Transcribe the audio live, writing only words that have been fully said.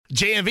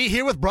JMV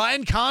here with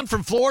Brian Kahn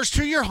from Floors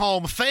to Your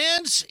Home.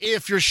 Fans,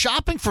 if you're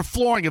shopping for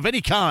flooring of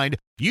any kind,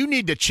 you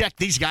need to check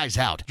these guys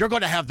out. You're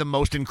going to have the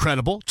most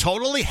incredible,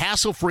 totally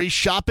hassle-free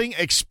shopping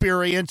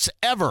experience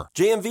ever.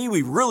 JMV,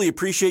 we really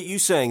appreciate you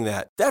saying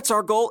that. That's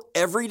our goal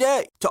every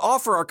day, to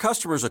offer our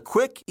customers a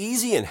quick,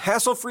 easy, and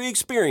hassle-free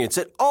experience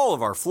at all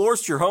of our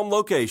Floors to Your Home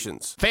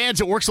locations.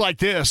 Fans, it works like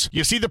this.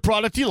 You see the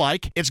product you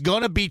like. It's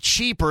going to be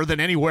cheaper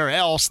than anywhere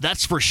else,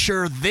 that's for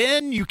sure.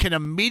 Then you can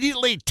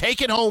immediately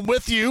take it home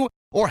with you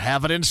or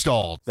have it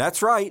installed.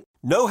 That's right.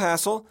 No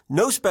hassle,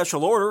 no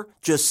special order.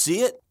 Just see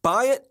it,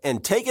 buy it,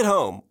 and take it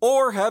home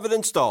or have it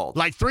installed.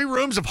 Like 3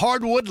 rooms of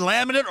hardwood,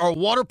 laminate, or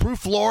waterproof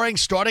flooring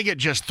starting at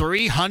just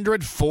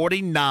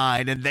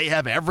 $349, and they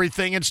have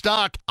everything in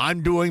stock.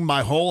 I'm doing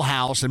my whole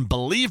house, and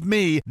believe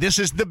me, this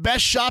is the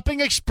best shopping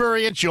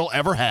experience you'll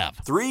ever have.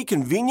 3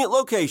 convenient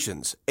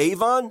locations: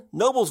 Avon,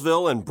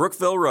 Noblesville, and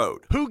Brookville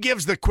Road. Who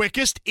gives the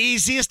quickest,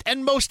 easiest,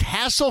 and most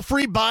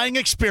hassle-free buying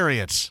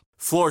experience?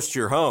 Floors to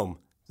Your Home.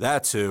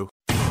 That's who.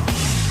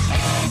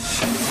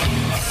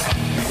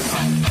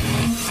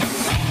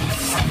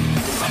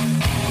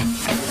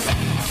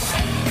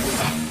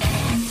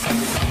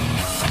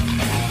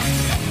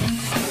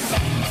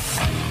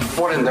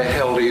 What in the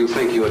hell do you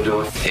think you're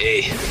doing?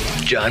 Hey,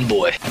 John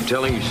Boy. I'm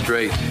telling you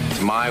straight,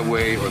 it's my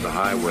way or the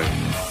highway.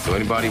 So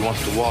anybody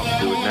wants to walk,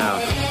 do it now.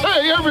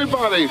 Hey,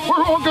 everybody,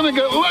 we're all going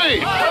to get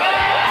laid.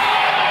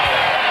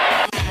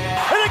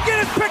 And again,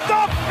 it's picked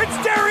off. It's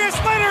Darius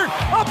Leonard.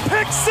 A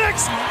pick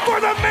 6 for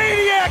the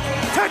Maniac.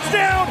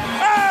 Touchdown,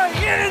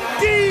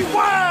 I-N-D-Y.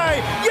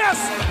 Yes,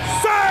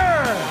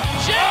 sir.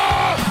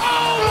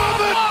 Oh,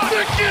 the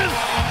Dickens!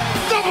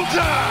 Double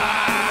time!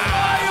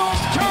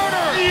 Miles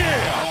Turner.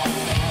 Yeah.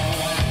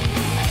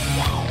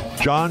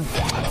 John,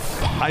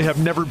 I have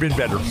never been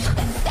better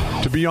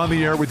to be on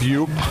the air with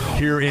you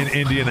here in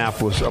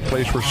Indianapolis, a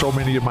place where so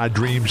many of my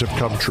dreams have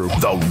come true.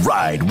 The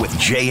Ride with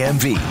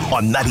JMV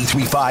on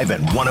 93.5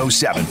 and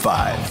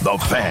 107.5. The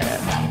Fan.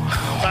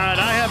 All right,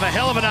 I have a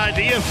hell of an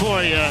idea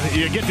for you.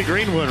 You get to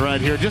Greenwood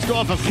right here, just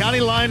off of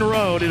County Line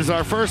Road. It is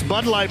our first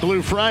Bud Light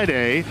Blue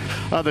Friday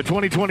of the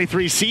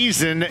 2023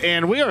 season,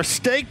 and we are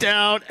staked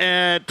out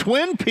at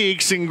Twin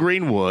Peaks in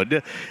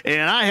Greenwood,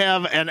 and I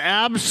have an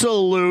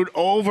absolute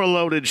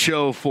overloaded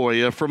show for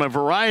you from a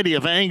variety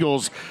of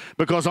angles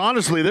because,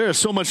 honestly, there is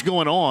so much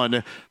going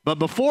on. But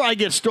before I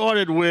get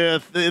started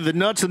with the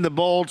nuts and the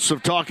bolts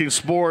of talking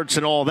sports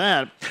and all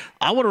that,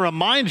 I want to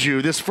remind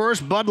you, this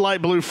first Bud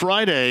Light Blue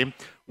Friday,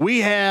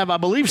 we have, I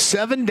believe,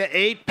 7 to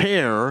 8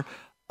 pair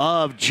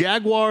of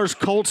Jaguars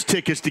Colts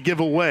tickets to give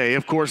away.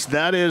 Of course,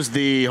 that is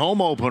the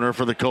home opener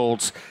for the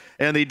Colts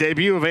and the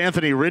debut of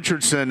Anthony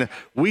Richardson.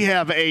 We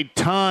have a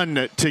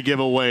ton to give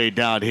away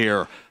down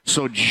here.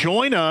 So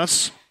join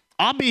us.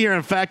 I'll be here,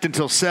 in fact,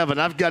 until 7.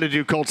 I've got to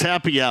do Colts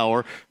Happy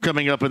Hour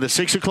coming up in the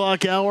 6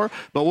 o'clock hour,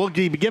 but we'll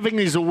be giving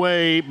these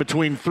away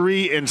between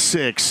 3 and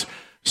 6.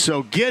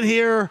 So get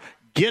here,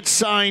 get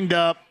signed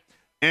up.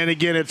 And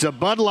again, it's a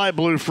Bud Light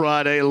Blue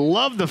Friday.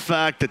 Love the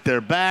fact that they're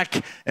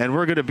back, and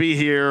we're going to be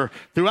here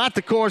throughout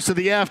the course of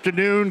the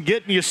afternoon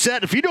getting you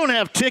set. If you don't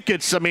have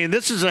tickets, I mean,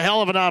 this is a hell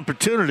of an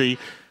opportunity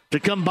to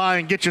come by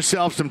and get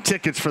yourself some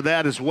tickets for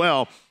that as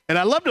well. And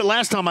I loved it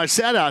last time I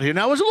sat out here.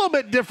 Now, it was a little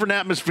bit different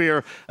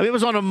atmosphere. I mean, it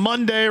was on a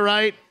Monday,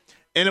 right?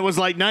 And it was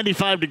like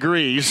 95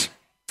 degrees.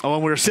 Oh,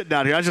 when we were sitting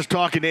out here, I was just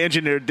talking to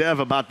Engineer Dev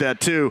about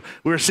that, too.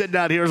 We were sitting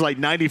out here, it was like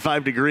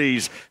 95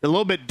 degrees. A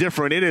little bit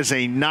different. It is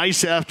a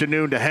nice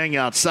afternoon to hang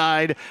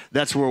outside.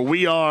 That's where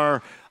we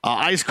are.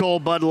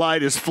 Ice-cold Bud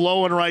Light is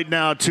flowing right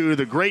now, too.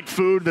 The great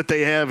food that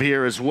they have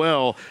here as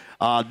well.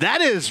 That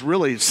is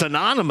really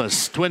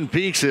synonymous, Twin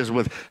Peaks is,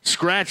 with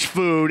scratch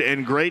food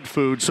and great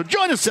food. So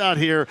join us out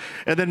here,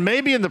 and then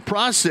maybe in the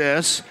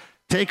process,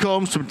 take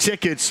home some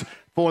tickets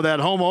for that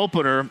home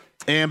opener.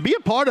 And be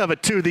a part of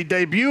it, too. The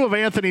debut of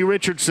Anthony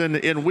Richardson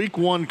in Week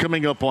 1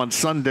 coming up on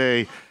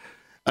Sunday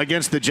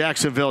against the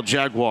Jacksonville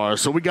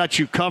Jaguars. So we got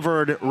you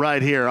covered right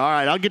here. All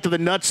right, I'll get to the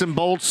nuts and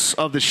bolts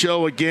of the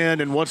show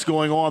again and what's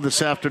going on this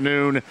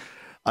afternoon.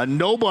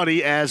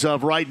 Nobody, as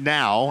of right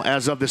now,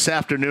 as of this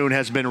afternoon,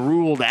 has been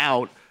ruled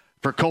out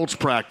for Colts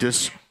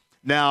practice.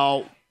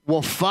 Now,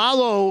 we'll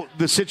follow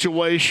the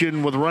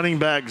situation with running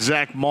back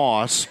Zach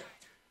Moss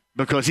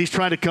because he's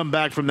trying to come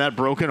back from that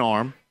broken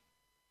arm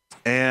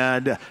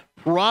and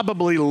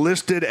probably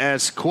listed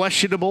as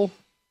questionable.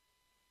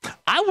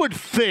 I would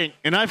think,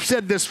 and I've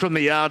said this from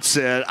the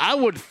outset, I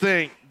would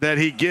think that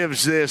he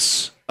gives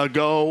this a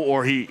go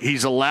or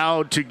he's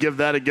allowed to give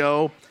that a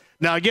go.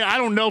 Now, again, I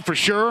don't know for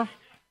sure,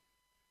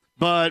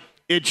 but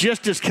it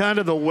just is kind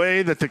of the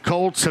way that the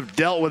Colts have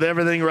dealt with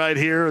everything right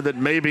here that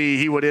maybe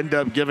he would end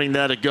up giving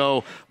that a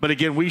go. But,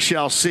 again, we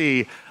shall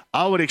see.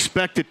 I would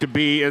expect it to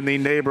be in the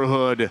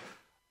neighborhood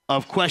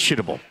of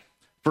questionable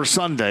for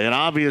Sunday. And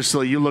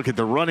obviously you look at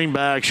the running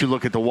backs, you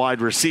look at the wide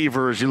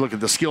receivers, you look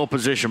at the skill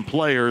position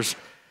players,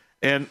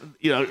 and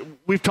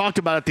we've talked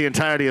about it the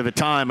entirety of the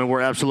time, and we're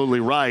absolutely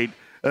right.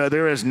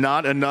 There is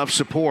not enough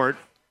support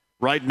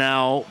right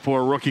now for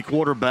a rookie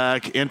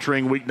quarterback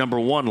entering week number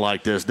 1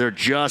 like this. There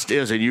just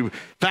isn't. You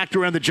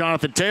factor in the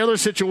Jonathan Taylor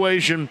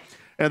situation,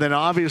 and then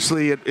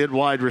obviously at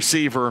wide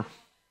receiver.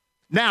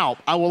 Now,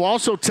 I will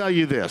also tell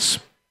you this.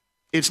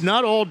 It's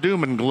not all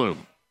doom and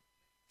gloom,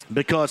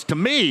 because to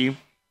me,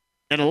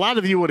 and a lot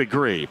of you would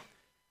agree,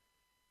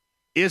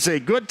 it's a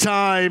good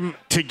time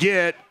to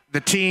get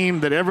the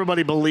team that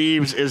everybody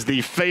believes is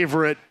the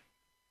favorite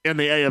in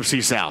the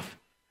AFC South.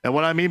 And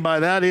what I mean by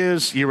that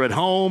is you're at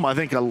home. I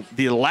think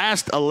the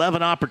last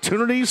 11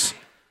 opportunities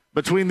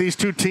between these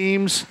two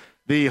teams,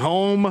 the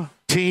home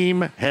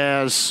team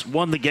has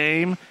won the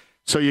game.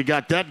 So you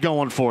got that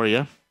going for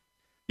you.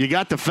 You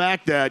got the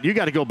fact that you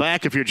got to go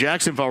back if you're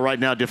Jacksonville right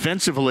now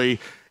defensively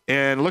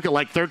and look at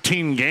like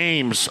 13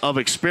 games of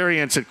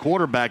experience at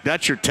quarterback.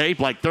 That's your tape,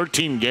 like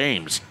 13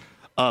 games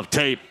of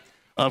tape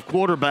of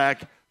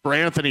quarterback for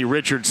Anthony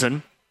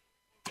Richardson.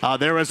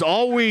 There is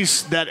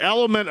always that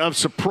element of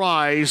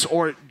surprise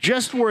or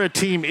just where a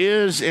team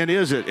is and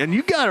isn't. And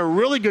you got a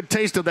really good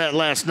taste of that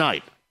last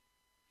night.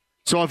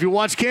 So if you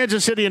watch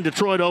Kansas City and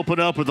Detroit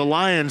open up with the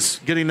Lions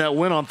getting that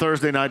win on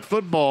Thursday Night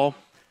Football,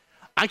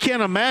 I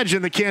can't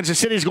imagine that Kansas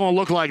City is going to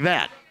look like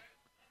that.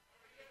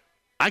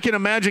 I can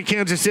imagine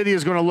Kansas City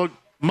is going to look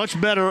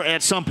much better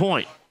at some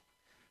point.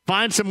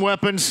 Find some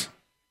weapons.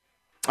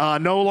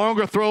 No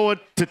longer throw it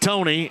to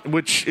Tony,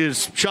 which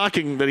is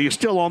shocking that he's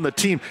still on the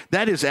team.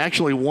 That is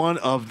actually one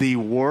of the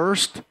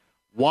worst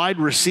wide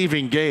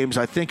receiving games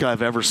I think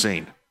I've ever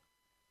seen.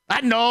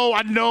 I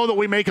know that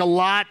we make a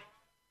lot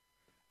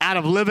out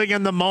of living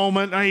in the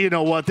moment. You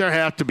know what? There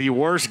have to be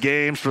worse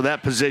games for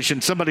that position,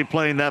 somebody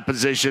playing that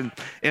position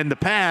in the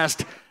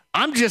past.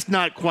 I'm just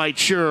not quite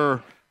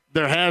sure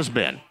there has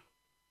been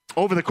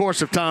over the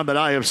course of time that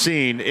I have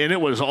seen, and it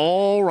was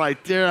all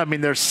right there. I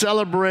mean, they're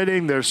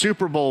celebrating their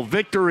Super Bowl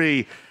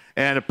victory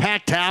and a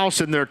packed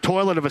house in their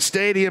toilet of a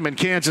stadium in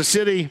Kansas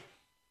City.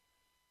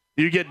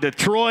 You get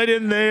Detroit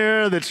in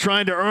there that's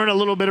trying to earn a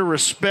little bit of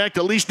respect,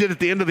 at least did at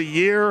the end of the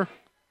year.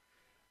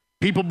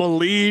 People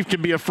believe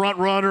can be a front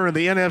runner in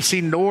the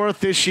NFC North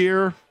this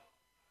year.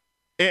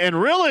 And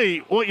really,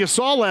 what you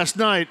saw last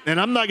night, and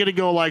I'm not going to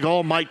go like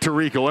all Mike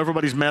Tirico.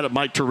 Everybody's mad at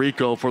Mike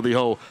Tirico for the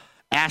whole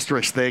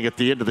asterisk thing at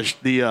the end of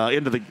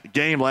the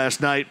game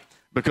last night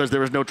because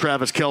there was no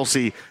Travis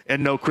Kelce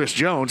and no Chris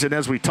Jones. And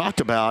as we talked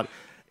about,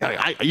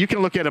 you can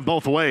look at it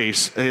both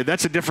ways.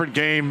 That's a different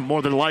game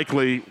more than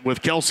likely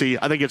with Kelce.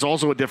 I think it's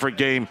also a different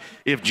game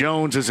if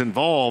Jones is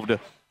involved.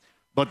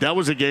 But that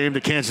was a game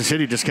that Kansas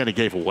City just kind of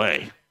gave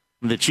away.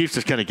 The Chiefs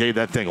just kind of gave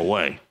that thing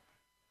away.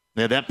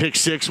 Yeah, that pick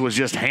six was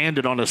just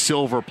handed on a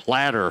silver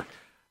platter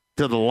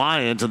to the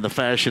Lions in the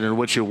fashion in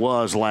which it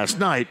was last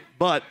night.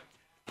 But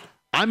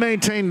I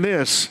maintain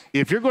this.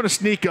 If you're going to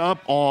sneak up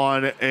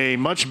on a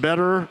much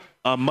better,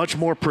 a much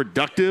more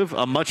productive,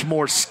 a much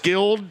more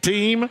skilled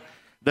team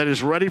that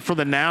is ready for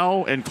the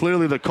now, and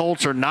clearly the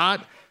Colts are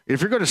not,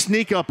 if you're going to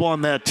sneak up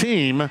on that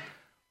team,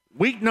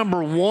 week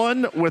number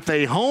 1 with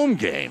a home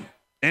game,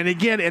 and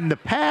again, in the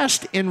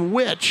past in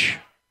which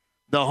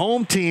the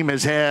home team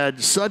has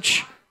had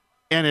such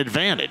an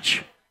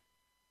advantage,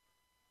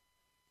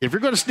 if you're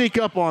going to sneak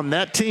up on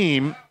that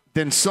team,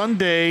 then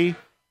Sunday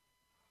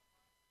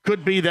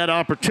could be that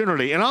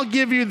opportunity. And I'll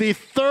give you the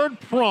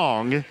third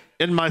prong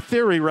in my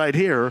theory right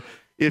here.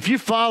 If you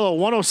follow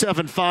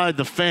 107.5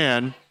 The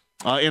Fan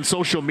in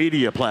social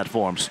media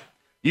platforms,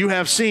 you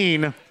have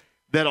seen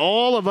that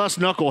all of us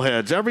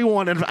knuckleheads,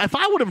 everyone, and if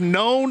I would have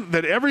known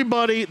that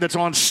everybody that's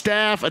on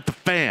staff at The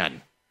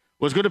Fan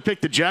was going to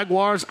pick the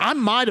Jaguars, I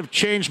might have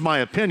changed my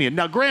opinion.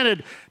 Now,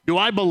 granted, do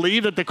I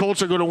believe that the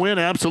Colts are going to win?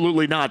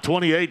 Absolutely not.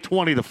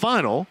 28-20 the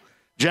final.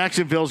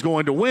 Jacksonville's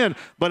going to win.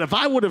 But if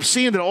I would have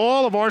seen that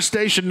all of our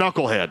station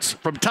knuckleheads,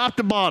 from top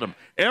to bottom,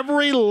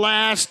 every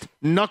last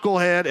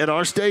knucklehead at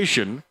our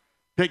station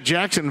picked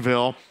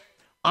Jacksonville,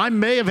 I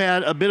may have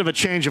had a bit of a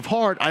change of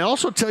heart. I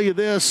also tell you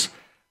this,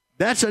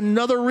 that's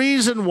another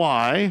reason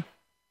why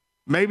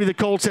maybe the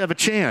Colts have a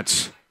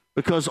chance,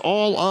 because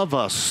all of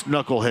us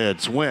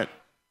knuckleheads went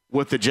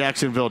with the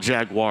Jacksonville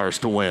Jaguars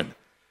to win.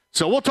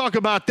 So we'll talk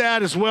about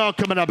that as well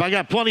coming up. I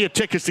got plenty of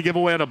tickets to give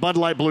away on a Bud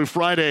Light Blue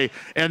Friday,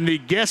 and the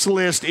guest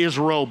list is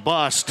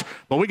robust.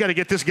 But we got to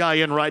get this guy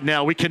in right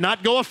now. We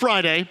cannot go a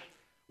Friday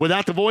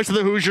without the voice of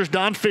the Hoosiers,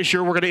 Don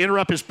Fischer. We're going to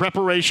interrupt his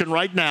preparation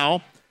right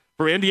now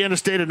for Indiana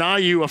State and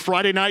IU, a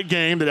Friday night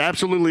game that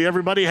absolutely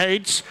everybody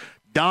hates.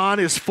 Don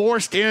is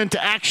forced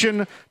into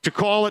action to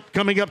call it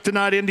coming up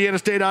tonight, Indiana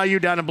State IU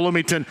down in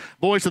Bloomington.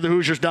 Voice of the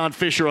Hoosiers, Don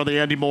Fischer on the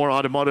Andy Moore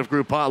Automotive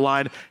Group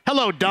hotline.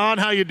 Hello, Don.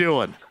 How you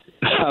doing?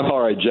 I'm all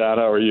right, John.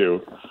 How are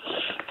you?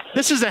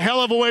 This is a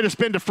hell of a way to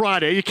spend a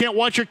Friday. You can't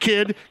watch your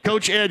kid,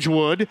 Coach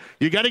Edgewood.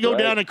 You got to go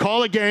down and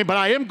call a game. But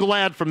I am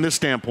glad from this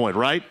standpoint,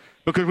 right?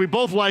 Because we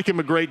both like him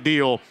a great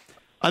deal.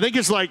 I think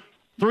it's like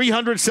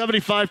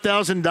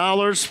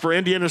 $375,000 for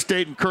Indiana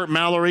State and Kurt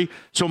Mallory.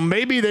 So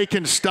maybe they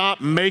can stop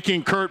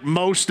making Kurt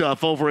mow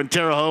stuff over in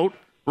Terre Haute,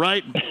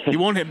 right? You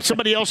want him.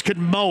 Somebody else could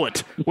mow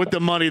it with the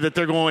money that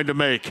they're going to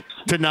make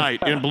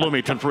tonight in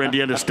Bloomington for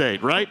Indiana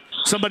State, right?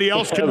 Somebody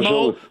else can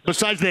mow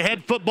besides the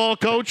head football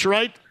coach,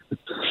 right?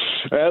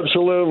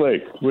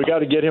 Absolutely. We got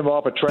to get him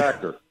off a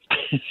tractor.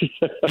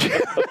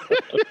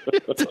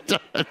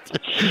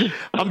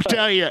 I'm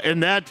telling you,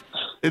 and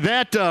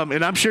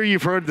and I'm sure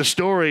you've heard the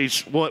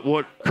stories.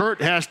 What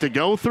Kurt has to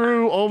go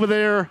through over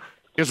there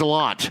is a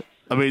lot.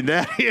 I mean,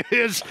 that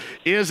is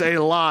a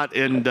lot,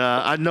 and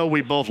I know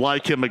we both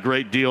like him a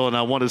great deal, and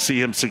I want to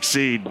see him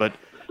succeed. But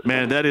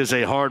man, that is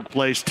a hard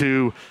place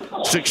to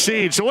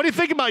succeed. So, what do you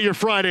think about your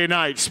Friday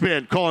night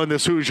spent calling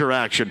this Hoosier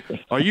action?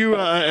 Are you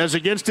as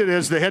against it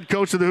as the head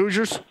coach of the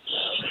Hoosiers?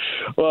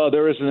 Well,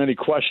 there isn't any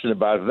question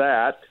about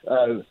that.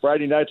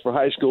 Friday nights for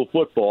high school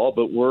football,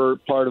 but we're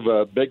part of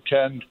a Big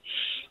Ten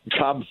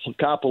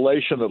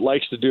compilation that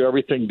likes to do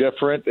everything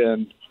different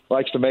and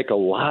likes to make a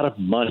lot of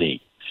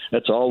money.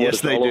 That's all what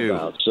it's all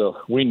about. So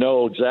we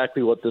know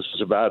exactly what this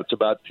is about. It's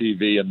about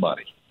TV and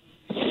money.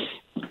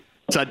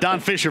 So Don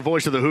Fischer,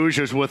 voice of the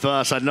Hoosiers, with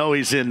us. I know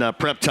he's in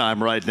prep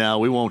time right now.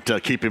 We won't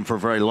keep him for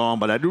very long,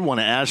 but I do want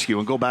to ask you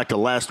and go back to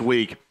last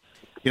week.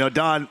 You know,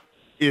 Don,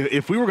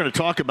 if we were going to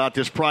talk about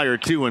this prior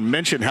to and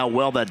mention how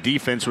well that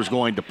defense was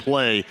going to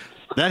play,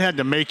 that had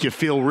to make you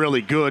feel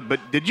really good.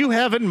 But did you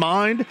have in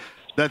mind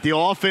that the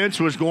offense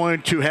was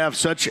going to have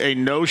such a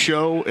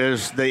no-show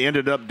as they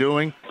ended up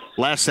doing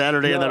last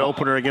Saturday in that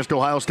opener against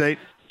Ohio State?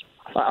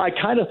 I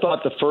kind of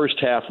thought the first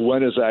half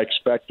went as I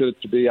expected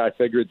it to be. I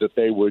figured that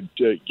they would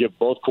give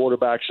both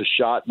quarterbacks a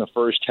shot in the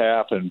first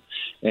half,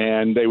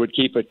 and they would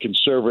keep it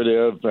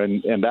conservative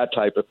and that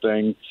type of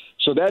thing.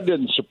 So that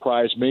didn't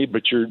surprise me.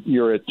 But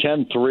you're at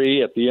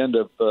 10-3 at the end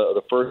of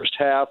the first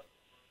half,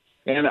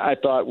 and I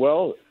thought,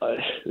 well,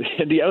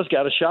 Indiana's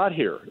got a shot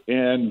here.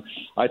 And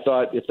I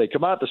thought if they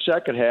come out the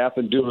second half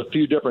and do a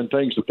few different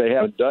things that they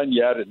haven't done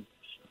yet, and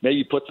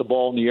maybe put the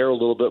ball in the air a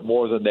little bit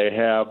more than they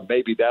have,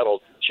 maybe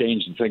that'll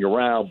change the thing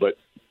around. But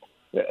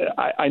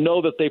I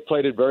know that they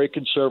played it very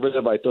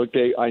conservative.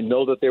 I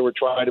know that they were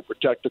trying to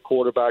protect the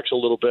quarterbacks a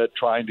little bit,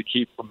 trying to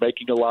keep from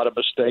making a lot of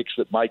mistakes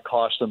that might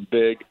cost them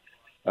big.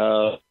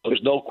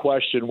 There's no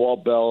question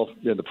Walt Bell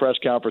in the press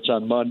conference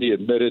on Monday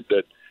admitted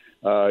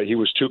that he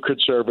was too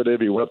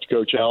conservative. He went up to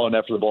Coach Allen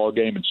after the ball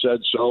game and said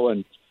so.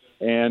 And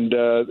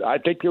I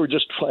think they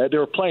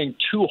were playing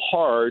too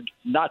hard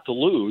not to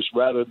lose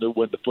rather than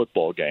win the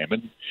football game.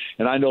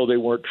 And I know they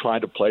weren't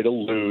trying to play to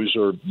lose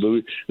or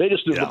lose. They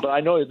just did. Yeah. But I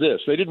know this: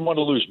 they didn't want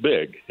to lose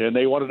big, and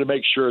they wanted to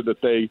make sure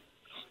that they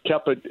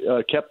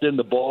kept in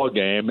the ball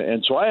game.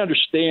 And so I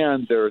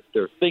understand their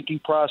thinking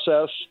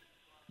process.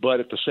 But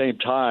at the same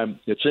time,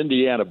 it's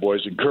Indiana,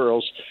 boys and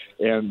girls,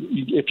 and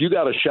if you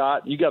got a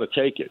shot, you got to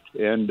take it.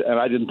 And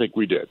I didn't think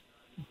we did.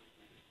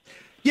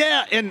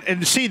 Yeah,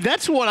 and see,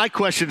 that's what I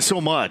question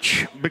so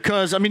much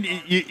because, I mean,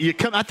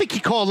 I think he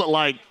called it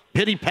like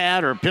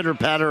pity-pat or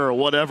pitter-patter or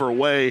whatever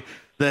way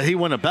that he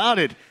went about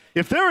it.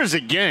 If there is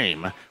a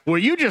game where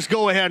you just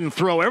go ahead and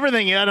throw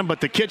everything at him but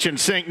the kitchen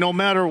sink, no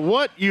matter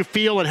what you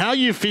feel and how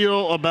you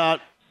feel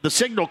about the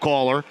signal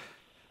caller,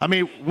 I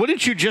mean,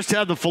 wouldn't you just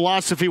have the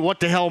philosophy, what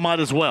the hell, might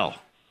as well?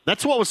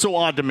 That's what was so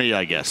odd to me,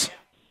 I guess.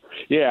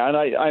 Yeah,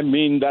 and I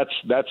mean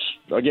that's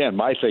again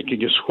my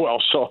thinking as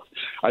well. So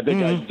I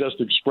think I just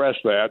expressed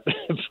that.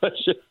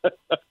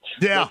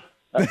 Yeah,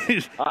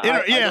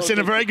 yes, in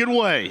a very good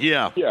way.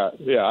 Yeah.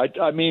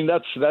 I mean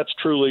that's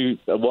truly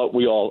what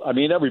we all. I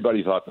mean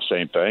everybody thought the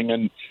same thing,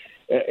 and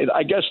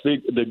I guess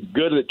the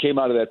good that came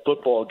out of that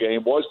football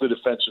game was the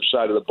defensive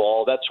side of the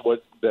ball. That's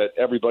what that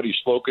everybody's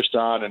focused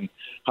on, and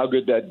how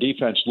good that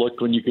defense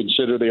looked when you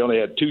consider they only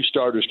had 2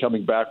 starters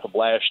coming back from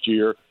last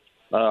year.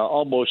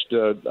 Almost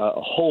a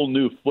whole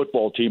new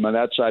football team on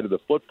that side of the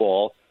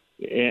football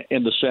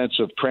in the sense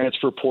of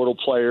transfer portal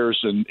players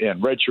and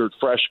redshirt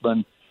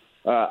freshmen.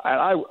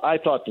 And I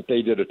thought that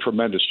they did a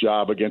tremendous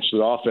job against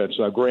the offense.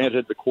 Now,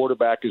 granted, the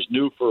quarterback is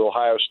new for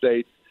Ohio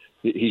State.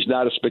 He's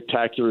not as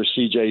spectacular as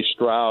C.J.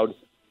 Stroud,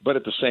 but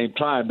at the same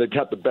time, they've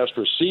got the best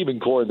receiving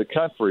core in the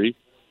country.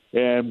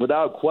 And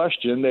without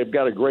question, they've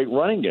got a great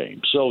running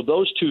game. So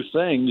those 2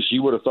 things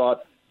you would have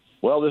thought,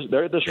 well,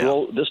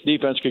 this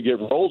defense could get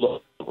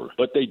rolled over,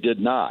 but they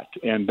did not,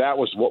 and that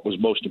was what was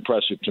most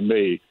impressive to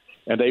me.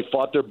 And they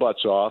fought their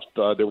butts off.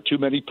 There were too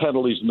many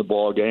penalties in the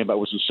ball game. That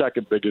was the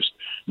second biggest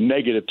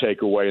negative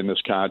takeaway in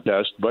this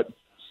contest. But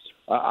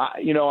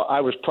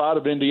I was proud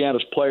of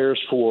Indiana's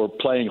players for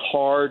playing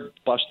hard,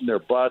 busting their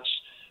butts.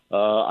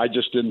 I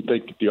just didn't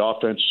think that the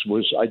offense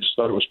was. I just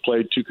thought it was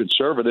played too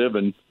conservative.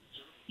 And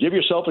give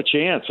yourself a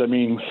chance. I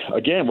mean,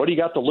 again, what do you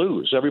got to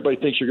lose? Everybody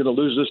thinks you're going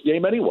to lose this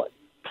game anyway.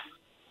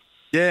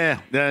 Yeah,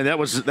 that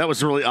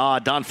was really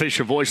odd. Don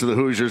Fischer, voice of the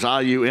Hoosiers,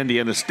 IU,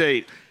 Indiana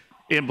State,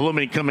 in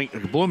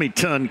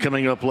Bloomington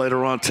coming up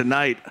later on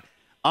tonight.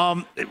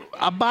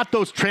 About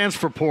those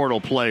transfer portal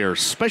players,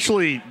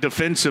 especially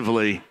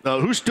defensively,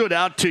 who stood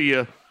out to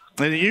you?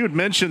 And you had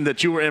mentioned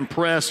that you were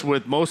impressed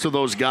with most of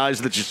those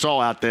guys that you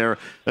saw out there,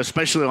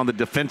 especially on the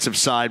defensive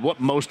side. What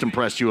most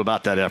impressed you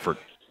about that effort?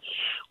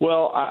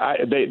 Well,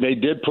 they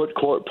did put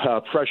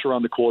pressure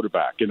on the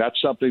quarterback, and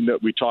that's something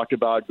that we talked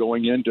about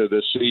going into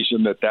this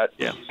season, that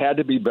had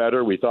to be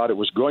better. We thought it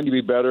was going to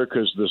be better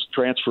because this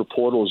transfer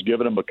portal has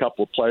given them a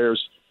couple of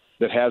players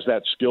that has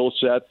that skill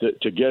set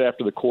to get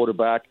after the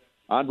quarterback.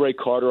 Andre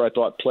Carter, I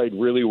thought, played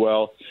really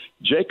well.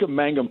 Jacob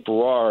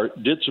Mangum-Farrar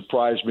did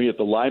surprise me at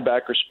the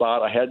linebacker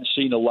spot. I hadn't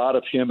seen a lot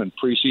of him in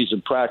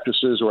preseason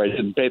practices, or I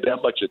didn't pay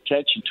that much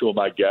attention to him,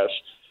 I guess,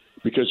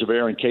 because of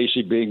Aaron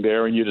Casey being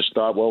there, and you just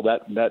thought, well,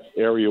 that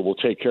area will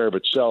take care of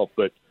itself.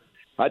 But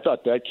I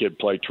thought that kid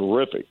played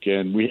terrific,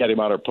 and we had him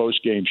on our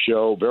post-game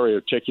show, very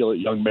articulate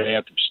young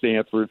man from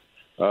Stanford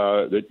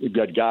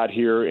that got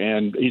here,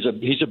 and he's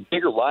a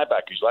bigger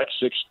linebacker. He's like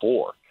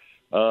 6'4",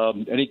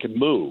 and he can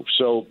move.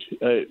 So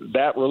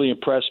that really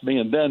impressed me.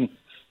 And then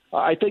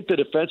I think the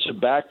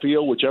defensive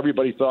backfield, which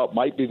everybody thought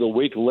might be the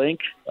weak link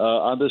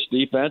on this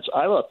defense,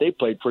 I thought they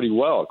played pretty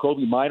well.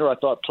 Kobe Minor, I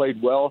thought,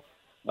 played well.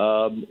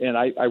 And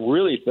I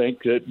really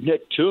think that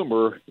Nick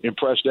Toomer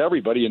impressed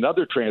everybody,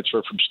 another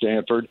transfer from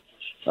Stanford,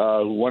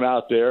 who went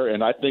out there,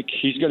 and I think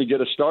he's going to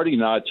get a starting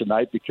nod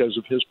tonight because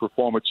of his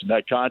performance in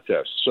that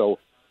contest. So,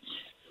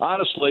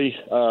 honestly,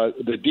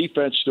 the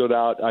defense stood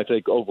out, I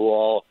think,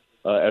 overall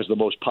as the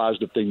most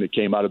positive thing that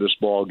came out of this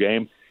ball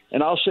game.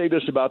 And I'll say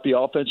this about the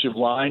offensive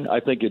line. I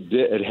think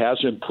it has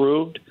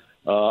improved.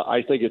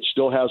 I think it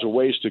still has a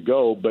ways to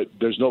go, but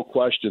there's no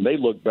question they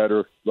looked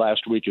better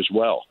last week as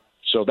well.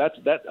 So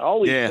that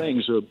all these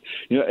things are,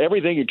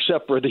 everything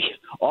except for the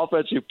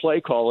offensive play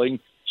calling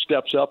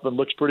steps up and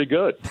looks pretty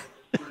good.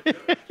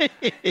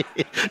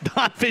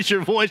 Don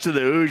Fischer, voice of the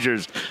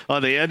Hoosiers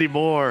on the Andy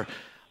Moore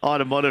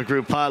Automotive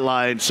Group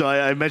hotline. So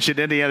I mentioned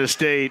Indiana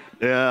State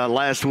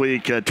last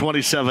week,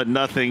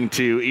 27-0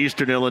 to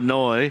Eastern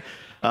Illinois.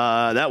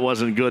 That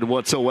wasn't good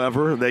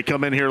whatsoever. They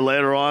come in here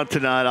later on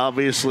tonight,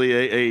 obviously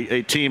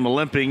a team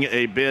limping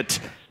a bit,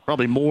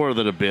 probably more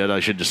than a bit, I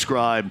should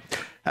describe.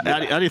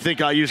 How do you think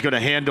IU's going to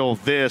handle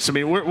this? I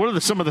mean, what are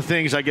some of the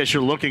things I guess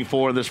you're looking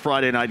for in this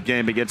Friday night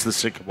game against the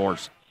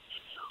Sycamores?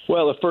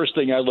 Well, the first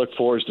thing I look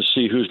for is to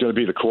see who's going to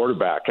be the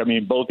quarterback. I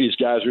mean, both these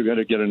guys are going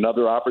to get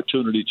another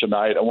opportunity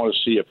tonight. I want to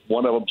see if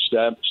one of them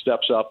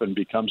steps up and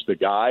becomes the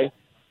guy.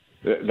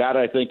 That,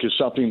 I think, is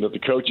something that the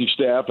coaching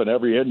staff and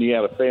every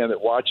Indiana fan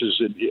that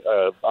watches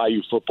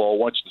IU football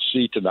wants to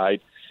see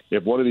tonight.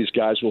 If one of these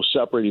guys will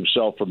separate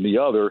himself from the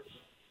other,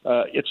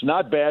 it's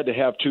not bad to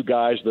have two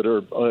guys that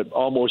are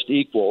almost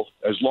equal,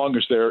 as long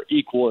as they're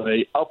equal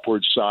in a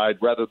upward side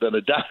rather than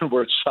a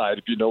downward side,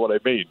 if you know what I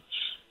mean.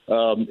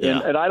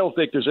 And I don't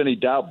think there's any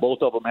doubt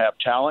both of them have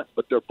talent,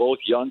 but they're both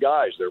young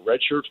guys. They're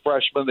redshirt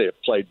freshmen. They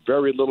have played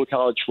very little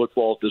college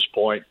football at this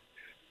point.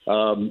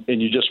 And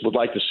you just would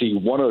like to see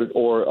one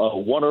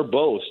or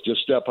both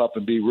just step up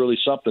and be really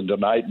something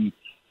tonight. And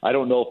I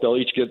don't know if they'll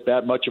each get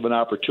that much of an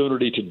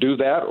opportunity to do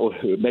that, or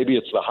maybe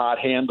it's the hot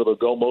hand that'll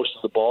go most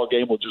of the ball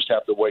game. We'll just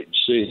have to wait and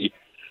see.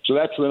 So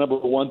that's the number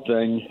one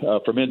thing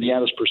from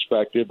Indiana's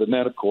perspective. And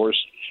then, of course,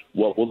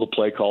 what will the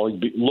play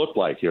calling look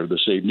like here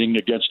this evening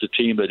against a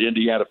team that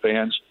Indiana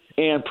fans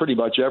and pretty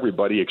much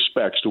everybody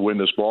expects to win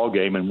this ball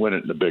game and win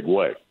it in a big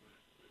way.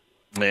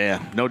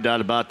 Yeah, no doubt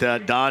about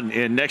that, Don.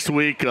 And next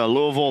week,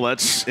 Louisville,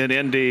 that's in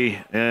Indy,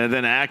 and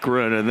then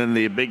Akron, and then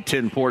the Big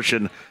Ten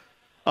portion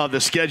of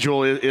the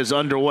schedule is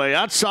underway.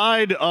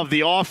 Outside of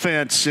the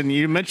offense, and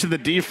you mentioned the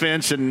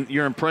defense and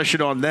your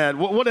impression on that,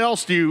 what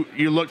else do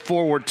you look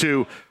forward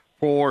to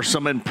for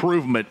some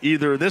improvement,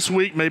 either this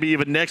week, maybe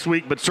even next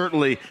week, but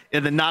certainly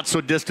in the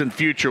not-so-distant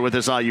future with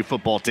this IU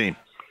football team?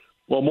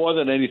 Well, more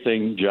than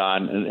anything,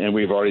 John, and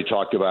we've already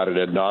talked about it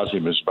ad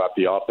nauseum, is about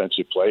the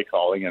offensive play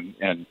calling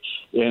and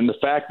the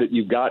fact that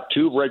you've got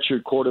two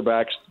redshirt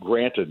quarterbacks.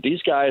 Granted,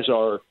 these guys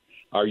are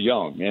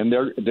young, and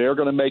they're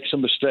going to make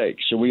some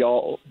mistakes, and we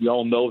all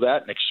know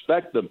that and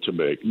expect them to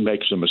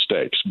make some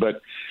mistakes.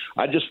 But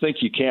I just think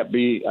you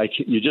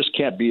just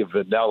can't be a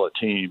vanilla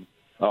team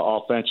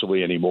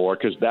offensively anymore,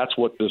 because that's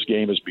what this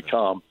game has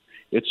become.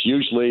 It's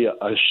usually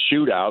a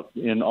shootout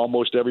in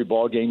almost every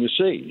ball game you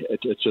see.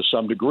 It's to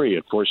some degree.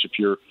 Of course, if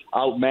you're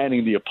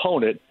outmanning the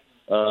opponent,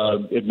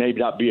 it may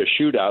not be a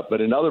shootout.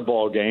 But in other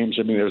ball games,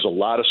 I mean, there's a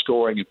lot of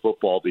scoring in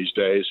football these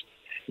days,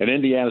 and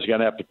Indiana's going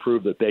to have to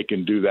prove that they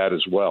can do that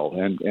as well.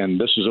 And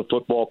this is a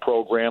football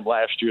program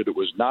last year that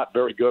was not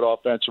very good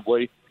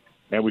offensively,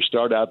 and we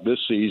start out this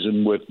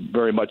season with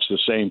very much the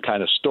same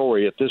kind of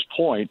story at this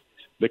point.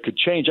 That could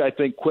change, I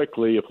think,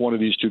 quickly if one of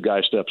these two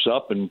guys steps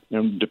up, and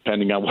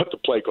depending on what the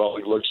play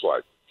calling looks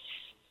like.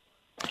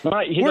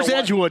 Where's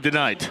Edgewood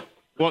tonight?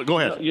 Well, go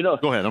ahead.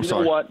 Go ahead. I'm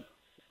sorry. Know what?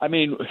 I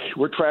mean,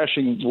 we're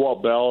trashing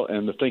Walt Bell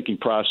and the thinking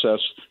process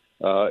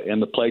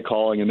and the play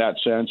calling in that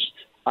sense.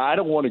 I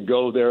don't want to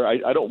go there.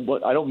 I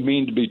don't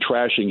mean to be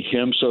trashing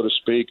him, so to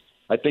speak.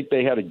 I think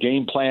they had a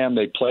game plan.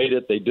 They played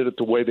it. They did it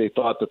the way they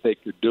thought that they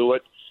could do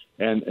it,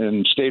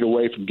 and stayed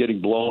away from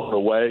getting blown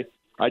away.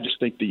 I just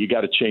think that you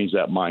got to change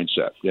that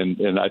mindset,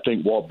 and I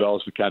think Walt Bell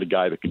is the kind of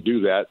guy that can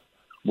do that.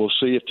 We'll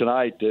see if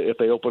tonight if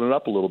they open it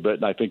up a little bit,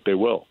 and I think they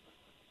will.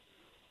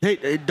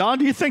 Hey, Don,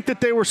 do you think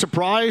that they were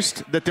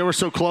surprised that they were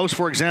so close,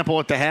 for example,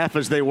 at the half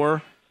as they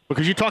were?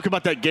 Because you talk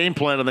about that game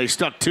plan and they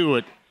stuck to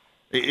it.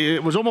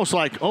 It was almost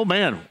like, oh,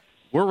 man,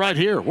 we're right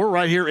here. We're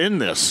right here in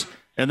this.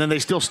 And then they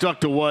still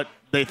stuck to what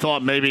they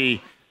thought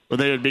maybe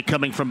they would be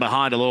coming from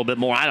behind a little bit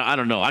more. I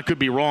don't know. I could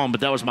be wrong,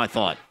 but that was my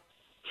thought.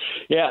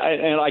 Yeah,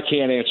 and I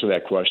can't answer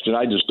that question.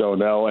 I just don't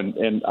know.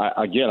 And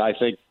I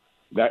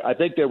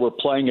think they were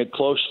playing it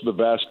close to the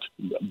vest,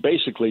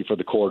 basically for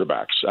the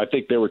quarterbacks. I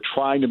think they were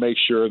trying to make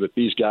sure that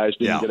these guys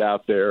didn't get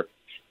out there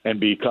and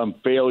become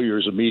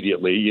failures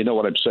immediately. You know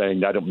what I'm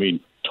saying? I don't mean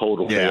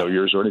total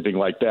failures or anything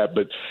like that,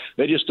 but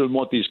they just didn't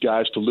want these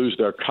guys to lose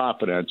their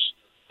confidence.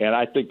 And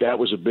I think that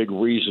was a big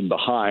reason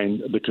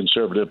behind the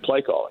conservative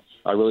play calling.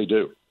 I really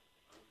do.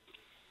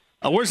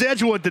 Where's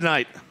Edgewood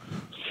tonight?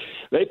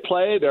 They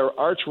play their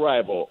arch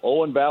rival,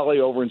 Owen Valley,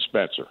 over in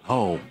Spencer.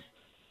 Oh,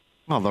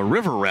 well, the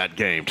River Rat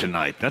game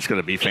tonight. That's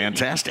going to be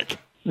fantastic.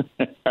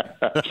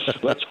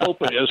 Let's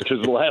hope it is,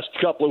 because the last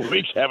couple of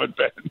weeks haven't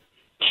been.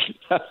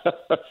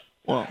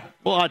 Well,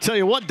 I'll tell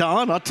you what,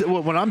 Don.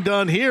 When I'm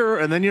done here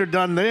and then you're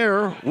done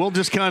there, we'll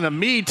just kind of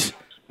meet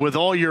with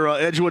all your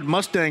Edgewood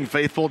Mustang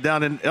faithful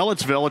down in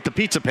Ellettsville at the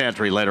Pizza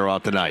Pantry later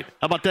on tonight.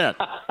 How about that?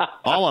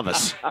 All of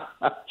us.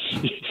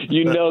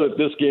 You know that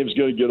this game's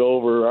going to get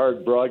over. Our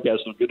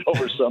broadcast will get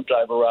over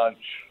sometime around,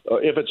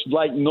 if it's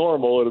like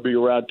normal, it'll be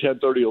around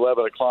 10:30,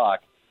 11 o'clock.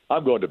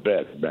 I'm going to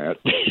bed, man.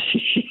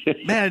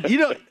 Man,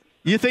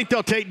 you think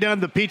they'll take down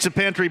the Pizza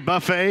Pantry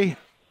buffet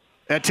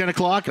at 10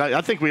 o'clock?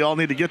 I think we all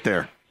need to get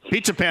there.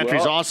 Pizza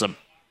Pantry's awesome.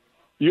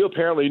 You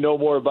apparently know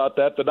more about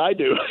that than I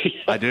do.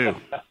 I do.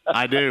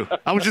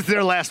 I was just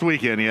there last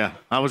weekend, yeah.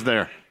 I was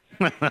there.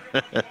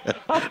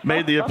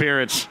 Made the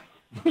appearance.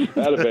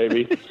 Atta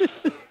baby.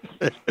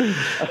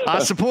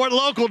 I support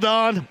local,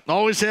 Don.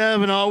 Always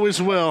have and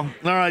always will.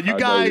 All right, you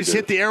guys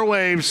hit the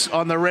airwaves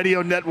on the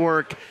radio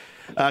network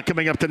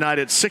coming up tonight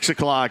at 6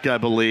 o'clock, I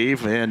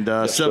believe,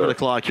 and 7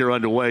 o'clock you're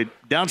underway.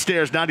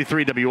 Downstairs,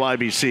 93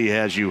 WIBC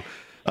has you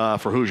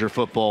for Hoosier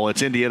football.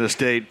 It's Indiana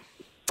State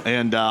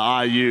and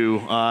IU.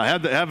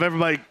 Have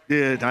everybody,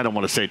 I don't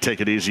want to say take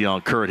it easy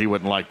on Kurt. He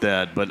wouldn't like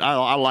that. But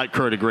I like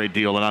Kurt a great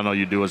deal, and I know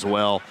you do as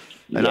well.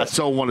 And I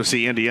so want to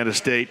see Indiana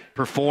State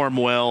perform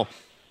well.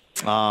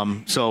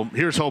 So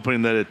here's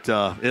hoping that it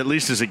at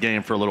least is a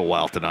game for a little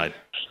while tonight.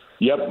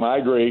 Yep, I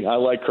agree. I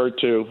like Kurt,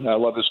 too. I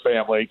love his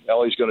family.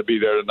 Ellie's going to be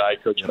there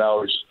tonight. Coach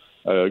Mallory's,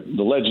 the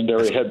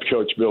legendary head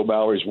coach, Bill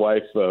Mallory's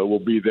wife, will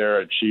be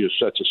there, and she is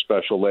such a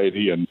special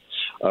lady. And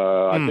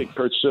I think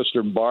Kurt's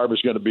sister, Barb,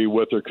 is going to be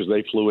with her because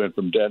they flew in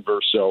from Denver.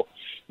 So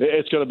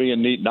it's going to be a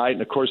neat night.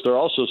 And, of course, they're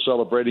also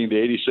celebrating the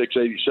 86,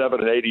 87,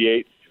 and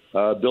 88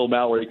 Bill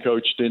Mallory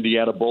coached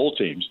Indiana Bowl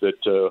teams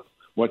that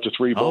went to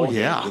 3 bowl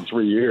games in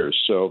 3 years.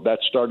 So that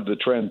started the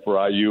trend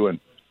for IU and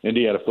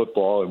Indiana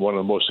football in one of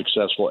the most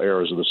successful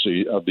eras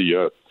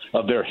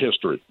of their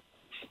history.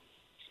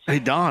 Hey,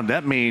 Don,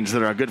 that means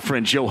that our good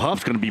friend Joe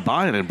Huff's going to be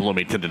buying in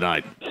Bloomington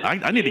tonight.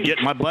 I need to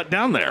get my butt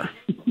down there.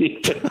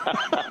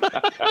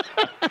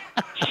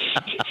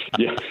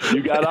 Yeah,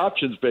 you got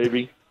options,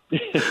 baby.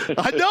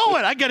 I know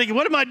it.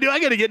 What am I doing? I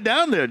got to get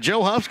down there.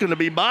 Joe Huff's going to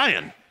be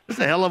buying. It's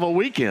a hell of a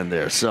weekend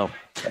there. So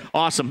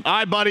awesome. All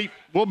right, buddy.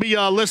 We'll be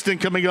listening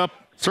coming up,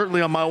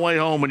 certainly on my way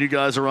home when you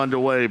guys are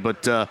underway.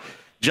 But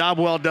job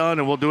well done,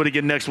 and we'll do it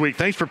again next week.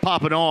 Thanks for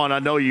popping on. I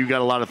know you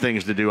got a lot of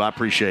things to do. I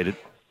appreciate it.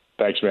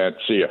 Thanks, man.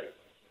 See ya.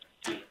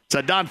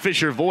 It's Don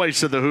Fischer,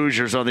 voice of the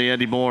Hoosiers on the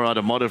Andy Moore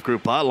Automotive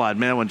Group hotline.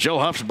 Man, when Joe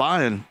Huff's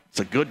buying,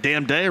 it's a good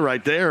damn day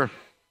right there.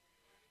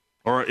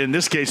 Or in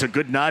this case, a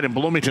good night in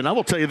Bloomington. I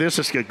will tell you this,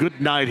 it's a good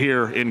night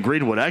here in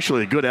Greenwood.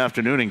 Actually, a good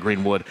afternoon in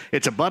Greenwood.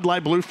 It's a Bud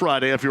Light Blue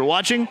Friday. If you're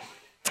watching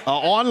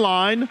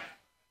online,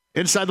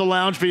 inside the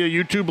lounge via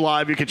YouTube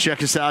Live, you can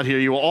check us out here.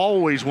 You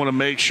always want to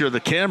make sure the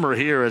camera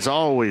here is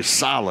always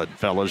solid,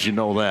 fellas. You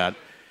know that.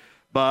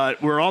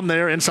 But we're on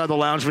there inside the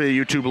lounge via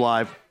YouTube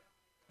Live.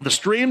 The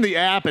stream, the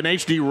app, and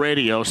HD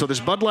radio. So this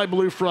Bud Light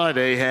Blue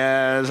Friday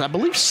has, I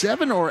believe,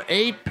 7 or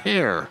 8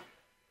 pair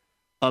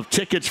of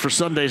tickets for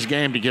Sunday's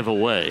game to give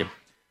away.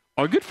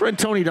 Our good friend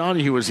Tony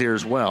Donahue is here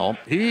as well.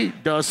 He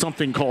does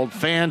something called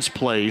Fans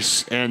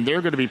Place, and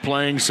they're going to be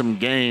playing some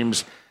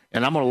games,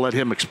 and I'm going to let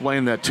him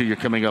explain that to you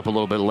coming up a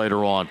little bit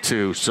later on,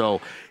 too. So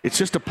it's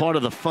just a part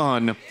of the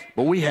fun,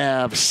 but we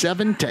have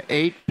 7 to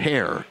 8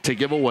 pair to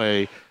give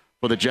away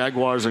for the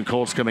Jaguars and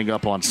Colts coming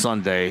up on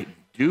Sunday.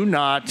 Do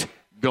not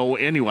go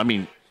anywhere. I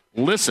mean,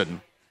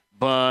 listen,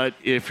 but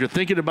if you're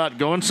thinking about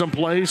going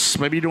someplace,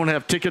 maybe you don't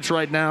have tickets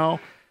right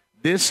now,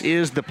 this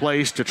is the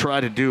place to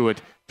try to do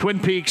it. Twin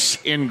Peaks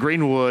in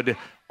Greenwood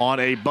on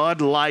a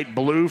Bud Light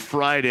Blue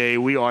Friday.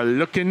 We are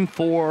looking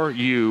for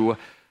you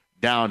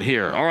down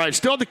here. All right,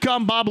 still to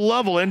come, Bob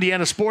Lovell,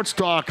 Indiana Sports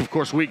Talk, of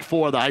course, week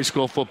 4 of the high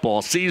school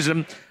football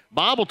season.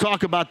 Bob will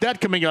talk about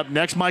that coming up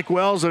next. Mike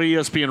Wells of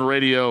ESPN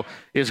Radio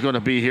is going to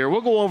be here.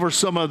 We'll go over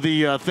some of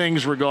the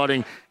things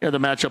regarding the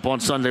matchup on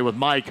Sunday with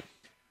Mike.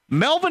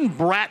 Melvin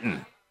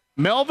Bratton.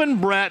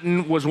 Melvin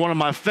Bratton was one of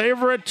my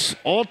favorite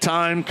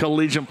all-time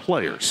collegiate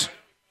players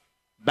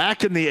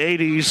back in the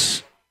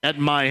 80s at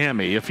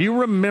Miami. If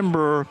you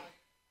remember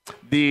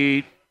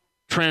the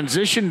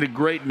transition to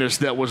greatness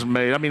that was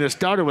made, I mean, it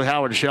started with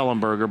Howard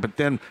Schellenberger, but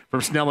then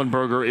from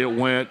Schnellenberger it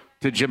went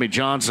to Jimmy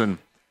Johnson.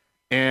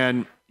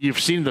 And you've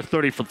seen the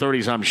 30 for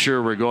 30s, I'm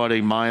sure,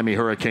 regarding Miami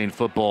Hurricane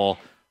football,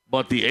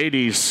 but the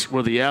 80s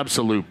were the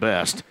absolute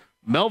best.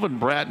 Melvin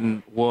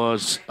Bratton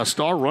was a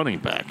star running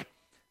back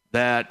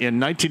that in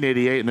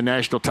 1988 in the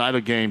national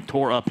title game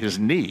tore up his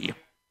knee.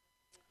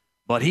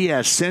 But he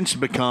has since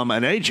become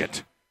an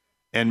agent.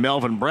 And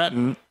Melvin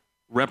Bratton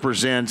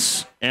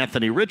represents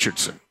Anthony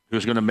Richardson,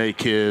 who's going to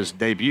make his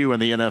debut in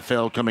the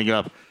NFL coming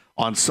up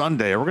on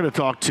Sunday. We're going to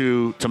talk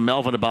to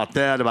Melvin about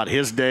that, about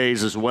his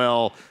days as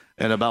well,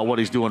 and about what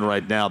he's doing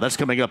right now. That's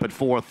coming up at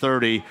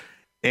 4:30.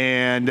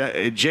 And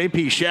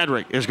J.P.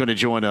 Shadrick is going to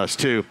join us,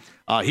 too.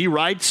 He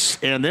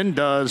writes and then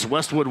does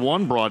Westwood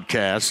One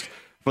broadcast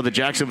for the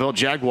Jacksonville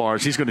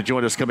Jaguars. He's going to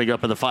join us coming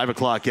up in the 5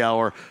 o'clock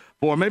hour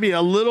for maybe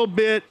a little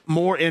bit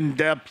more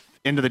in-depth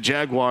into the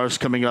Jaguars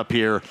coming up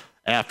here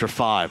after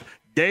 5.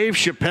 Dave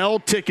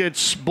Chappelle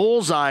tickets,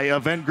 Bullseye,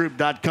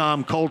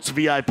 eventgroup.com, Colts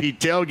VIP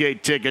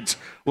tailgate tickets.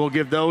 We'll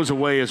give those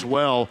away as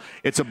well.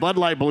 It's a Bud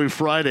Light Blue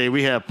Friday.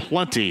 We have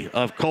plenty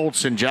of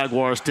Colts and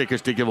Jaguars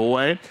tickets to give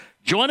away.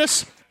 Join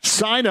us.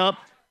 Sign up.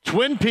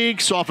 Twin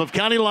Peaks off of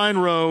County Line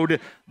Road,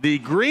 the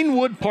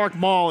Greenwood Park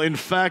Mall. In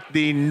fact,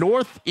 the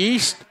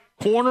northeast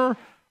corner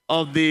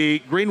of the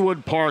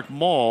Greenwood Park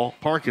Mall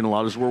parking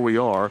lot is where we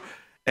are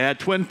at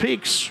Twin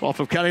Peaks off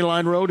of County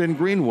Line Road in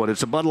Greenwood.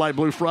 It's a Bud Light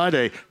Blue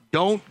Friday.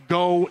 Don't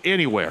go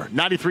anywhere.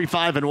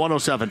 93.5 and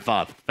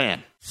 107.5.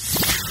 Fan.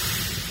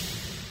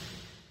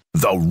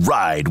 The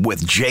Ride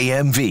with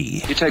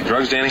JMV. You take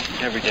drugs, Danny?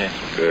 Every day.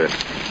 Good.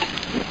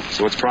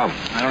 So what's the problem?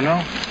 I don't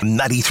know.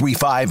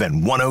 93.5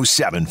 and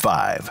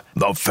 107.5.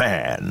 The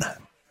Fan.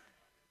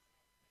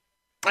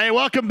 Hey,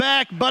 welcome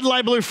back. Bud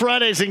Light Blue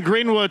Fridays in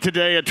Greenwood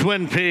today at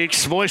Twin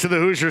Peaks. Voice of the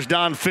Hoosiers,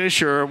 Don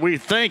Fischer. We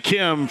thank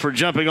him for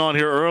jumping on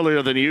here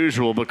earlier than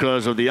usual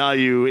because of the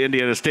IU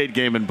Indiana State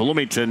game in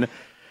Bloomington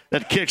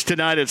that kicks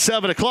tonight at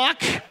 7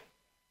 o'clock.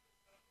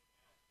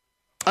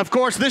 Of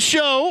course, this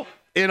show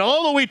and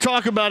all that we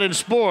talk about in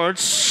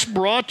sports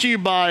brought to you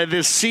by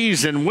this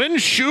season. Win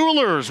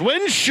Schuler's,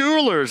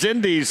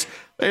 Indy's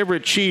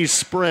favorite cheese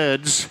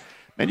spreads.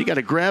 Man, you got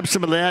to grab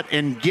some of that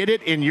and get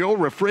it in your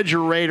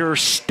refrigerator.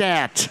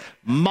 Stat,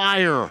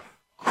 Meijer,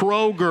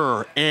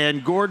 Kroger,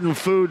 and Gordon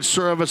Food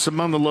Service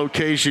among the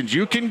locations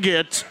you can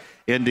get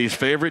Indy's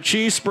favorite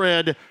cheese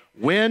spread.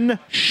 Win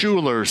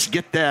Schuler's.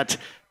 Get that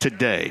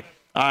today.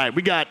 All right,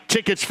 we got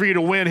tickets for you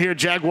to win here,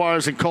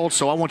 Jaguars and Colts,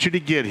 so I want you to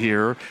get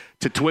here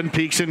to Twin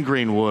Peaks in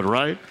Greenwood,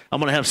 right? I'm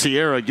going to have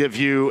Sierra give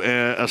you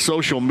a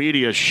social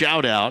media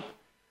shout-out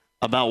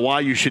about why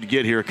you should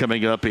get here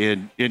coming up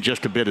in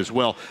just a bit as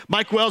well.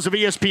 Mike Wells of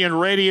ESPN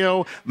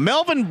Radio.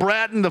 Melvin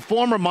Bratton, the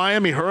former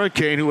Miami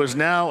Hurricane, who is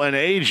now an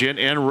agent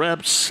and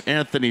reps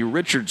Anthony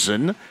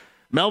Richardson.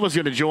 Melvin's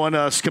going to join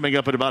us coming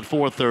up at about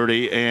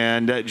 4:30,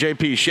 and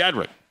J.P.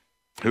 Shadrick,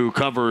 who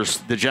covers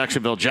the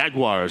Jacksonville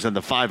Jaguars in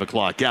the 5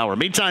 o'clock hour.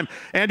 Meantime,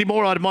 Andy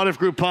Moore, Automotive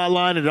Group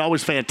Hotline, and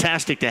always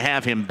fantastic to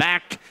have him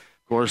back.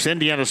 Of course,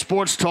 Indiana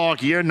Sports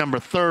Talk, year number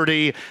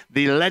 30.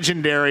 The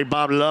legendary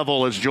Bob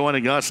Lovell is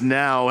joining us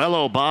now.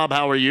 Hello, Bob.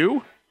 How are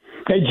you?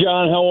 Hey,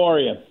 John. How are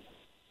you?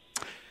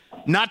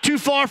 Not too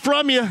far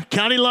from you.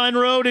 County Line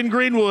Road in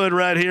Greenwood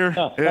right here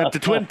at the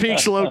Twin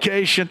Peaks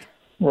location.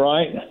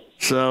 Right.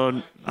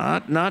 So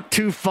not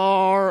too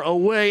far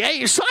away.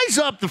 Hey, size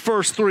up the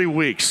first 3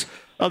 weeks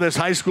of this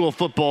high school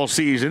football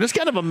season. It's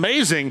kind of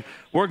amazing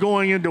we're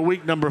going into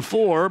week number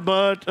 4,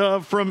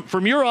 but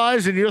from your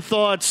eyes and your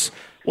thoughts,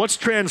 what's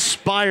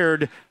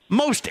transpired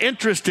most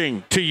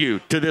interesting to you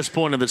to this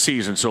point of the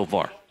season so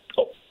far?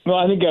 Well,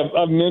 I think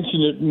I've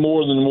mentioned it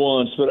more than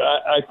once, but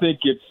I think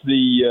it's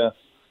the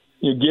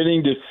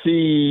getting to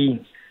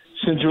see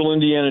Central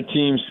Indiana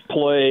teams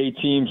play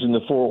teams in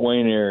the Fort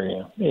Wayne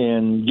area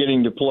and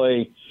getting to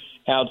play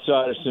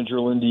outside of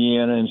Central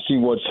Indiana and see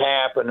what's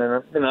happened.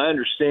 And I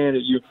understand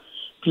that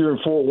if you're in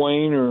Fort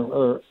Wayne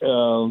or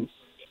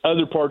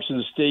other parts of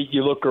the state,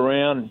 you look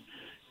around,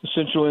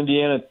 Central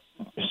Indiana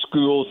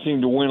schools seem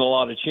to win a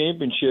lot of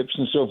championships,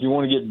 and so if you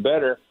want to get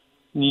better,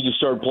 you need to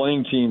start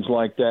playing teams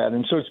like that.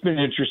 And so it's been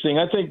interesting.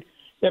 I think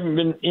there haven't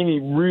been any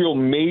real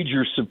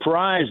major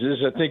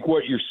surprises. I think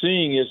what you're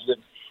seeing is that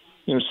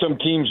some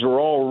teams are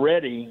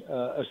already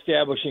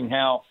establishing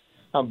how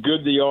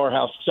good they are,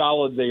 how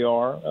solid they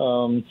are.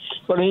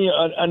 But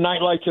a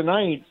night like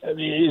tonight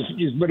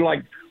is been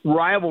like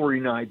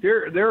rivalry night.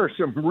 There are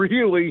some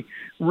really,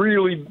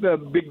 really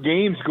big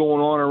games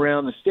going on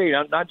around the state.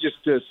 Not just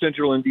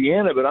Central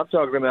Indiana, but I'm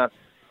talking about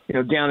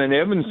down in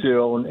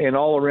Evansville and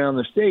all around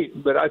the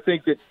state. But I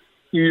think that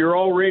you're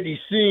already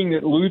seeing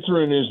that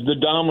Lutheran is the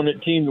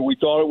dominant team that we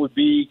thought it would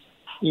be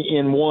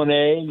in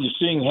 1A. You're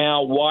seeing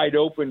how wide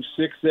open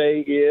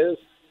 6A is.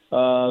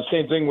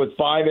 Same thing with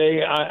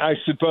 5A, I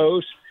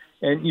suppose.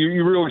 And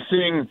you're really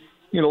seeing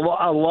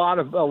a lot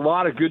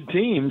of good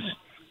teams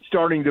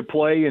starting to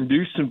play and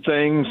do some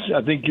things.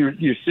 I think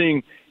you're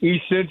seeing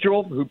East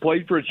Central, who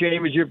played for a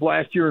championship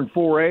last year in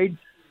 4A,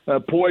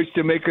 poised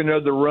to make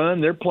another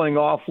run. They're playing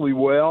awfully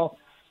well.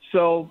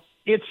 So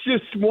it's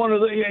just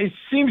it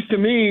seems to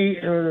me,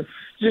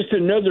 just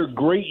another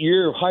great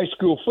year of high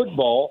school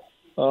football.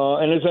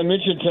 And as I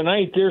mentioned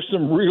tonight, there's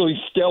some really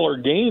stellar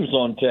games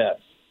on tap.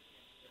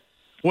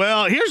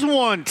 Well, here's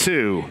one,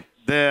 too,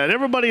 that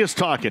everybody is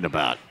talking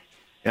about.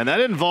 and that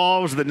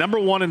involves the number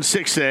 1 in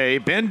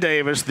 6A, Ben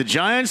Davis, the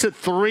Giants at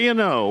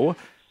 3-0,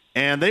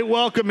 and they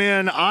welcome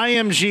in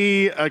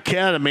IMG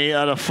Academy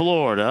out of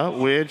Florida,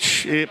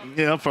 which,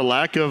 for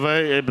lack of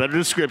a better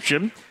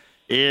description,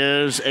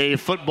 is a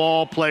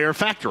football player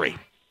factory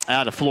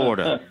out of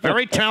Florida.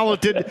 Very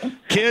talented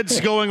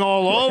kids going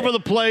all over the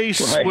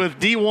place with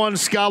D1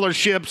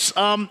 scholarships.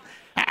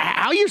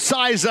 How you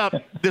size up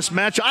this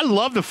match? I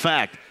love the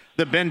fact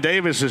that Ben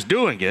Davis is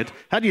doing it.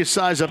 How do you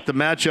size up the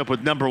matchup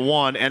with number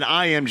 1 and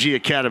IMG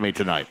Academy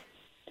tonight?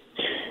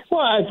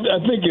 Well, I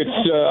think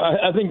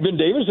I think Ben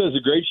Davis has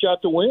a great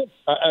shot to win.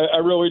 I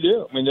really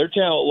do. I mean, their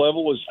talent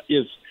level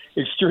is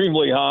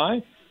extremely high,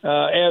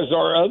 as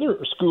are other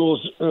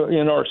schools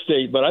in our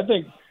state. But I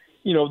think,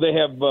 they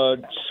have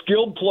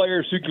skilled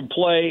players who can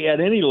play at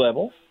any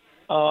level,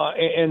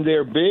 and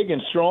they're big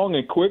and strong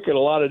and quick at a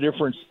lot of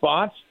different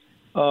spots.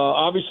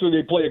 Obviously,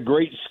 they play a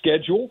great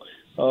schedule,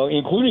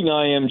 including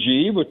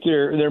IMG, but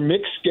their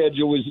mixed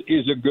schedule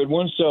is a good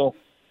one. So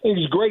I think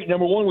it's great.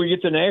 Number one, we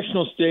get the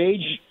national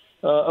stage.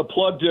 A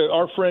plug to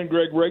our friend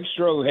Greg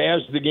Rakestraw, who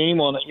has the game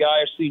on the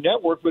IFC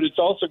network, but it's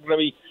also going to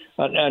be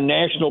a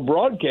national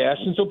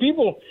broadcast. And so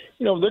people,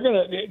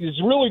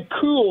 it's really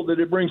cool that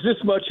it brings this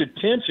much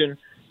attention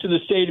to the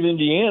state of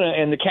Indiana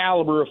and the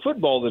caliber of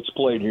football that's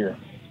played here.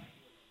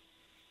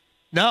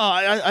 No,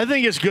 I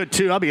think it's good,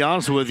 too. I'll be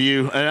honest with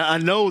you. And I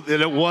know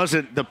that it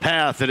wasn't the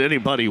path that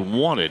anybody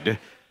wanted,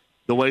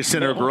 the way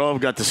Center Grove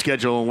got the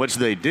schedule in which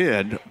they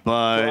did,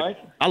 but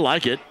I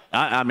like it.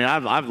 I mean,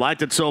 I've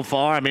liked it so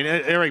far. I mean,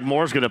 Eric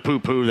Moore's going to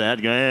poo-poo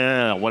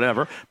that,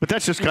 whatever. But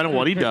that's just kind of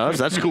what he does.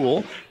 That's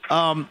cool.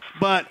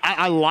 But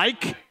I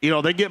like,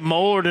 they get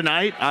Moeller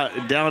tonight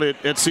down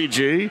at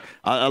CG.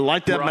 I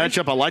like that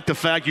matchup. I like the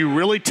fact you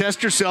really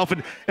test yourself.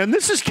 And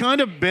this has kind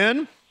of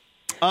been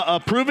a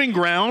proving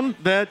ground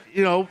that,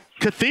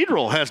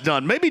 Cathedral has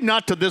done. Maybe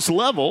not to this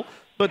level,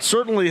 but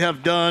certainly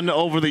have done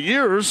over the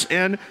years.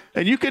 And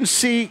you can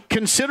see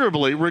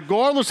considerably,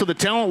 regardless of the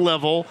talent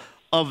level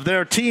of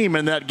their team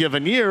in that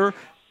given year,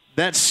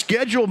 that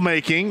schedule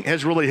making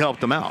has really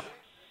helped them out.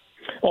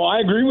 Oh,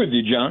 I agree with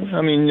you, John.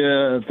 I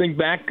mean, think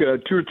back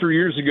 2 or 3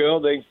 years ago,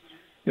 they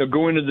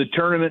go into the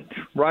tournament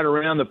right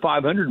around the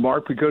 500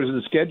 mark because of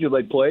the schedule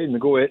they played,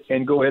 and go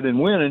ahead and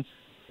win.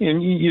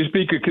 And you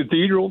speak of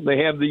Cathedral, they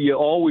have the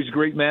always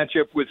great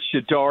matchup with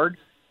Chittard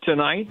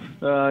tonight.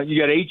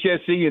 You got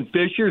HSE and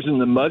Fishers in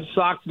the Mud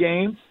Sock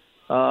game.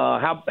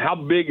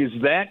 How big is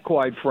that,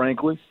 quite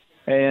frankly?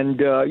 And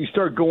you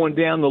start going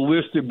down the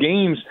list of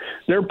games,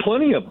 there are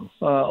plenty of them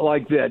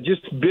like that,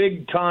 just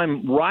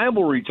big-time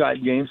rivalry-type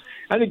games.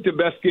 I think the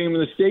best game in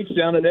the state's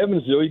down at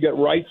Evansville. You got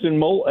Wrights and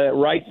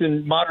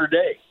Mater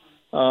Dei.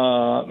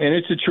 And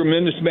it's a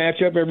tremendous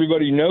matchup.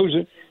 Everybody knows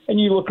it. And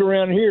you look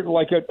around here,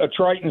 like a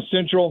Triton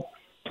Central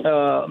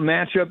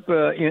matchup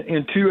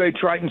in 2A,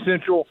 Triton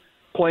Central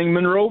playing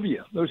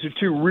Monrovia. Those are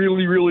two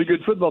really, really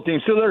good football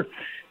teams. So they're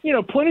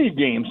plenty of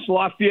games.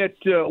 Lafayette,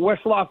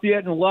 West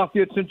Lafayette, and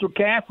Lafayette Central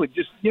Catholic.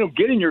 Just,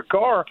 get in your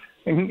car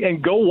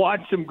and go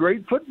watch some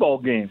great football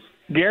games.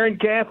 Guerin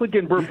Catholic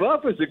and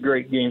Brebeuf is a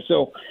great game.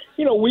 So,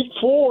 week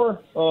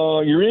 4,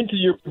 you're into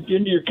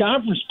your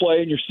conference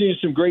play, and you're seeing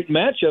some great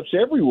matchups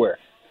everywhere.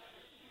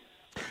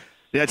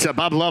 Yeah, it's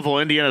Bob Lovell,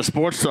 Indiana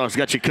Sports Talk's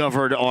got you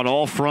covered on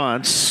all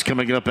fronts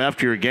coming up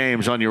after your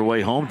games on your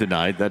way home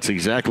tonight. That's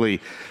exactly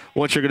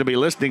what you're going to be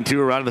listening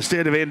to around the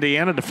state of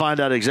Indiana to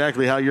find out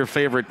exactly how your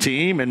favorite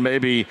team and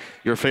maybe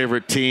your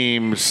favorite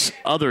team's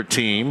other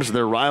teams,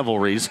 their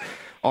rivalries,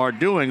 are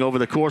doing over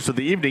the course of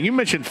the evening. You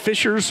mentioned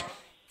Fishers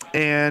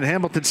and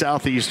Hamilton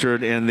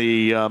Southeastern in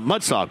the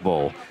Mudsock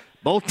Bowl.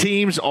 Both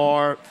teams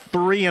are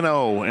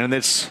 3-0, and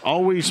this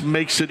always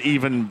makes it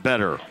even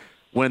better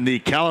when the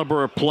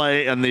caliber of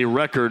play and the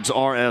records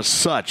are as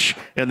such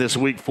in this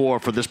week 4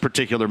 for this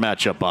particular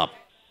matchup up.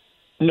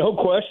 No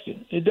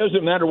question. It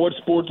doesn't matter what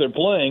sport they're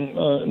playing.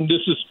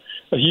 This is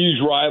a huge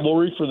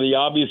rivalry for the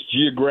obvious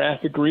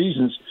geographic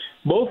reasons.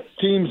 Both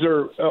teams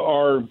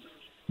are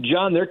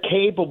John, they're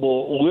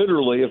capable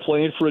literally of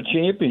playing for a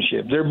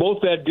championship. They're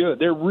both that good.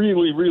 They're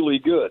really, really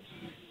good.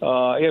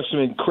 You have some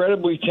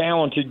incredibly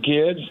talented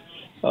kids,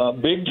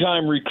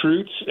 big-time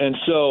recruits, and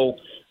so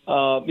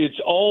it's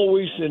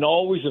always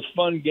a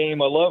fun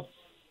game. I love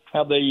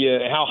how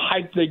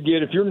hyped they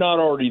get. If you're not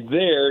already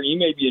there, you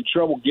may be in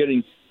trouble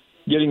getting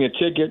a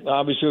ticket.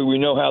 Obviously, we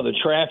know how the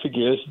traffic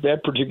is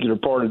that particular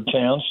part of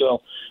town.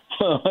 So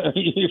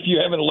if you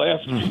haven't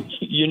left,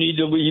 you need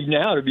to leave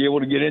now to be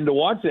able to get in to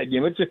watch that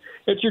game. It's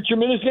a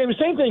tremendous game. The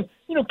same thing,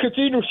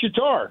 Cathedral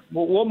Chittard.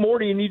 Well, what more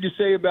do you need to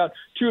say about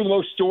two of the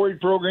most storied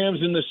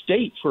programs in the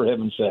state, for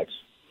heaven's sakes?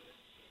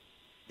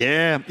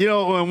 Yeah,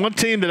 one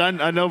team that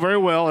I know very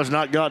well has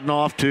not gotten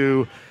off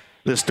to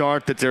the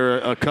start that they're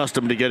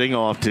accustomed to getting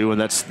off to, and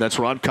that's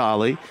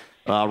Roncalli.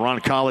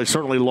 Roncalli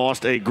certainly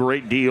lost a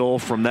great deal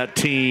from that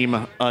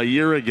team a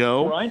year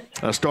ago,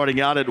 starting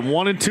out at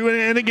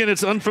 1-2, and again,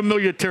 it's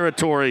unfamiliar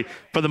territory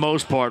for the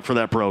most part for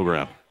that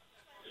program.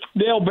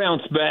 They'll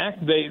bounce back.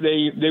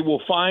 They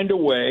will find a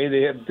way.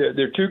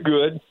 They're too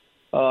good.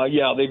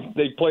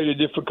 they've played a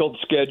difficult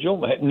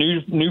schedule, had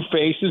new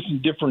faces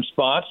in different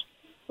spots,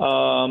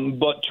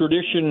 but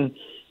tradition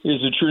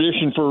is a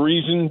tradition for a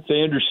reason.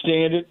 They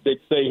understand it.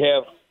 They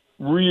have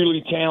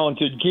really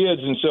talented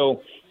kids, and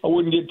so I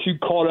wouldn't get too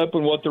caught up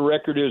in what the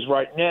record is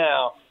right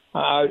now.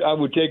 I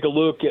would take a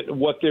look at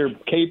what they're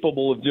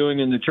capable of doing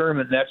in the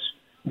tournament, and that's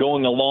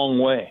going a long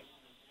way.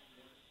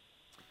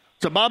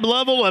 So, Bob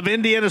Lovell of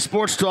Indiana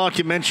Sports Talk,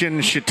 you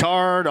mentioned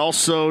Chittard.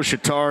 Also,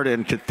 Chittard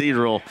and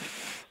Cathedral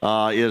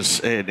is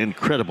an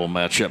incredible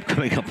matchup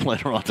coming up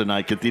later on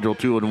tonight. Cathedral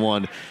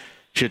 2-1,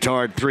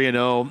 Chittard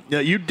 3-0. Now,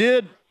 you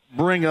did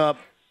bring up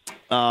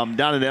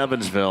down in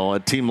Evansville a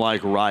team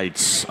like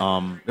Wrights.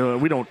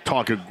 We don't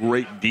talk a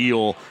great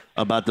deal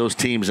about those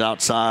teams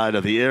outside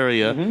of the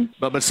area.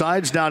 But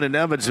besides down in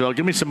Evansville,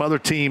 give me some other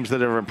teams that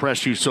have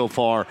impressed you so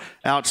far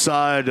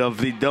outside of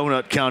the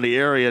Donut County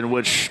area, in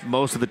which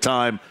most of the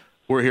time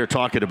we're here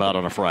talking about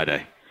on a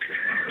Friday.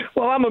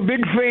 Well, I'm a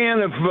big fan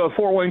of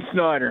Fort Wayne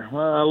Snyder.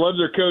 I love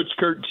their coach,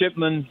 Kurt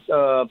Chipman.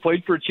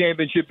 Played for a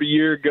championship a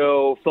year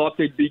ago. Thought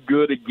they'd be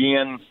good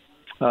again.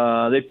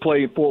 They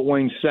play Fort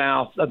Wayne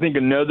South. I think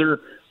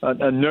another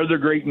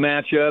great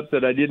matchup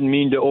that I didn't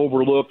mean to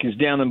overlook is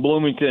down in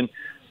Bloomington.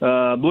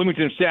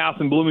 Bloomington South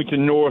and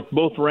Bloomington North,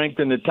 both ranked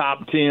in the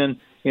top 10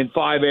 in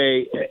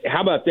 5A.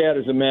 How about that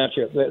as a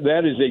matchup?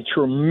 That is a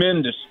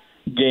tremendous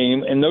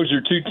game, and those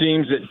are two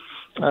teams that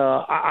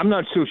I'm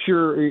not so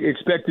sure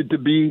expected to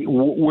be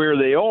where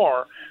they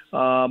are,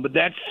 but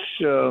that's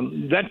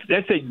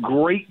a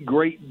great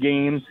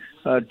game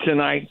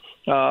tonight.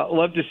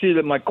 Love to see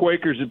that my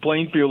Quakers at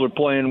Plainfield are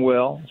playing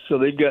well, so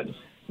they got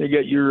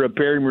your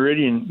Perry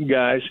Meridian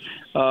guys.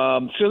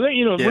 So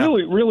they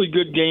really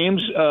good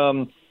games.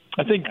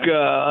 I think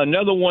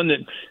another one that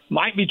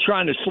might be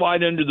trying to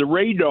slide under the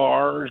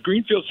radar is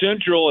Greenfield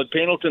Central at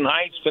Pendleton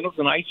Heights.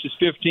 Pendleton Heights is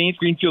 15th.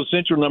 Greenfield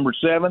Central number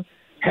 7,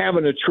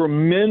 having a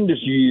tremendous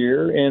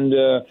year. And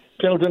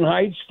Pendleton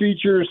Heights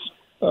features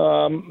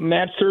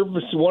Matt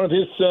Surface, one of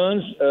his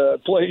sons,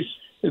 plays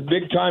a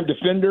big-time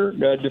defender,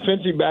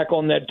 defensive back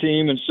on that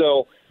team. And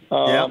so,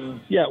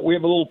 we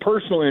have a little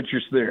personal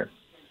interest there.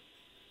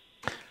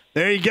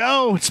 There you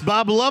go. It's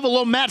Bob Lovell, a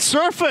little Matt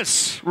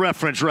Surface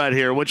reference right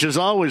here, which is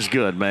always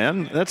good,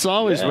 man. That's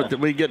always what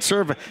we get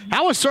Surface.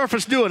 How is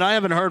Surface doing? I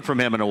haven't heard from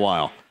him in a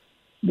while.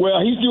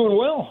 Well, he's doing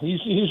well.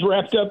 He's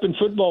wrapped up in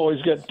football.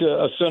 He's got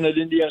a son at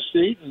Indiana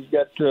State. He's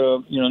got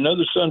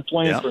another son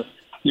playing for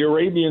the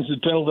Arabians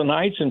at Pendleton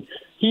Heights, and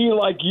he,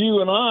 like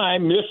you and I,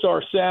 miss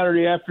our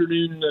Saturday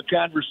afternoon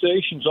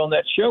conversations on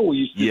that show we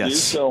used to do.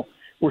 So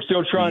we're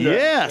still trying to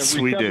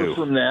recover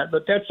from that,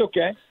 but that's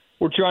okay.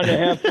 We're trying to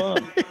have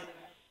fun.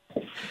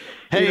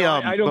 Hey,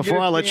 before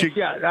I let you...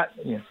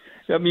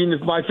 I mean,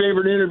 my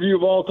favorite interview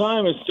of all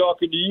time is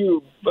talking to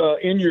you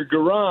in your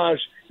garage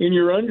in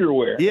your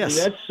underwear.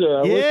 Yes.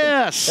 I mean,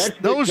 that's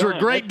those are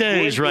great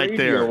days right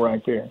there.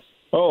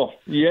 Oh,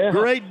 yeah.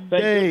 Great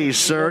days,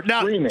 sir.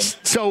 Now,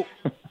 so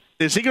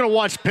is he going to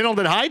watch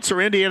Pendleton Heights or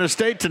Indiana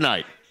State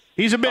tonight?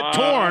 He's a bit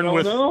torn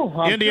with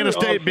Indiana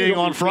State being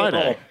on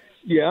Friday.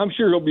 Yeah, I'm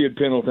sure he'll be at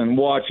Pendleton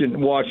watching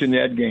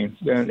that game.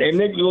 And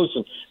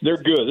listen, they're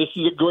good. This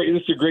is a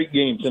great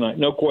game tonight,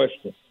 no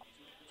question.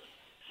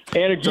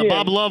 And again, so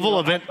Bob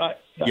Lovell event.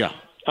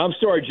 I'm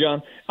sorry,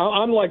 John.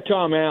 I'm like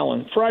Tom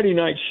Allen. Friday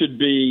night should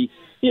be,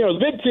 the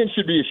Big Ten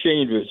should be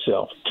ashamed of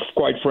itself,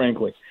 quite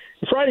frankly.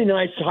 Friday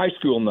night's high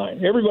school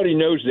night. Everybody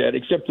knows that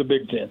except the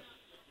Big Ten.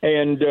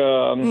 And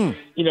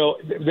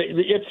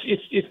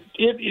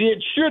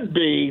it should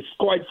be,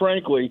 quite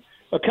frankly,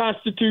 a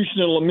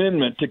constitutional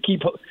amendment to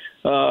keep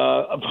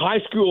high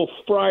school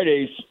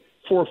Fridays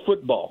for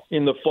football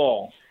in the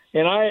fall.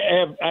 And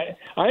I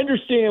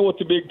understand what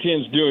the Big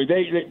Ten's doing.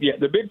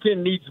 The Big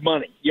Ten needs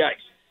money. Yes,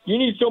 you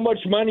need so much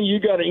money, you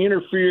got to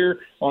interfere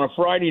on a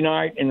Friday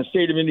night in the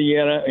state of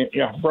Indiana.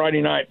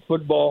 Friday night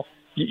football.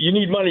 You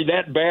need money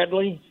that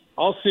badly?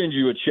 I'll send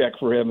you a check,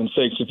 for heaven's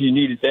sakes, if you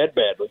need it that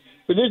badly.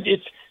 But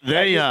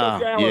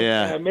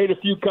I made a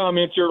few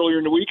comments earlier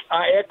in the week.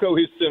 I echo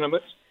his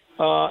sentiments.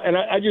 And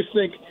I just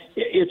think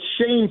it's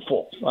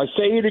shameful. I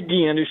say it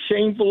again. It's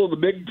shameful of the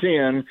Big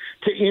Ten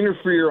to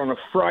interfere on a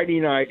Friday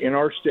night in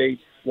our state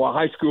while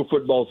high school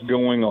football is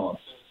going on.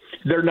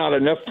 There's not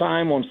enough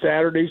time on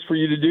Saturdays for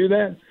you to do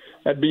that?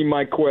 That'd be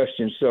my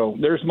question. So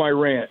there's my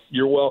rant.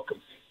 You're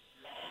welcome.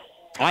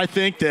 I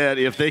think that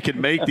if they could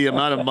make the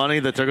amount of money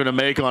that they're going to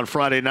make on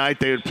Friday night,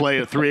 they would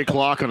play at 3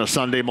 o'clock on a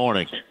Sunday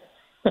morning.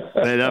 It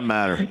doesn't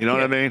matter. You know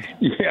what I mean?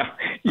 Yeah.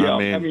 I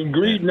mean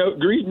greed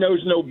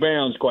knows no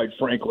bounds, quite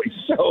frankly.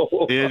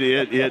 So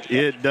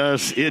it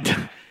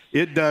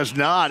does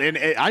not. And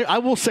I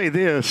will say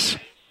this,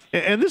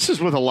 and this is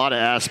with a lot of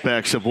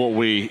aspects of what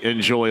we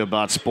enjoy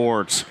about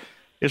sports.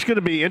 It's going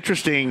to be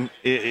interesting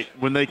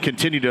when they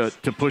continue to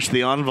push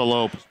the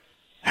envelope,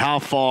 how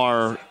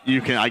far you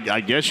can.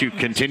 I guess you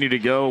continue to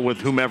go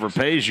with whomever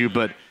pays you,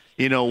 but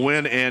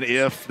when and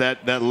if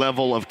that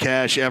level of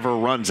cash ever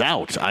runs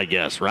out, I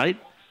guess, right?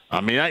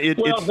 I mean,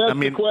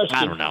 the question.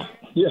 I don't know.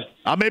 Yeah.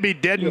 I may be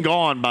dead and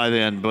gone by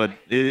then, but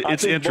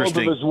it's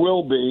interesting. Both of us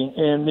will be.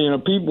 And,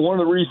 one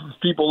of the reasons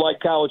people like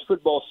college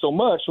football so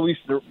much, at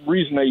least the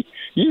reason they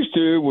used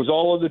to, was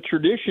all of the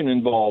tradition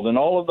involved and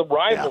all of the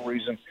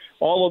rivalries and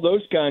all of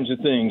those kinds of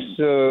things.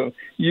 So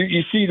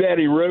you see that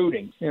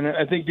eroding. And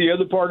I think the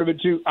other part of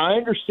it, too, I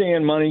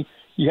understand money.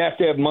 You have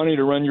to have money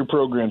to run your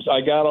programs.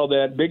 I got all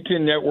that. Big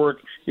Ten Network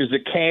is a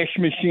cash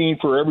machine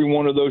for every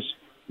one of those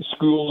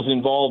schools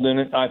involved in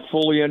it. I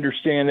fully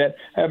understand that.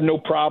 I have no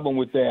problem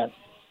with that.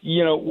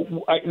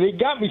 They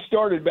got me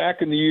started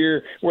back in the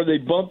year where they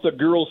bumped the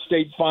girls'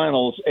 state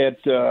finals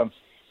for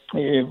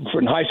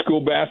high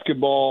school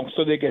basketball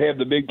so they could have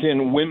the Big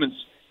Ten women's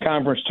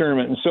conference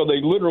tournament. And so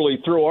they literally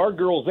throw our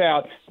girls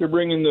out. They're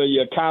bringing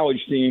the college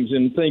teams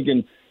and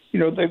thinking,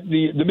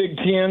 the Big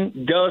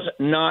Ten does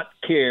not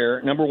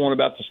care, number one,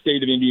 about the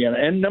state of Indiana.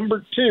 And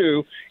number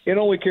two, it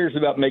only cares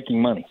about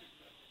making money.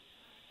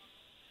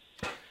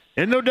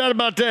 And no doubt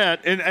about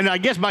that. And I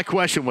guess my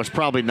question was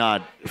probably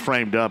not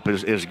framed up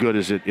as good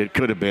as it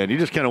could have been. You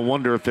just kind of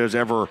wonder if there's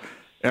ever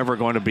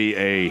going to be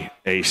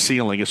a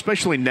ceiling,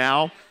 especially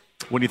now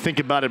when you think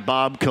about it,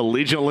 Bob,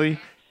 collegiately,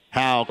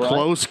 how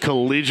close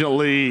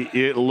collegiately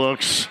it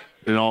looks,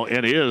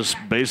 it is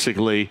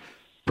basically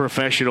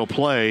professional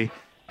play.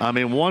 I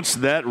mean, once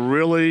that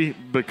really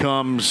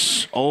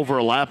becomes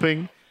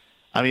overlapping,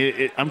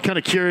 I'm kind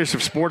of curious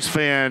if sports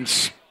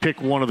fans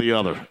pick one or the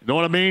other. You know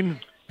what I mean?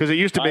 Because it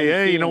used to be,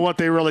 hey, you know what,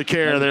 they really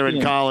care. They're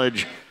in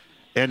college.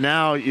 And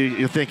now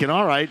you're thinking,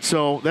 all right,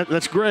 so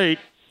that's great.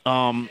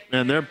 And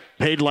they're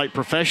paid like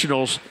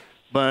professionals,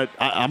 but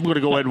I'm going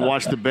to go ahead and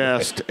watch the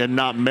best and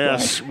not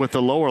mess with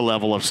the lower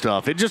level of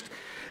stuff.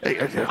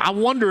 I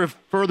wonder if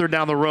further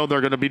down the road there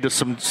are going to be just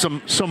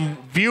some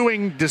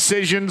viewing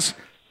decisions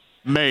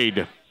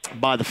made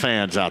by the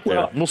fans out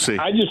there. We'll see.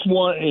 I just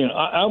want,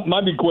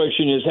 my big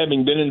question is,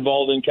 having been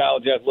involved in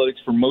college athletics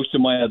for most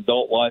of my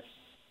adult life,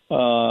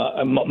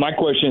 my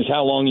question is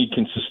how long you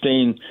can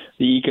sustain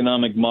the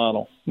economic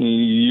model.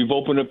 You've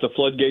opened up the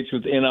floodgates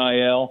with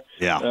NIL.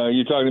 Yeah.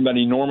 You're talking about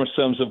enormous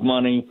sums of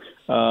money,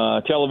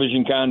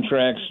 television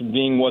contracts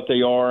being what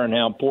they are and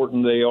how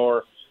important they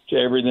are to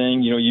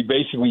everything. You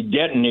basically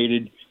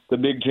detonated the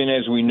Big Ten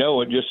as we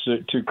know it just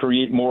to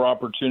create more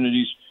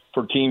opportunities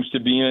for teams to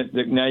be in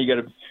it. Now you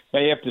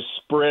have to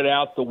spread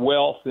out the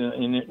wealth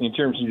in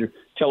terms of your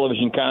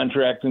television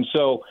contract. And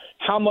so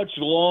how much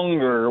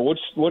longer,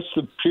 what's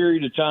the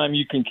period of time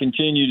you can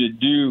continue to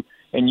do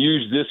and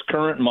use this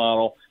current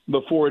model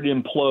before it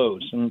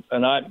implodes? And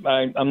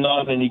I'm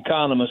not an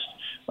economist,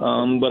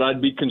 but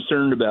I'd be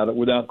concerned about it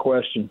without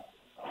question.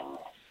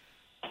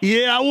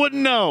 Yeah, I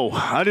wouldn't know.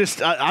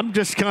 I'm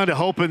just kind of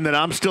hoping that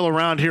I'm still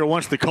around here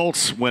once the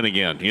Colts win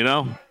again,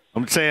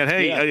 I'm saying,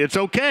 hey, it's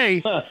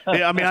okay.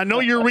 I know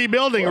you're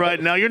rebuilding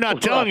right now. You're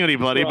not telling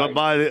anybody, but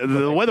by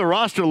the way the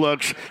roster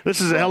looks,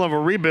 this is a hell of a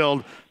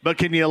rebuild. But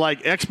can you,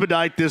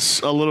 expedite this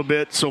a little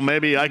bit so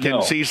maybe I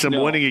can see some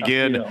winning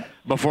again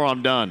before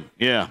I'm done?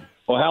 Yeah.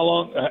 Well, how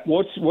long?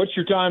 What's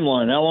your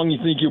timeline? How long do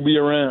you think you'll be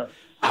around?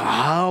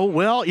 Oh,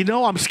 well,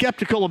 I'm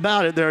skeptical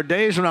about it. There are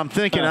days when I'm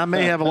thinking I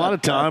may have a lot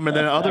of time, and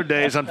then other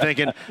days I'm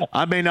thinking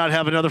I may not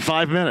have another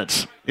 5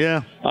 minutes.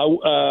 Yeah.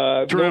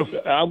 True.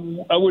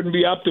 I wouldn't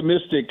be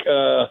optimistic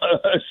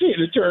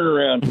seeing a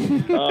turnaround.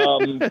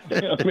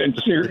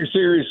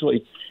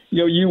 Seriously.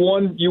 You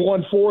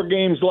won 4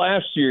 games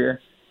last year.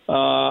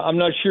 I'm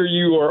not sure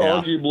you are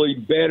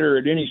arguably better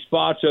at any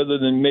spots other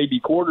than maybe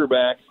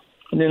quarterback.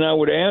 And then I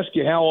would ask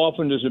you, how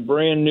often does a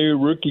brand-new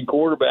rookie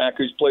quarterback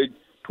who's played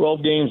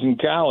 12 games in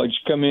college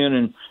come in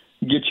and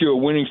get you a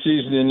winning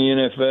season in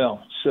the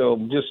NFL? So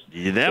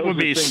that would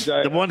be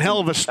one hell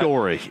of a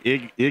story.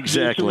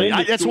 Exactly.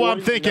 That's why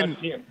I'm thinking.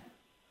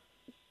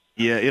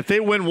 Yeah, if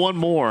they win one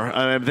more,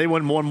 if they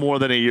win one more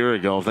than a year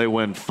ago, if they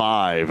win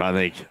 5, I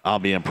think I'll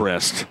be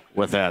impressed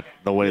with that,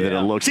 the way that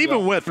it looks,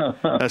 even with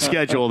a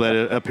schedule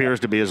that appears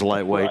to be as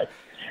lightweight. Right.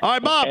 All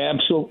right, Bob.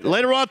 Absolutely.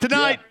 Later on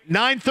tonight,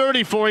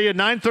 9:30 for you.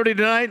 9:30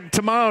 tonight,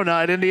 tomorrow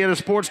night, Indiana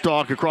Sports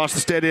Talk across the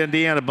state of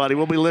Indiana, buddy.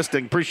 We'll be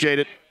listening. Appreciate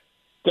it.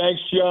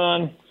 Thanks,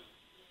 John.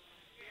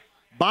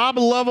 Bob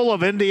Lovell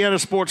of Indiana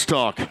Sports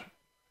Talk.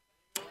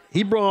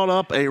 He brought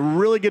up a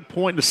really good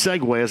point to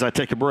segue as I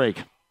take a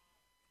break.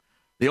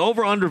 The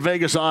over-under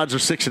Vegas odds are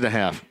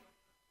 6.5.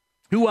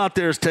 Who out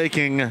there is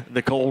taking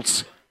the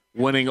Colts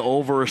winning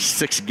over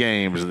 6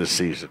 games this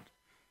season?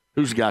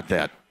 Who's got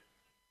that?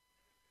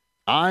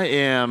 I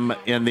am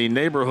in the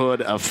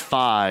neighborhood of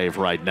 5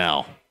 right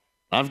now.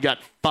 I've got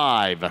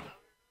 5.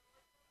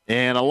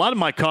 And a lot of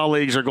my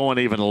colleagues are going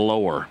even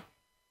lower.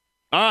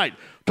 All right,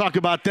 talk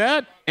about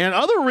that and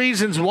other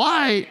reasons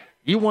why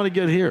you want to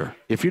get here.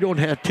 If you don't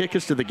have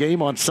tickets to the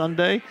game on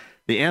Sunday,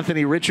 the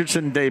Anthony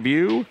Richardson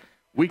debut,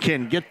 we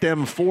can get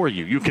them for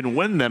you. You can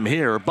win them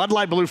here. Bud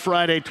Light Blue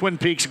Friday, Twin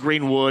Peaks,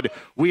 Greenwood.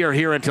 We are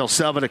here until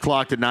 7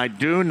 o'clock tonight.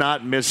 Do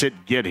not miss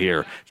it. Get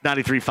here. It's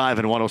 93.5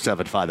 and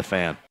 107.5 The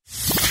Fan.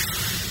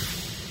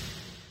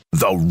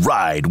 The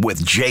Ride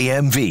with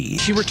JMV.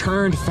 She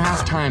returned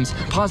fast times,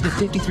 paused at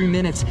 53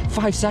 minutes,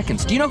 5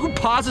 seconds. Do you know who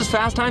pauses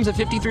fast times at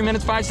 53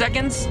 minutes, 5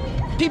 seconds?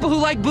 people who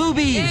like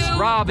boobies, Ew,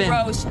 Robin.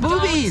 Gross.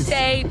 Boobies. Don't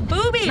say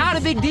boobies. Not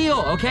a big deal,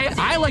 okay?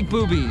 I like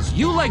boobies.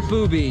 You like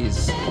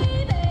boobies.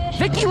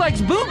 Vicky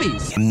likes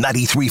boobies.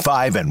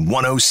 93.5 and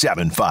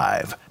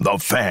 107.5. The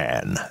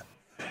Fan.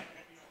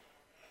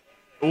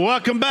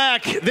 Welcome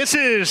back. This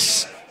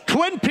is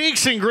Twin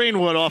Peaks in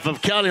Greenwood off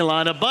of County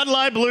Line, a Bud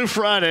Light Blue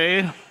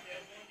Friday.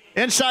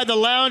 Inside the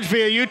lounge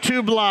via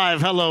YouTube Live.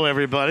 Hello,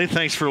 everybody.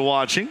 Thanks for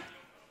watching.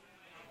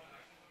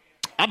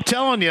 I'm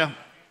telling you,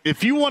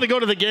 if you want to go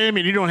to the game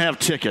and you don't have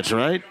tickets,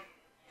 right?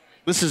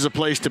 This is a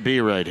place to be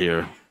right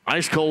here.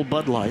 Ice cold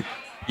Bud Light.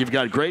 You've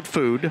got great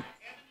food.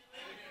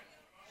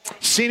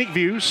 Scenic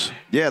views.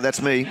 Yeah,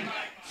 that's me.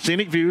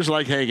 Scenic views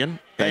like Hagen.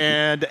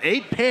 And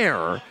 8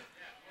 pair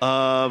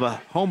of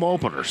home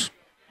openers.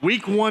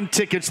 Week 1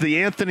 tickets,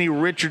 the Anthony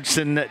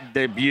Richardson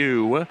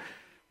debut.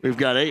 We've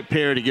got 8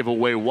 pair to give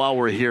away while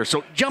we're here.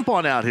 So jump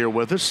on out here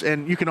with us.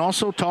 And you can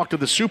also talk to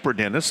the super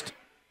dentist.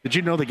 Did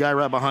you know the guy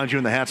right behind you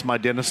in the hat's my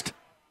dentist?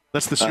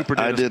 That's the super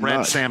dentist,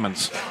 Brad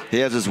Salmons. He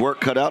has his work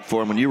cut out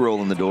for him when you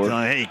roll in the door.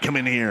 Hey, come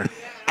in here.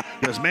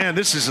 He goes, man,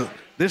 this is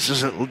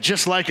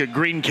just like a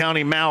Greene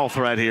County mouth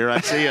right here. I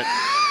see it.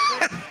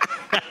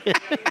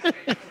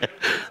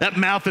 That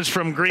mouth is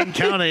from Greene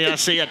County. I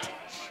see it.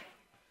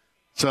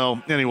 So,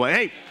 anyway,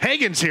 hey,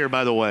 Hagen's here,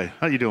 by the way.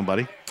 How you doing,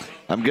 buddy?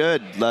 I'm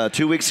good.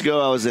 2 weeks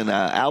ago, I was in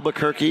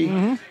Albuquerque.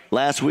 Mm-hmm.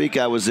 Last week,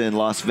 I was in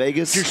Las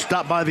Vegas. Did you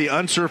stop by the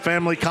Unser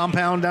family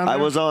compound down there? I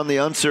was on the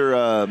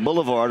Unser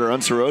Boulevard, or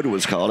Unser Road it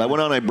was called. I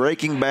went on a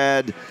Breaking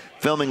Bad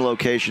filming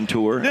location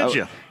tour. Did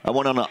you? I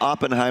went on an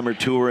Oppenheimer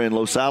tour in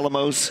Los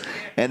Alamos,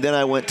 and then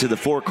I went to the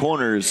Four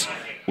Corners,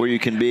 where you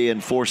can be in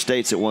 4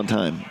 states at one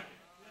time.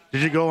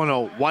 Did you go on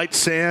a White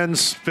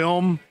Sands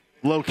film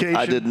location?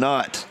 I did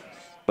not.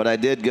 But I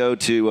did go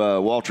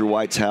to Walter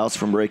White's house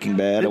from Breaking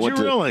Bad. Did I went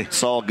you to really?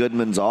 Saul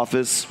Goodman's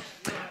office.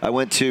 I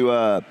went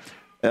to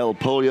El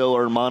Pollo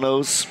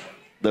Hermanos,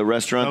 the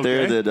restaurant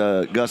there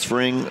that Gus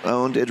Fring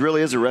owned. It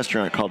really is a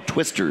restaurant called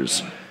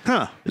Twisters.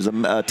 Huh. It's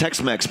a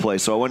Tex-Mex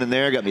place. So I went in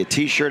there, got me a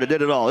T-shirt. I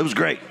did it all. It was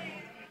great.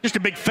 Just a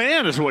big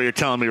fan is what you're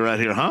telling me right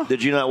here, huh?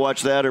 Did you not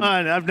watch that? Or?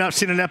 I've not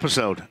seen an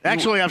episode.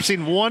 Actually, I've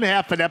seen one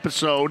half an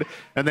episode,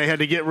 and they had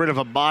to get rid of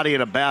a body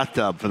in a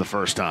bathtub for the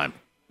first time.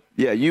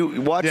 Yeah,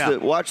 you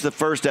watch the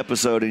first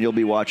episode, and you'll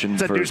be watching.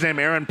 Is that dude's name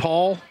Aaron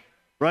Paul?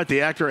 Right,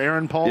 the actor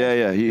Aaron Paul?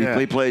 Yeah.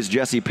 He plays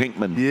Jesse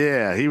Pinkman.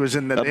 Yeah, he was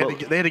in the.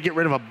 They had to get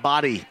rid of a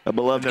body. A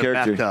beloved in the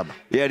character. Bathtub.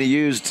 Yeah, and he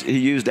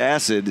used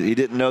acid. He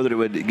didn't know that it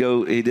would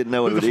go. He didn't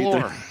know it would eat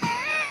there.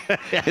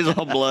 His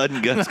all blood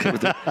and guts coming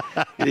through.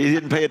 He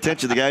didn't pay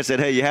attention. The guy said,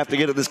 "Hey, you have to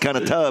get in this kind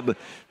of tub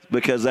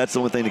because that's the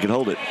only thing that can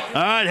hold it."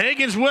 All right,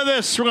 Hagen's with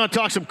us. We're going to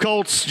talk some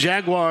Colts,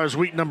 Jaguars,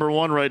 week number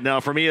 1 right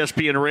now from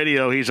ESPN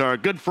Radio. He's our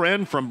good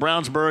friend from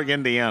Brownsburg,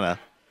 Indiana.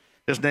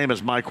 His name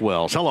is Mike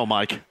Wells. Hello,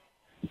 Mike.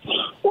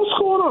 What's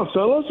going on,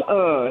 fellas?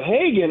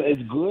 Hagen,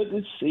 it's good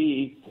to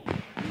see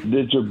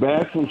that you're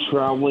back from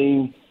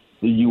traveling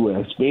the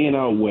U.S., being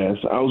out west.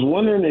 I was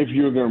wondering if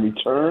you were going to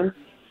return.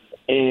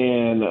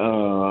 And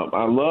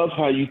I love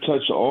how you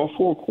touched all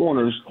 4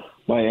 corners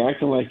by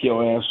acting like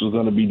your ass was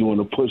going to be doing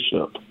a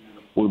push-up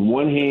with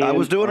one hand. I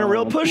was doing a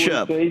real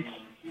push-up.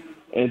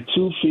 And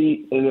 2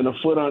 feet, and then a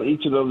foot on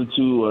each of the other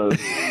 2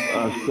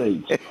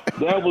 states.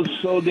 That was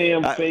so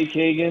damn fake,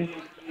 Hagen.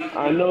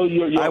 I know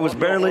your arms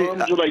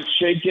were like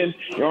shaking.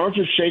 Your arms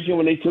were shaking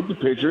when they took the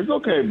picture. It's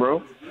okay,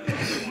 bro.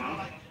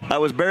 I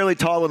was barely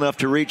tall enough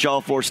to reach all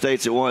 4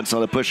 states at once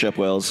on a push-up,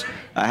 Wells.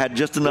 I had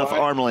just enough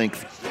arm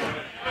length.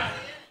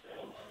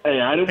 Hey,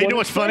 I didn't you know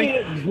what's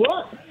funny?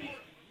 What?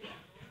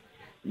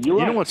 You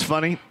know what's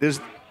funny?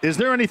 Is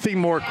there anything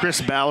more Chris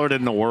Ballard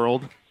in the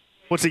world?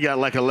 What's he got,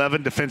 like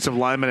 11 defensive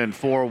linemen and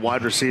 4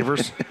 wide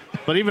receivers?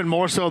 But even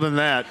more so than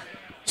that,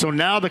 so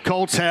now the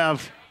Colts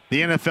have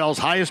the NFL's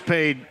highest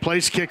paid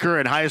place kicker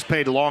and highest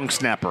paid long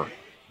snapper.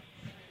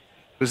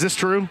 Is this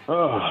true?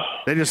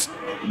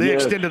 They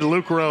extended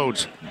Luke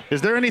Rhodes.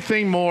 Is there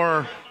anything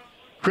more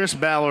Chris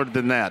Ballard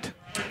than that?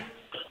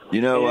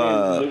 You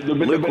know,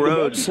 Luke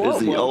Rhodes is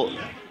the old.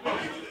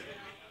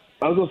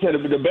 I was going to say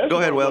the best. Go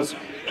ahead, Wells.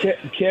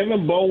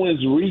 Kevin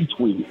Bowen's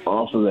retweet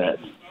off of that.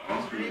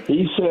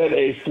 He said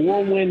a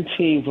 4-win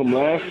team from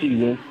last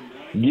season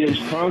gives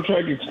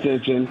contract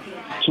extension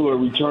to a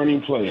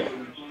returning player.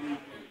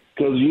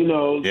 Because,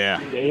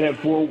 they had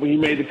 4. He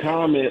made the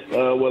comment,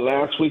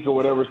 last week or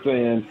whatever,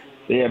 saying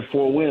they had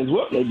 4 wins.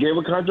 Well, they gave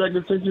a contract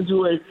extension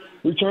to a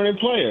returning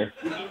player.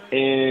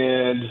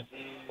 And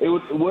it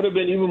would have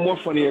been even more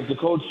funny if the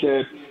coach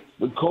said,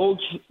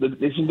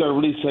 they seem to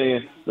really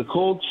saying, the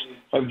Colts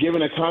have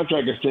given a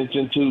contract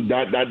extension to ...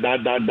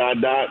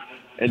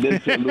 and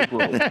then said Luke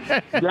Rhodes.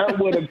 That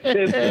would have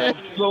pissed off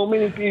so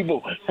many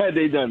people had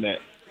they done that.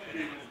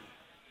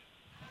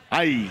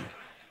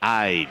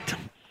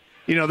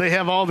 They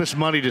have all this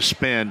money to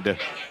spend,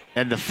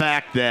 and the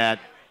fact that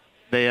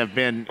they have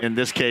been, in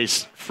this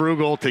case,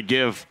 frugal to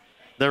give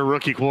their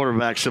rookie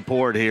quarterback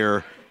support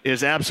here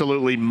is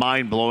absolutely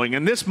mind-blowing.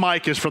 And this,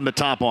 Mike, is from the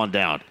top on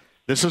down.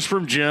 This is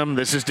from Jim,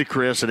 this is to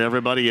Chris and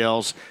everybody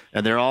else,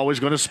 and they're always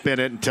going to spin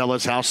it and tell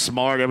us how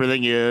smart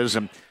everything is.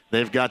 And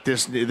they've got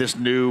this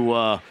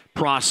new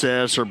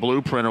process or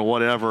blueprint or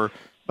whatever.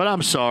 But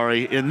I'm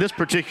sorry, in this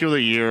particular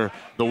year,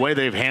 the way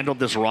they've handled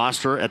this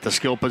roster at the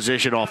skill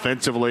position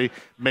offensively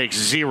makes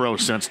zero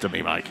sense to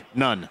me, Mike.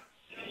 None.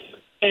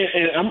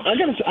 And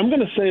I'm going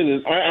to say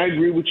this. I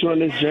agree with you on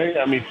this, Jay.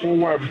 I mean, 4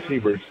 wide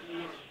receivers.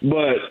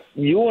 But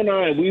you and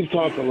I, we've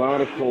talked a lot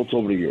of Colts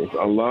over the years.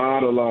 A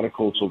lot of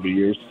Colts over the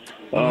years.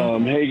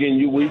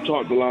 Hagan, we've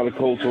talked a lot of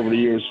Colts over the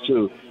years,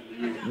 too.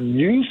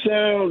 You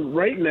sound,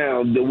 right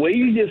now, the way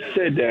you just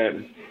said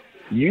that,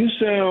 you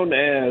sound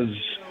as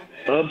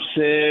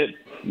upset,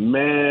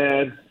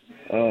 mad,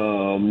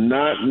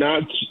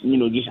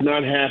 just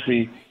not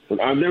happy.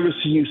 But I've never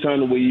seen you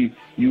sound the way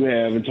you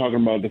have and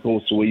talking about the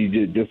Colts the way you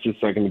did just a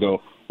second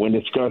ago when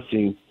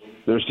discussing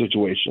their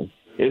situation.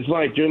 It's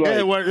like you're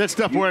like that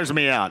stuff wears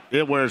me out.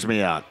 It wears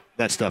me out.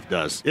 That stuff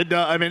does. It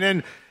does. I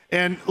mean,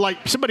 and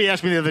like somebody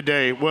asked me the other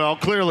day. Well,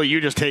 clearly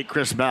you just hate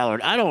Chris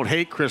Ballard. I don't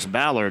hate Chris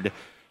Ballard,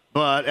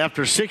 but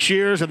after 6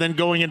 years and then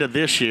going into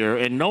this year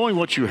and knowing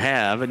what you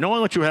have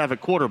at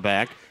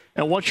quarterback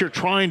and what you're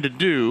trying to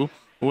do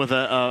with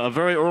a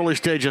very early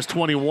stage as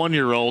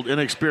 21-year-old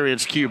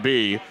inexperienced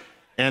QB,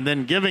 and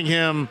then giving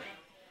him.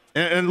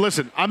 And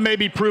listen, I may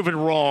be proven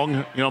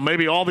wrong.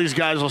 Maybe all these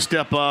guys will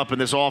step up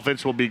and this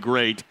offense will be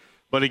great.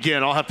 But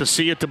again, I'll have to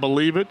see it to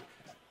believe it.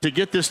 To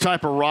get this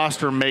type of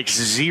roster makes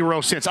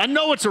zero sense. I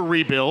know it's a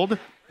rebuild.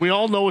 We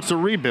all know it's a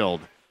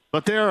rebuild.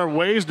 But there are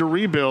ways to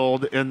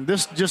rebuild, and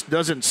this just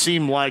doesn't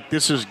seem like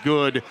this is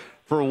good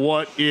for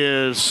what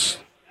is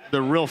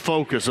the real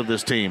focus of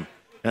this team,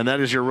 and that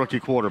is your rookie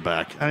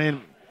quarterback. I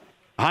mean,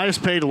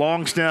 highest paid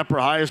long snapper,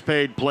 highest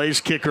paid place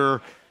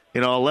kicker,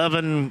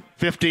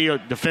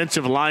 $11.50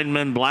 defensive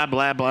lineman, blah,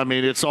 blah, blah. I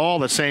mean, it's all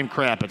the same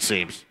crap, it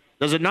seems.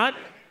 Does it not?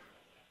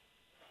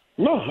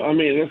 No, I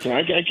mean, listen,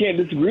 I can't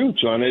disagree with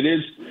you on it.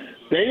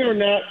 They are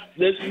not.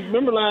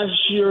 Remember last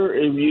year,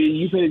 if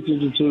you paid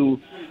attention to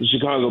the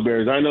Chicago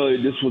Bears, I know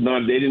this was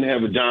not. They didn't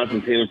have a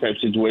Jonathan Taylor type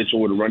situation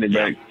with a running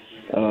back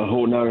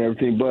holding out and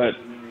everything, but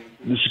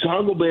the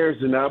Chicago Bears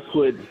did not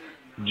put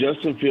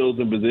Justin Fields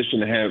in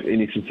position to have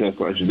any success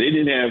last year. They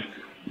didn't have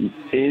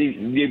any.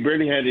 They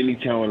barely had any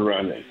talent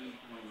around them.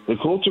 The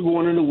Colts are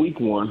going into Week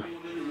 1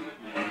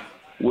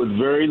 with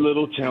very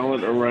little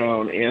talent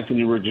around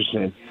Anthony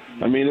Richardson.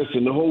 I mean,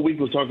 listen, the whole week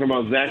was talking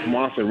about Zach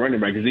Moss and running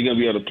back. Is he going to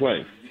be able to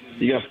play?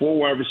 You got 4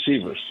 wide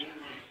receivers.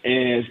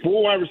 And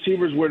 4 wide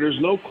receivers where there's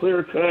no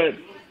clear-cut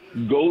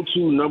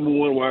go-to number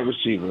 1 wide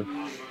receiver.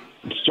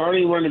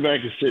 Starting running back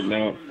is sitting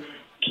out.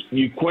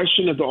 You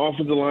question if the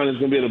offensive line is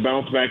going to be able to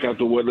bounce back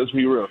after what, let's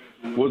be real,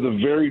 was a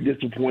very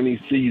disappointing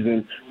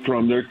season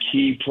from their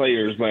key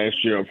players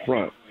last year up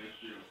front.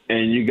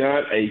 And you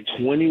got a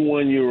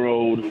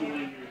 21-year-old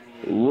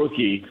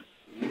rookie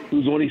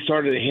who's only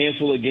started a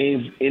handful of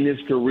games in his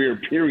career,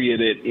 period,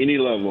 at any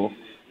level,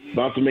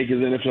 about to make his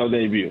NFL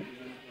debut.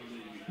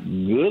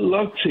 Good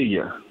luck to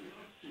you.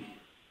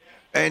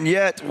 And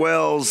yet,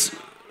 Wells,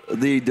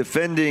 the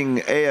defending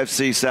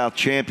AFC South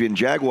champion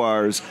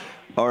Jaguars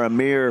are a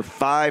mere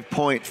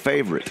 5-point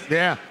favorite.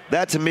 Yeah.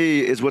 That, to me,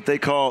 is what they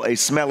call a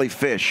smelly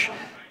fish.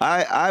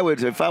 I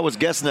would, if I was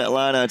guessing that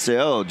line, I'd say,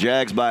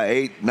 Jags by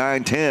 8,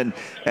 9, 10,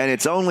 and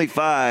it's only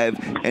 5,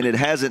 and it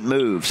hasn't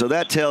moved. So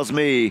that tells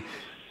me,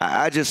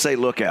 I just say,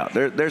 look out.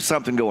 There's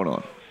something going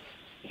on.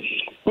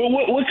 But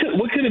what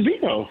could it be,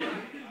 though?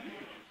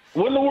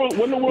 What in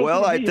the world?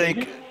 Well, I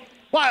think.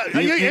 Well,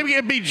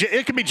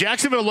 it could be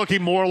Jacksonville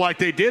looking more like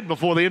they did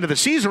before the end of the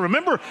season.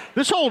 Remember,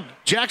 this whole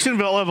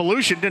Jacksonville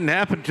evolution didn't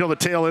happen until the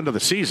tail end of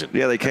the season.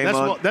 Yeah, they came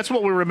on. That's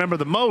what we remember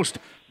the most.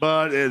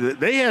 But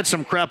they had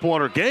some crap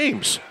water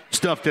games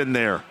stuffed in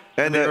there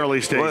in the early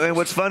stages. Well, and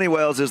what's funny,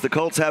 Wells, is the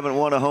Colts haven't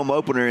won a home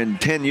opener in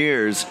 10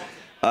 years.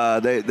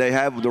 They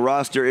have the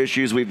roster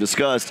issues we've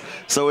discussed.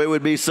 So it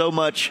would be so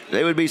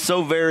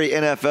very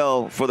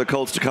NFL for the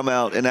Colts to come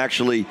out and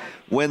actually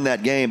win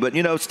that game. But,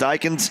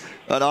 Steichen's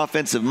an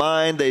offensive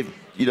mind.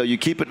 You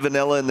keep it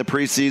vanilla in the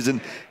preseason.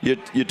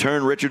 You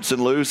turn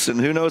Richardson loose, and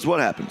who knows what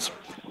happens.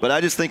 But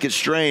I just think it's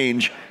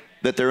strange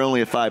that they're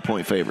only a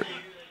 5-point favorite.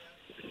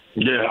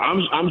 Yeah,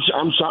 I'm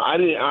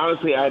sorry.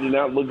 I did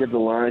not look at the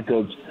line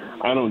because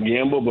I don't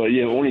gamble. But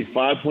yeah, only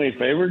 5-point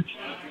favorites.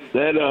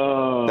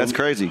 That's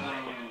crazy.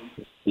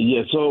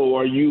 Yeah. So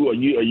are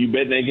you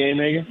betting that game,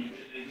 Hagan?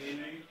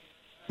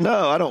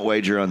 No, I don't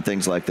wager on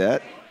things like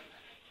that.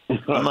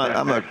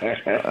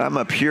 I'm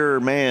a pure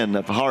man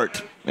of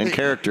heart and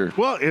character.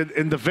 Well,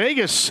 in the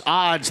Vegas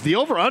odds, the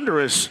over/under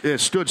is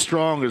stood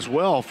strong as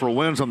well for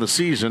wins on the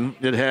season.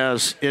 It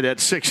has it at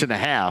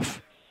 6.5.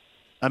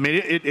 I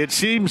mean, it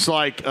seems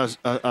like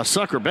a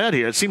sucker bet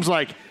here. It seems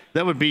like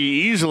that would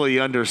be easily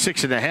under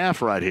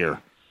 6.5 right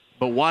here.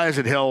 But why is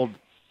it held,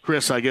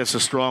 Chris, I guess,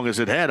 as strong as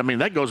it had? I mean,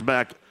 that goes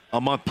back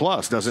a month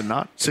plus, does it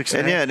not? 6.5.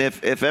 And yeah, and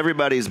if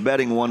everybody's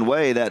betting one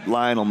way, that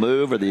line will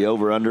move, or the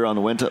over/under on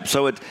the win total.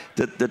 So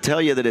to tell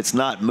you that it's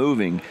not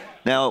moving.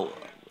 Now,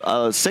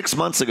 6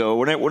 months ago,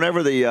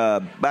 whenever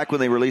back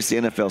when they released the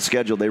NFL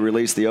schedule, they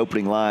released the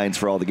opening lines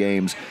for all the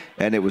games,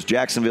 and it was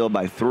Jacksonville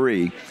by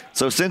 3.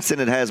 So since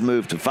then, it has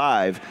moved to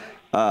 5.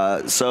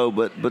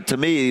 But to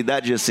me,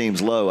 that just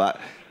sees low.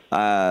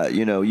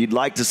 You'd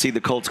like to see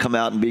the Colts come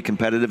out and be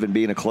competitive and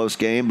be in a close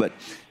game, but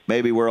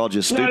maybe we're all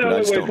just stupid. I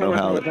just don't know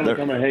how.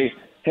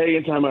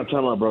 Hey, time out,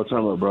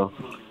 bro.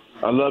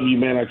 I love you,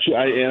 man. I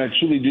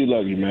truly do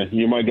love you, man.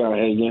 You're my guy,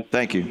 Hagan.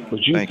 Thank you. But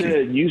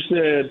you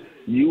said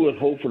you would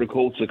hope for the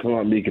Colts to come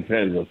out and be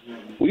competitive.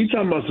 We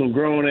talking about some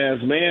grown ass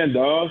man,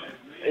 dog.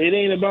 It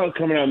ain't about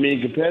coming out and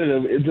being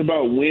competitive. It's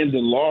about wins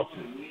and losses.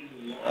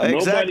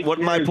 Exactly. What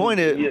my point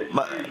is,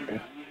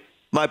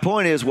 my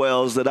point is,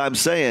 Wells, that I'm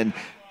saying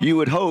you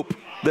would hope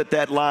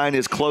that line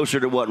is closer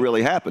to what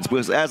really happens.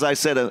 Because as I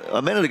said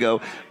a minute ago,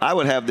 I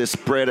would have this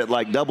spread at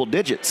like double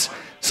digits.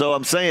 So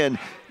I'm saying,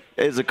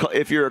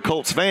 if you're a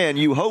Colts fan,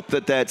 you hope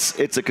that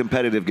it's a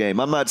competitive game.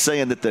 I'm not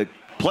saying that the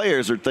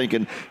players are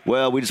thinking,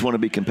 well, we just want to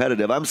be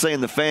competitive. I'm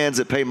saying the fans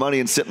that pay money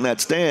and sit in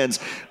that stands,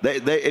 they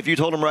if you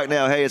told them right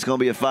now, hey, it's going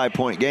to be a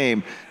 5-point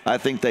game, I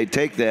think they'd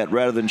take that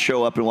rather than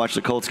show up and watch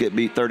the Colts get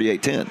beat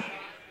 38-10.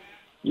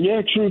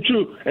 Yeah,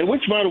 true. And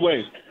which, by the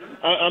way,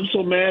 I'm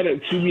so mad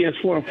at CBS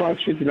 4 and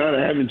Fox 59. I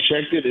haven't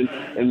checked it in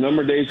a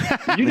number of days.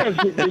 Did you guys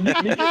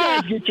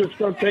get your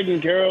stuff taken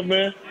care of,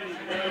 man?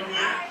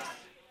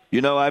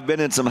 I've been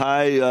in some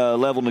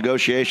high-level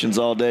negotiations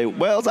all day.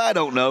 Wells, I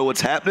don't know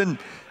what's happening.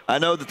 I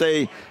know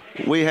that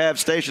we have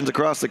stations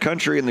across the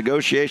country, and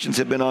negotiations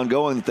have been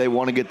ongoing that they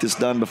want to get this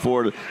done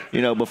before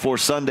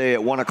Sunday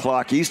at 1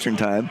 o'clock Eastern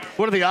time.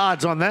 What are the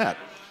odds on that?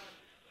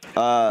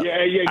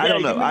 I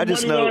don't know. I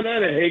just know.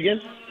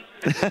 Hagan.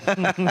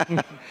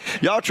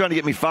 Y'all trying to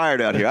get me fired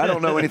out here. I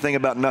don't know anything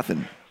about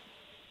nothing.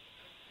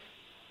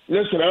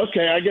 Listen,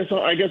 okay, I guess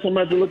I'm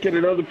about to look at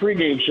another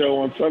pregame show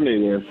on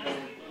Sunday then.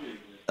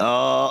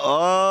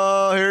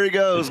 Here he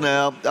goes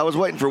now. I was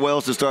waiting for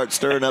Wells to start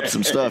stirring up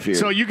some stuff here.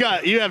 So you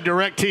have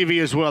DirecTV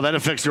as well. That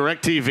affects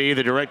DirecTV,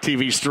 the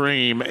DirecTV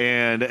stream,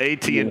 and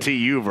AT&T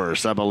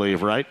Uverse, I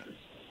believe, right?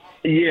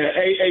 Yeah.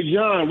 Hey,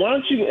 John, why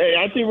don't you? Hey,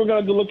 I think we're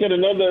going to look at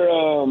another.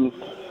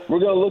 We're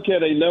going to look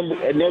at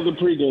another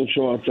pregame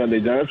show on Sunday,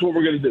 John. That's what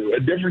we're going to do. A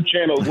different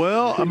channel.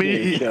 Well, I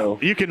mean,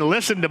 you can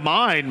listen to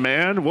mine,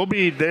 man. We'll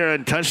be there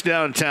in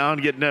Touchdown Town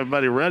getting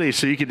everybody ready,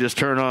 so you can just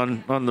turn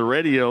on the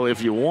radio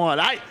if you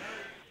want.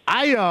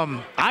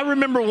 I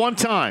remember one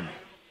time,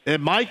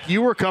 and Mike,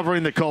 you were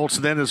covering the Colts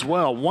then as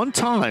well. One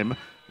time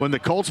when the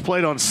Colts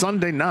played on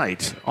Sunday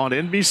night on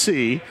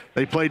NBC,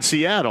 they played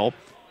Seattle,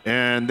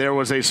 and there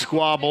was a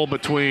squabble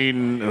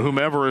between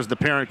whomever is the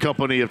parent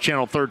company of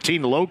Channel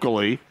 13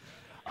 locally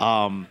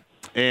and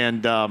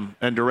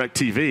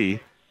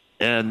DirecTV,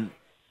 and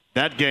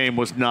that game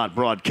was not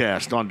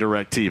broadcast on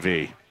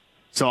DirecTV.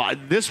 So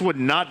this would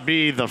not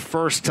be the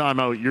first time.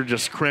 You're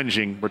just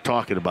cringing. We're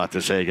talking about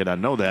this, Hagan. I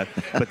know that.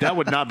 But that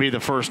would not be the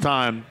first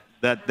time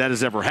that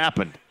has ever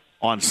happened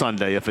on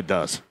Sunday if it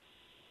does.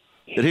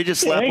 Did he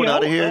just slap one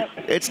out of here?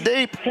 It's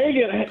deep.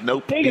 Hagan,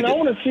 nope. Hagan, I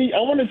want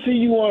to see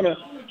you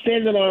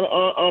standing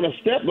on a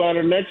step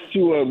ladder next to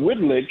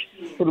Whitlick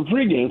for the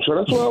pregame.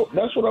 So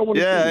that's what I want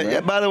to see.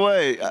 Yeah. By the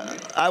way,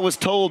 I was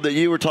told that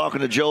you were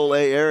talking to Joel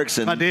A.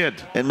 Erickson. I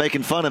did. And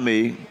making fun of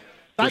me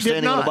for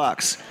standing on a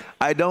box.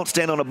 I don't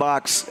stand on a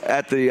box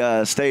at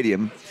the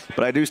stadium,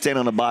 but I do stand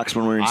on a box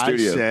when we're in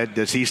studio. I said,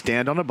 does he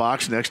stand on a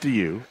box next to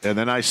you? And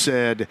then I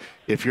said,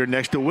 if you're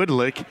next to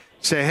Whitlick,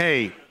 say,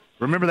 hey,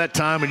 remember that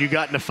time when you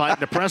got in a fight in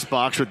the press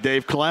box with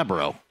Dave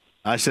Calabro?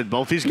 I said,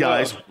 both these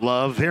guys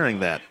love hearing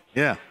that.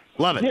 Yeah,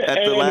 love it. Yeah,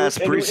 at the last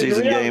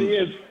preseason game.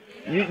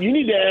 You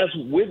need to ask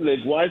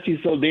Whitlick, why is he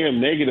so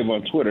damn negative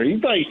on Twitter?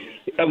 He's like,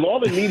 of all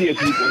the media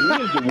people,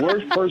 he is the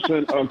worst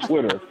person on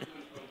Twitter.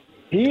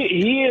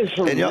 He is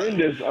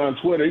horrendous on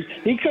Twitter.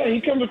 He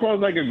comes across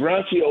like a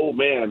grouchy old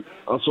man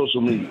on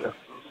social media.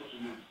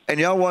 And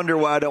y'all wonder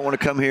why I don't want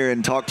to come here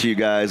and talk to you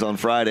guys on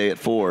Friday at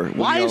 4.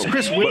 Why is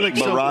Chris Whitlick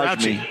so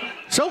grouchy?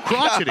 So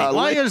crotchety.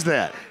 Why is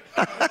that?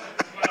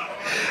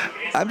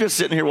 I'm just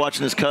sitting here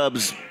watching this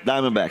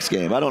Cubs-Diamondbacks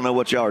game. I don't know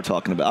what y'all are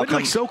talking about.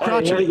 So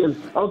crotchety.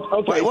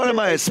 Wait, what am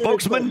I, a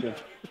spokesman?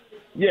 Question.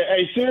 Yeah,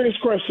 a serious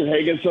question,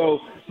 Hagan.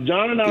 So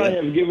John and I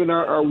have given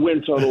our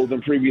win totals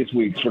in previous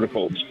weeks for the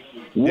Colts.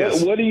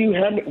 What do you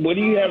have? What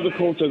do you have the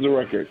Colts as a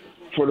record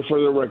for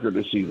the record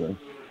this season?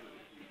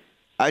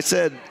 I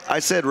said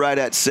right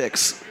at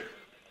 6.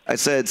 I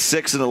said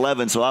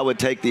 6-11, so I would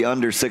take the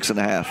under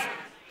 6.5.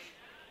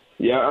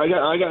 Yeah,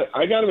 I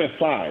got them at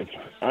 5.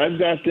 I've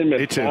got them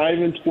at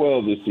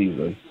 5-12 this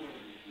season.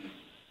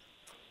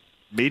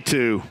 Me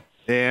too.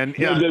 And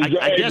does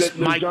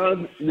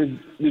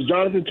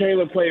Jonathan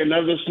Taylor play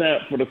another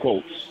snap for the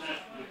Colts?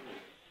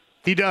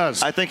 He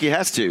does. I think he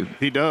has to.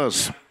 He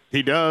does.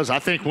 I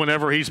think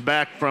whenever he's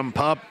back from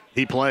PUP,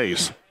 he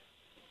plays.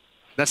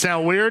 That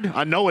sound weird?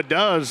 I know it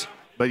does,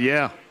 but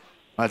yeah,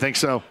 I think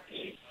so.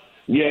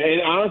 Yeah,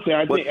 and honestly,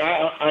 I think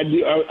I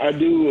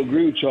do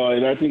agree with y'all,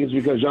 and I think it's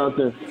because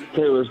Jonathan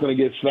Taylor is going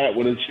to get slapped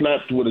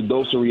with a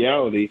dose of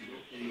reality,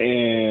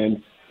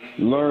 and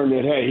learn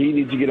that he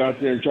needs to get out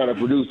there and try to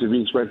produce if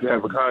he expects to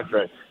have a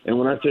contract. And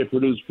when I say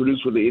produce for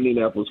the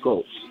Indianapolis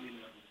Colts.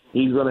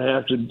 He's going to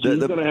have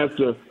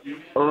to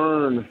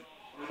earn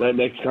that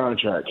next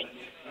contract.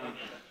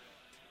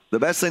 the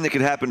best thing that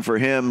could happen for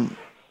him,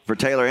 for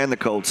Taylor and the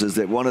Colts, is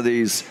that one of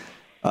these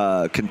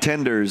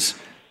contenders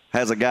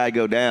has a guy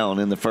go down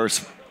in the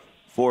first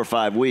 4 or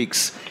 5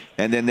 weeks,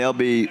 and then they'll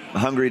be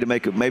hungry to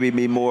maybe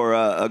be more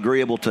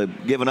agreeable to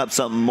giving up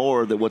something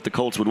more than what the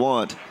Colts would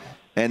want.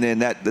 And then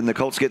the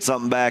Colts get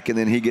something back, and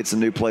then he gets a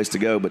new place to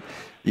go. But,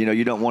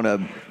 you don't want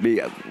to be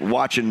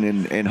watching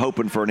and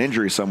hoping for an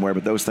injury somewhere,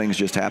 but those things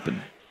just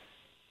happen.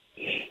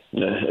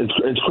 Yeah,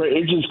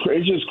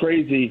 it's just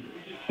crazy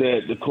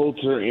that the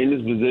Colts are in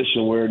this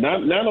position where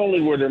not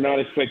only where they're not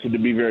expected to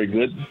be very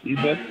good this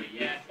season,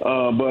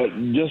 but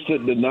just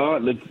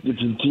the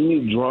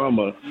continued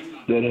drama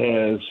that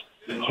has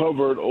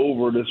hovered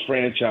over this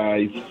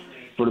franchise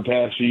for the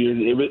past few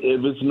years.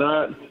 If it's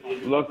not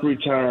Luck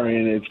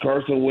retiring, it's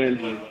Carson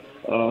Wentz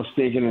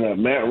stinking it up,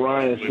 Matt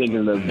Ryan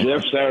stinking it up,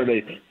 Jeff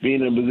Saturday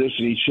being in a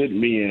position he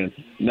shouldn't be in,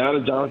 not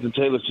a Jonathan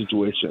Taylor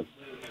situation.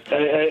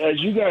 As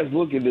you guys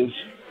look at this,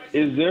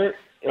 is there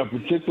a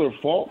particular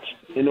fault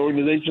in the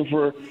organization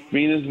for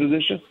being in this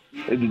position?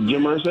 Is it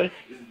Jim Irsay,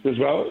 Chris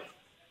Ballard?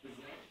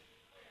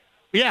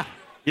 Yeah,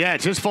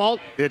 it's his fault.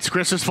 It's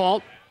Chris's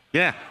fault.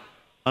 Yeah.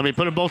 I mean,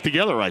 put them both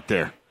together right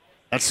there.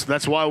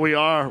 That's why we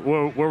are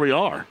where we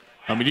are.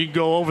 I mean, you can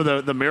go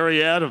over the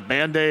myriad of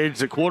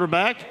Band-Aids at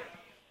quarterback,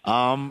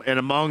 and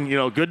among,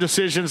 good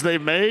decisions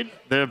they've made,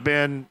 there have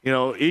been,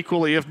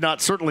 equally, if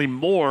not certainly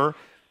more,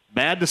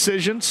 bad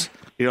decisions,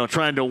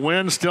 trying to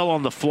win still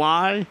on the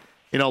fly.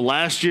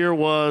 Last year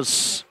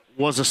was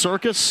a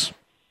circus.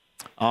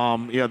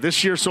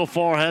 This year so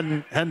far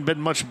hadn't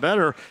been much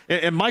better.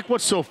 And Mike,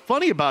 what's so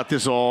funny about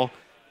this all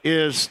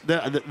is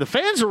the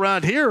fans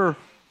around here,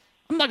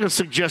 I'm not going to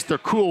suggest they're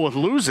cool with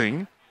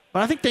losing,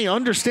 but I think they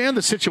understand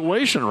the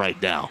situation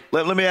right now.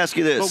 Let me ask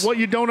you this. But what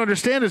you don't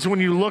understand is when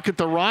you look at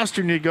the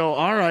roster and you go,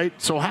 all right,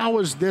 so how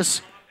is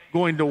this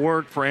going to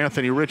work for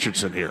Anthony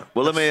Richardson here?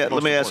 Well, let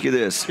me ask you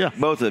this,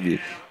 both of you.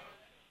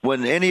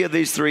 When any of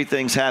these three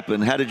things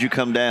happened, how did you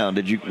come down?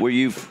 Were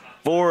you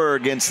for or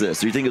against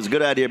this? Do you think it was a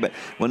good idea? But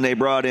when they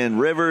brought in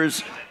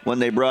Rivers, when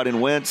they brought in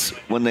Wentz,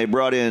 when they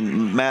brought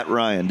in Matt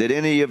Ryan, did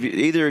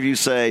either of you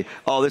say,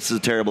 "Oh, this is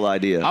a terrible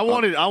idea"? I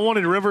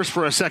wanted Rivers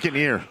for a second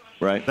year.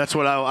 Right. That's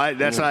what I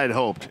had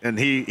hoped, and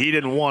he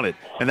didn't want it,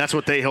 and that's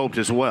what they hoped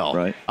as well.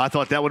 Right. I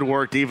thought that would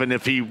work even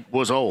if he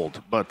was old,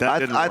 but that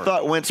didn't work. I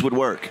thought Wentz would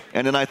work,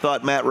 and then I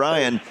thought Matt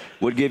Ryan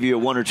would give you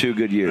 1 or 2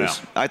 good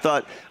years.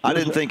 Yeah. I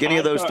didn't think any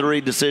of those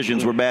 3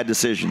 decisions were bad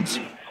decisions.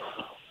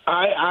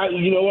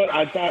 You know what?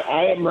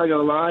 I'm not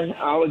gonna lie.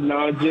 I'll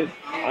acknowledge it.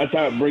 I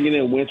thought bringing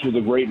in Wentz was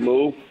a great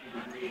move.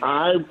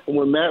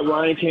 When Matt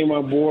Ryan came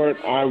on board,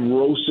 I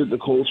roasted the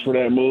Colts for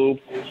that move.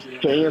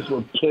 Fans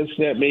were pissed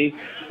at me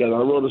because I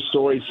wrote a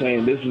story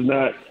saying this is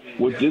not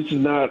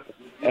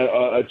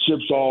a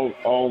chips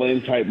all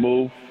in type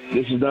move.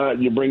 This is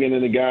not, you're bringing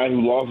in a guy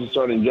who lost his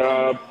starting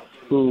job,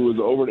 who was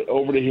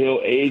over the hill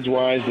age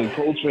wise, and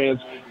Colts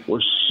fans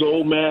were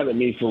so mad at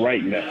me for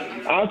writing that.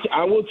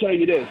 I will tell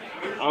you this: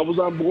 I was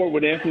on board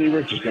with Anthony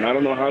Richardson. I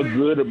don't know how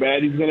good or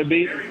bad he's going to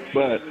be,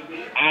 but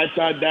I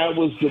thought that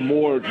was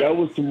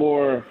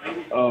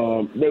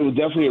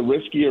definitely a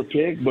riskier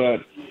pick,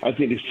 but I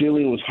think the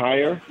ceiling was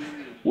higher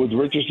with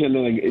Richardson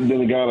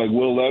than a guy like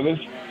Will Levis.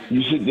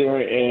 You sit there,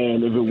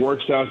 and if it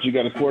works out, you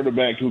got a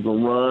quarterback who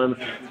can run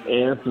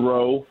and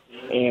throw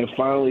and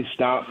finally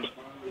stop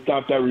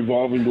that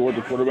revolving door at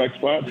the quarterback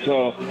spot.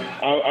 So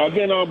I've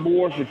been on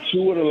board for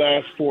 2 of the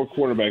last 4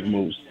 quarterback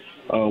moves.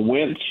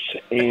 Wentz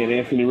and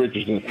Anthony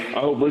Richardson.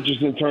 I hope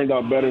Richardson turned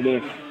out better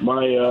than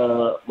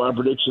my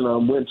prediction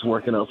on Wentz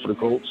working out for the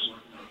Colts.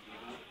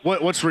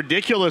 What's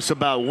ridiculous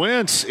about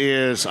Wentz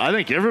is I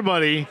think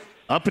everybody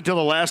up until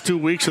the last 2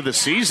 weeks of the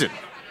season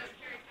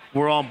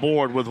were on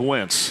board with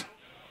Wentz.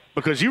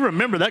 Because you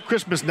remember that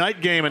Christmas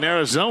night game in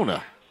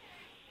Arizona.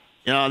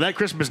 That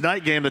Christmas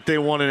night game that they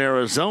won in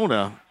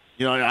Arizona,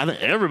 I think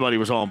everybody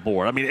was on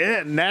board. I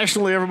mean,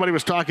 nationally, everybody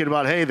was talking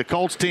about, hey, the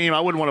Colts team, I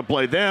wouldn't want to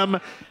play them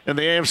in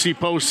the AFC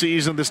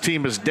postseason. This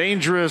team is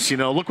dangerous.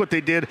 Look what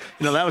they did.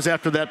 That was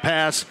after that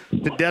pass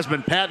to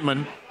Desmond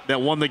Patman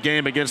that won the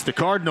game against the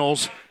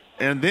Cardinals.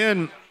 And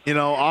then,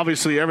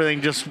 obviously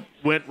everything just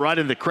went right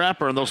in the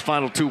crapper in those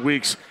final 2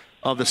 weeks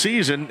of the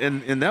season.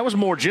 And that was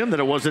more Jim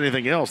than it was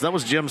anything else. That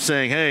was Jim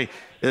saying, hey,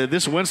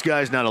 this Wentz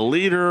guy's not a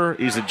leader.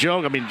 He's a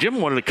joke. I mean, Jim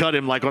wanted to cut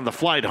him like on the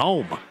flight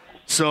home.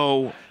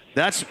 So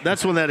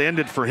that's when that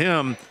ended for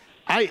him.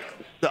 I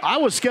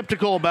was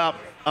skeptical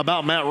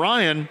about Matt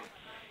Ryan,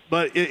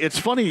 but it's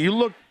funny. You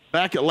look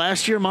back at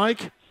last year,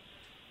 Mike,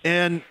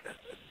 and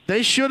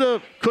they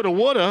shoulda, coulda,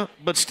 woulda,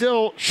 but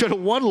still should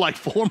have won like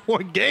 4 more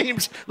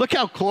games. Look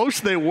how close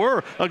they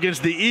were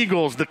against the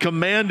Eagles, the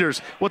Commanders,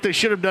 what they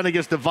should have done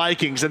against the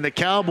Vikings and the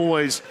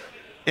Cowboys.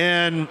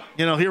 And,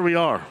 here we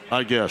are,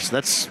 I guess.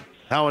 That's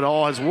how it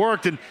all has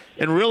worked. And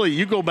really,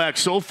 you go back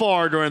so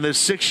far during this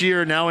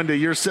 6-year, now into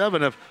year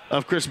 7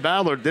 of Chris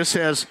Ballard, this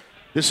has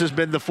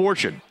been the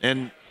fortune.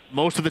 And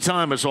most of the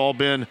time it's all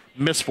been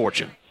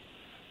misfortune.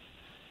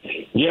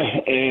 Yeah,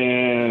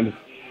 and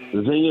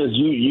the thing is,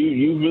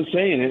 you've been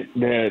saying it,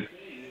 that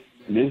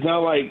it's not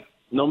like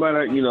no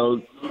matter,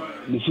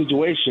 the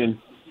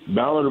situation,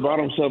 Ballard about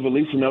himself at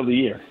least another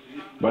year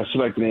by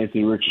selecting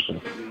Anthony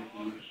Richardson.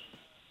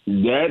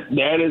 That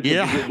is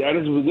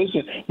a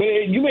position. But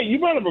you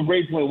brought up a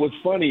great point. What's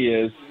funny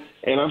is,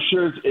 and I'm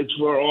sure it's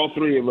for all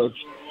three of us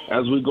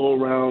as we go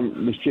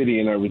around the city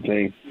and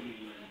everything,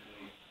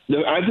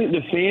 I think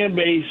the fan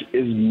base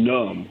is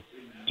numb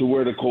to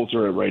where the Colts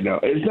are at right now.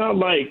 It's not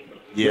like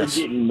they're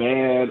getting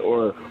mad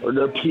or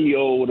they're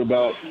PO'd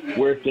about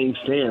where things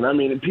stand. I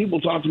mean, people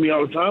talk to me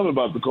all the time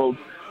about the Colts,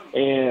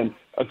 and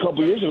a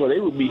couple years ago they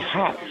would be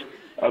hot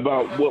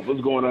about what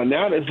was going on.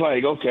 Now it's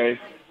like, okay,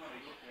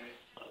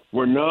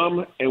 we're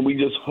numb, and we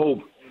just hope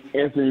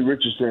Anthony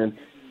Richardson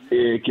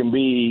can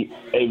be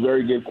a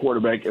very good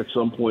quarterback at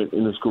some point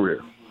in his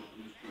career.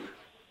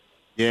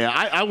 Yeah,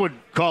 I would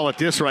call it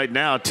this right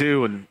now,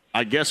 too, and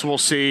I guess we'll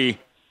see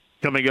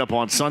coming up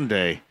on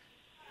Sunday.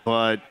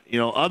 But,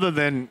 other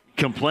than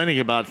complaining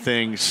about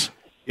things,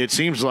 it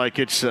seems like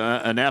it's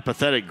an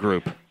apathetic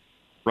group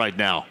right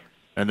now.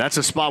 And that's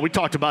a spot. We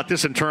talked about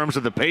this in terms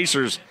of the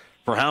Pacers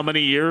for how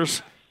many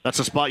years. That's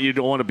a spot you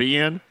don't want to be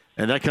in.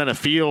 And that kind of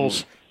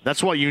feels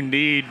that's why you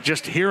need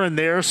just here and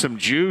there some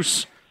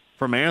juice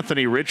from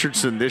Anthony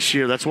Richardson this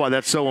year. That's why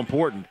that's so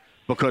important,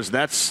 because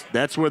that's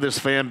where this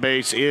fan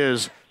base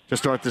is to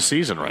start the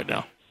season right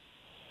now.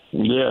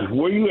 Yeah,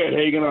 where you at,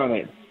 Hagan, on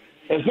it?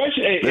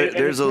 Especially,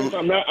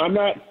 I'm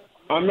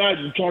not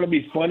trying to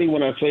be funny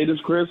when I say this,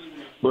 Chris,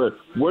 but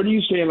where do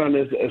you stand on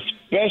this,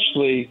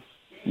 especially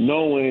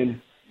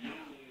knowing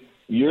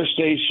your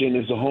station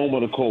is the home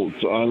of the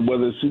Colts, on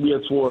whether it's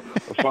CBS 4 or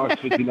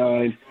Fox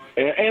 59?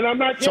 And I'm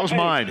not. So's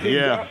mine.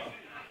 Yeah.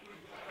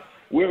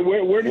 Where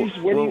do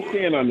you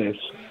stand on this?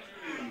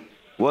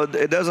 Well,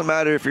 it doesn't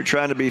matter if you're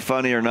trying to be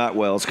funny or not,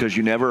 Wells, because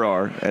you never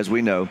are, as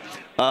we know.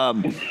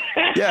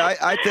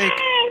 I think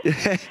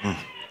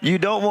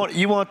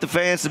you want the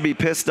fans to be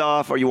pissed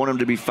off, or you want them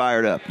to be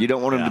fired up. You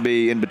don't want them to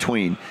be in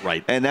between.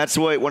 Right. And that's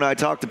why when I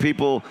talk to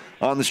people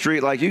on the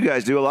street like you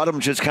guys do, a lot of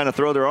them just kind of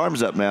throw their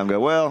arms up now and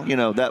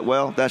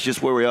go, that's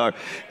just where we are.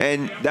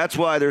 And that's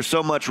why there's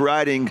so much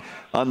riding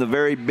on the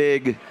very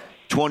big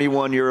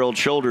 21-year-old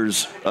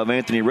shoulders of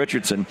Anthony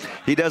Richardson.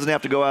 He doesn't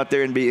have to go out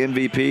there and be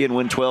MVP and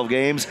win 12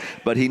 games,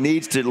 but he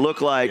needs to look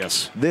like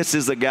this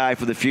is the guy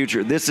for the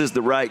future. This is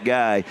the right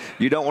guy.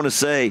 You don't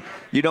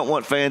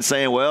want fans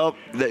saying, well,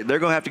 they're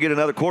going to have to get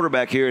another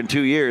quarterback here in 2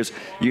 years.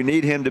 You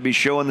need him to be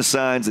showing the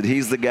signs that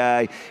he's the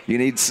guy. You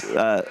need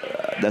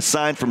the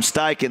sign from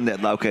Steichen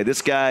that, okay,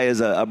 this guy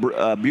is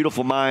a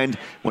beautiful mind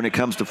when it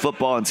comes to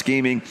football and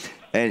scheming.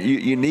 And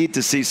you need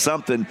to see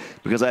something,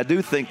 because I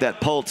do think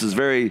that pulse is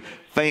very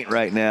faint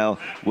right now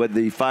with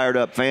the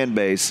fired-up fan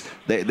base.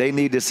 They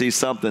need to see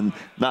something,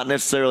 not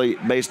necessarily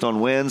based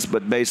on wins,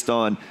 but based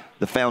on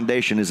the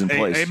foundation is in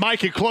place. Hey,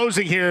 Mike, in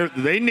closing here,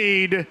 they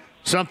need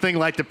something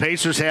like the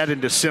Pacers had in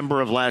December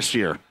of last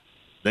year.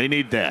 They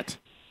need that.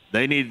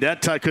 They need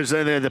that because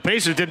the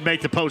Pacers didn't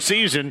make the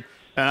postseason.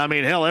 And, I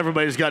mean, hell,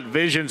 everybody's got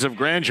visions of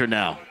grandeur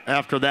now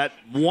after that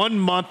 1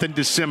 month in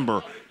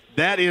December.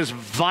 That is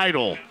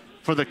vital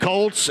for the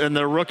Colts and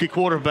their rookie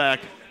quarterback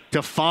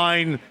to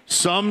find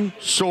some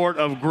sort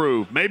of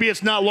groove. Maybe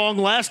it's not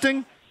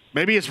long-lasting.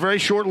 Maybe it's very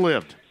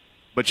short-lived.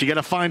 But you got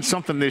to find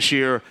something this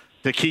year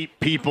to keep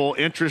people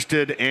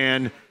interested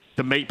and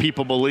to make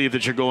people believe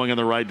that you're going in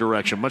the right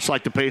direction, much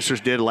like the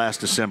Pacers did last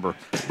December.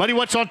 Buddy,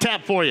 what's on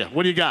tap for you?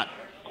 What do you got?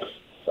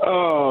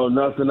 Oh,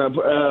 nothing.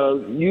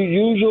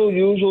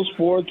 Usual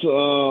sports.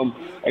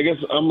 I guess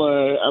I'm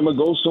gonna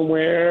go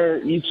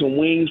somewhere, eat some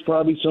wings,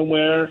 probably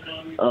somewhere.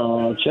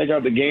 Check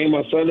out the game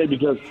on Sunday,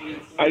 because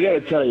I got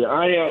to tell you,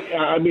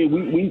 I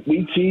mean,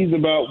 we tease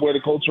about where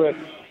the Colts are at.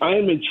 I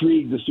am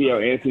intrigued to see how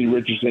Anthony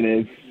Richardson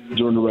is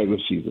during the regular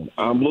season.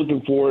 I'm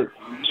looking forward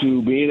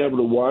to being able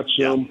to watch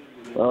him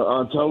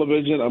on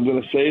television. I'm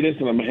going to say this,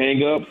 and I'm going to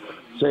hang up.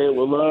 Say it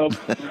with love.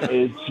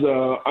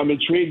 I'm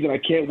intrigued, and I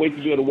can't wait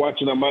to be able to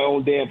watch it on my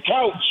own damn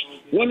couch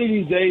one of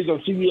these days on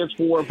CBS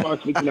 4 and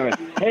Fox 59.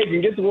 Hey, can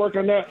you get to work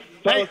on that?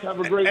 Fellas, have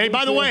a great weekend.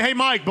 By the way, hey,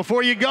 Mike,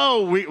 before you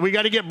go, we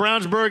got to get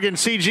Brownsburg and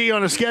CG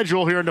on a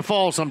schedule here in the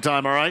fall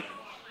sometime, all right?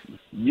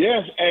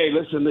 Yes. Hey,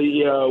 listen,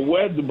 the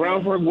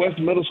Brownsburg West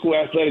Middle School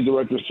athletic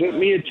director sent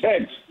me a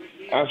text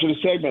after the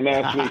segment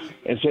last week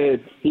and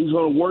said he's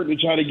going to work to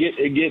try to get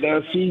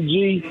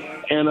CG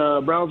and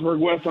Brownsburg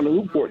West on the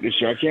hoop court this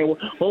year. I can't.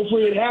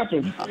 Hopefully it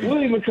happens.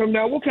 We'll even come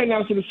down. We'll come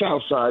down to the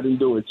south side and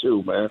do it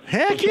too, man.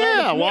 Heck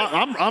yeah! Well,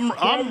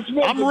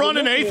 I'm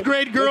running 8th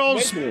grade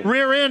girls'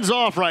 rear ends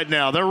off right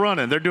now. They're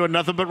running. They're doing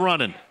nothing but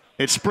running.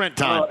 It's sprint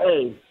time.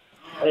 Hey,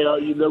 are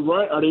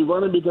they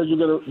running because you're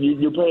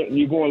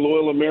going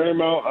Loyola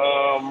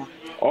Marymount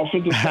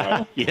offensive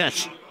side?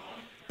 Yes.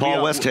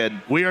 Paul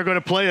Westhead. We are going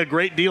to play a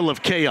great deal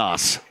of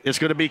chaos. It's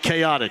going to be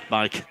chaotic,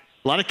 Mike.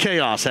 A lot of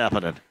chaos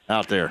happening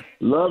out there.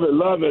 Love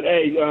it.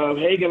 Hey,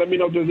 Hagan, let me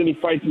know if there's any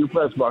fights in the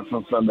press box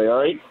on Sunday,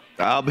 all right?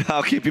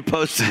 I'll keep you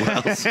posted,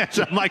 Wells.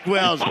 So Mike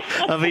Wells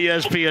of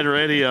ESPN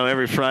Radio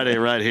every Friday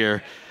right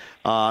here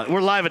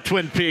We're live at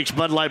Twin Peaks,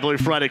 Bud Light Blue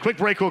Friday. Quick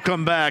break, we'll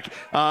come back.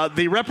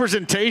 The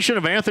representation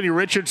of Anthony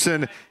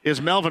Richardson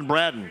is Melvin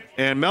Bratton.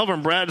 And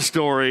Melvin Bratton's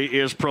story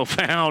is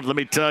profound, let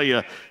me tell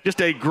you.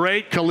 Just a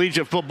great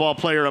collegiate football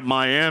player at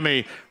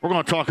Miami. We're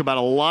going to talk about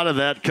a lot of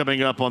that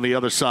coming up on the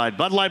other side.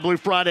 Bud Light Blue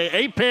Friday,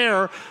 a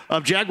pair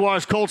of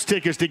Jaguars Colts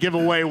tickets to give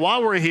away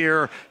while we're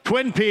here.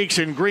 Twin Peaks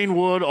in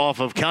Greenwood off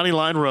of County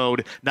Line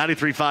Road,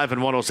 93.5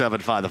 and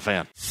 107.5 The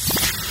Fan.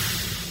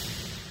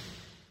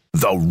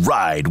 The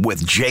Ride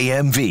with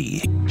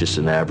JMV. Just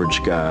an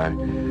average guy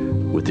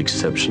with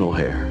exceptional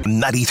hair.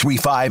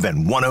 93.5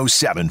 and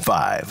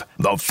 107.5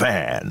 The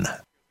Fan.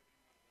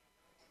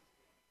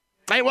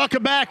 Hey,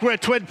 welcome back. We're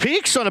at Twin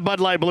Peaks on a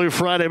Bud Light Blue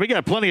Friday. We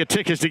got plenty of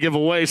tickets to give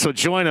away, so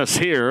join us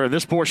here.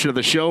 This portion of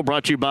the show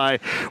brought to you by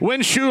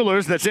Win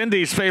Schuler's. That's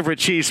Indy's favorite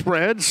cheese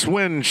spreads,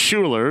 Win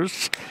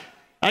Schuler's.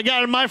 I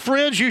got it in my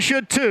fridge. You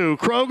should, too.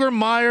 Kroger,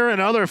 Meyer,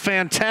 and other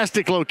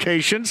fantastic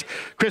locations.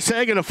 Chris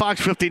Hagan of Fox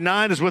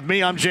 59 is with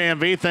me. I'm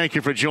JMV. Thank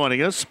you for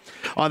joining us.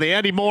 On the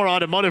Andy Moore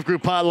Automotive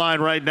Group hotline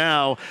right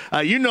now,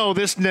 you know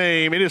this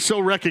name. It is so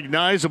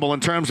recognizable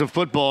in terms of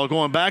football.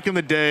 Going back in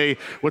the day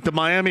with the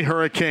Miami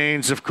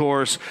Hurricanes, of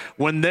course,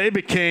 when they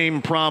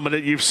became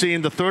prominent, you've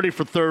seen the 30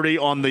 for 30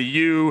 on the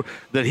U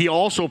that he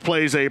also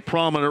plays a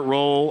prominent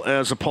role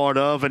as a part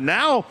of. And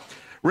now,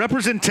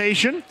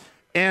 representation.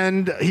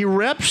 And he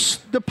reps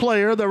the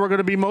player that we're going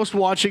to be most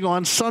watching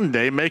on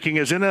Sunday, making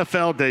his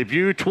NFL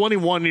debut,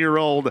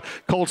 21-year-old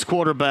Colts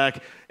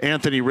quarterback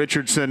Anthony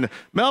Richardson.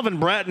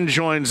 Melvin Bratton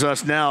joins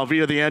us now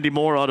via the Andy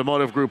Moore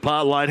Automotive Group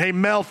hotline. Hey,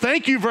 Mel,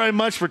 thank you very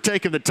much for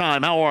taking the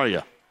time. How are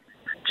you?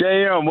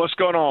 JM, what's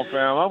going on,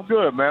 fam? I'm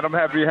good, man. I'm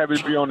happy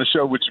to be on the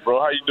show with you,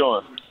 bro. How you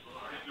doing?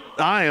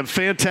 I am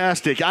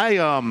fantastic.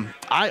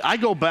 I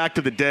go back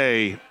to the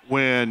day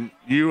when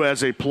you,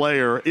 as a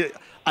player,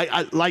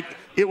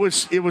 it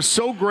was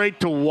so great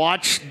to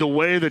watch the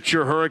way that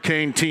your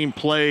Hurricane team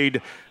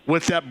played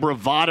with that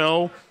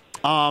bravado.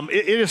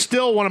 It is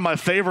still one of my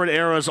favorite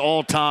eras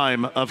all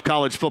time of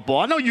college football.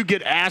 I know you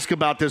get asked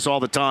about this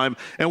all the time,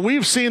 and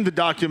we've seen the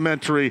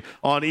documentary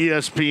on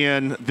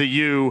ESPN, The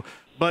U.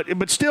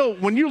 But still,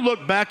 when you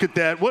look back at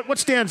that, what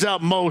stands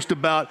out most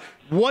about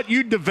what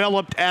you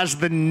developed as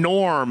the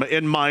norm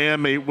in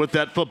Miami with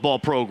that football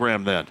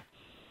program then?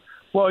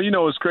 Well, you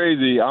know, it's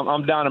crazy.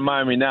 I'm down in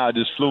Miami now. I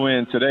just flew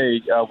in today.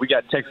 We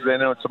got Texas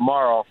A&M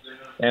tomorrow,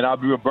 and I'll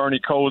be with Bernie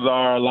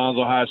Kosar,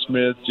 Alonzo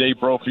Highsmith, Jay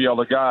Brophy, all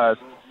the guys.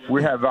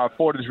 We have our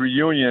 40th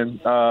reunion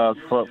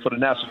for the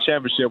national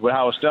championship with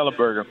Howard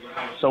Stellenberger.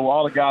 So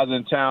all the guys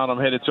in town, I'm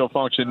headed to a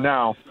function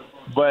now.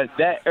 But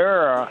that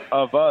era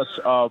of us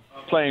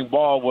playing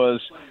ball was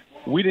 –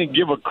 we didn't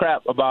give a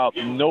crap about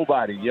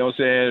nobody. You know what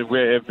I'm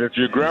saying? If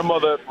your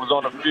grandmother was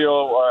on the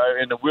field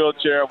in the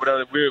wheelchair,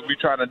 whatever, we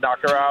trying to knock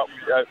her out.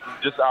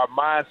 Just our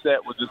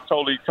mindset was just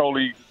totally,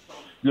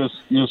 just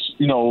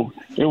you know,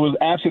 it was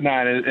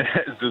asinine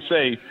to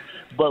say.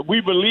 But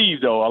we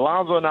believe, though.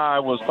 Alonzo and I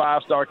was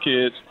 5-star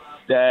kids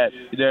that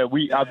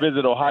I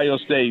visited Ohio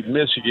State,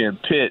 Michigan,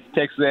 Pitt,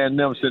 Texas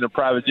A&M, sent a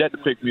private jet to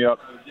pick me up,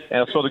 and I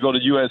was supposed to go to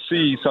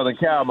USC, Southern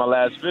Cal, my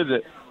last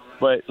visit.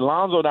 But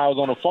Alonzo and I was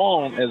on the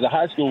phone as a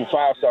high school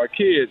 5-star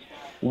kids.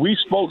 We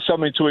spoke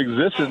something to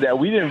existence that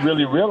we didn't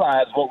really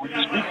realize what we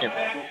were speaking.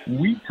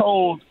 We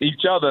told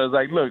each other,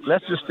 like, look,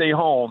 let's just stay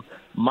home.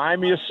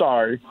 Miami is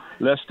sorry.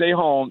 Let's stay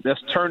home.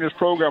 Let's turn this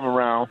program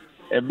around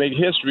and make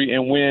history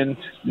and win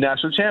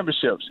national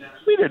championships.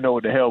 We didn't know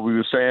what the hell we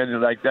were saying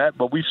like that,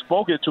 but we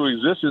spoke it to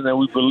existence and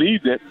we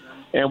believed it.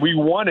 And we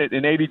won it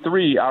in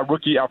 83, our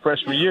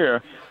freshman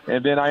year.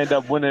 And then I ended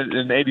up winning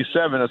in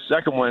 87, a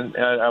second one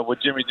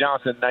with Jimmy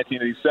Johnson in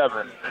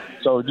 1987.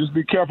 So just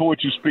be careful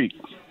what you speak.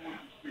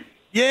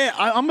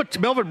 Yeah,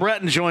 Melvin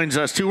Bratton joins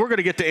us, too. We're going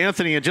to get to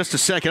Anthony in just a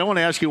second. I want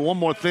to ask you one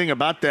more thing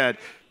about that.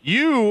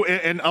 You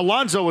and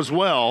Alonzo as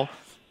well,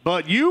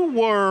 but you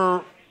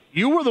were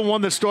the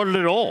one that started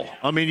it all.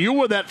 I mean, you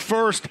were that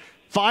first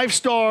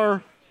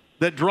 5-star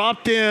that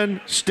dropped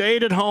in,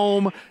 stayed at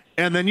home,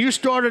 and then you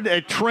started a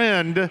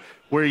trend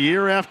where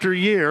year after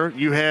year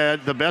you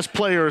had the best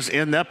players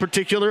in that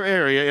particular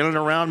area in and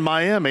around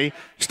Miami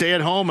stay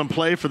at home and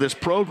play for this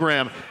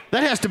program.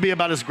 That has to be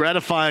about as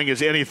gratifying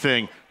as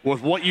anything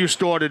with what you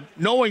started,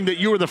 knowing that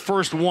you were the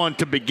first one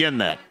to begin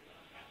that.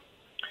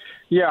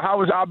 Yeah,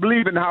 I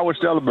believe in Howard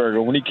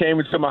Stellenberger. When he came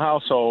into my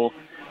household,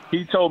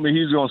 he told me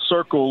he was going to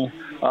circle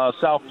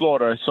South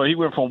Florida. So he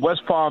went from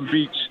West Palm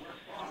Beach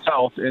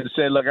south and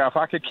said, look, if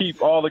I could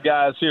keep all the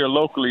guys here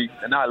locally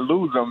and not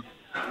lose them,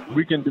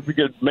 we could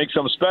make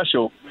something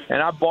special.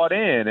 And I bought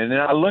in, and then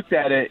I looked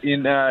at it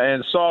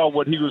and saw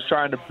what he was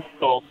trying to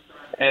build,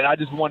 and I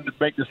just wanted to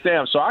make the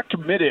stamp. So I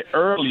committed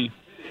early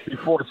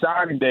before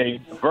signing day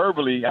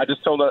verbally. I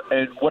just told her,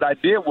 and what I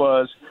did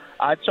was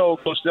I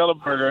told Coach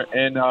Stellenberger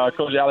and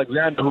Coach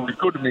Alexander, who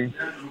recruited me,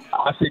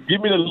 I said, give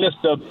me the list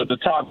of the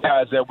top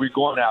guys that we're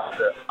going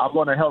after. I'm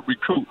going to help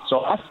recruit. So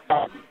I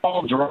started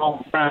calling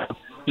Jerome Brown,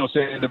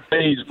 saying the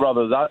Page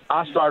brothers.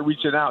 I started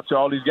reaching out to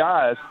all these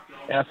guys.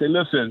 And I said,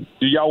 listen,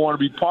 do y'all want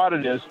to be part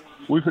of this?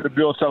 We're going to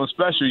build something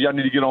special. Y'all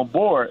need to get on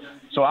board.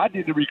 So I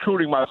did the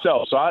recruiting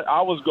myself. So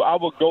I would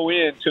go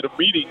into the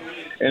meeting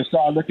and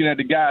start looking at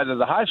the guys as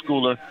a high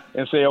schooler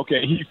and say,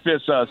 okay, he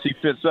fits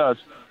us.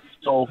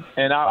 So,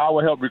 and I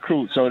would help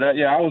recruit. So that,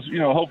 I was,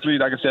 hopefully,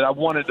 like I said, I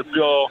wanted to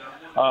build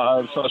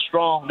so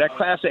strong. That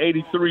class of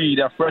 '83,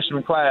 that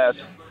freshman class,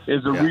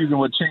 is the reason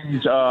would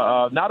change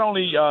not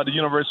only the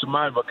University of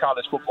Miami, but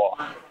college football.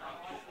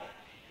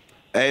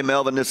 Hey,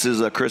 Melvin, this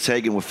is Chris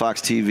Hagan with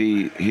Fox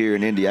TV here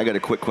in Indy. I got a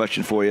quick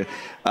question for you.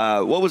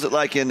 What was it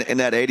like in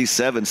that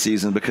 87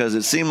 season? Because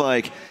it seemed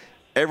like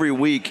every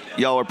week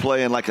y'all were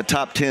playing like a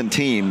top 10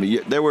 team.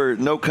 There were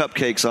no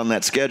cupcakes on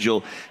that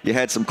schedule. You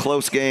had some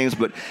close games,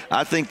 but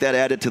I think that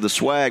added to the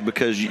swag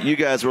because you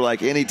guys were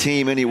like any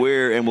team,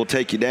 anywhere, and we'll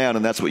take you down,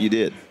 and that's what you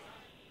did.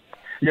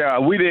 Yeah,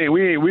 we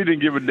didn't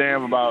give a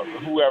damn about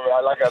whoever.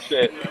 Like I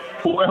said,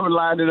 whoever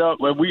lined it up.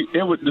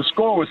 The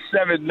score was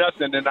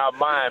 7-0 in our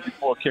mind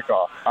before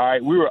kickoff. All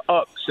right, we were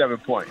up 7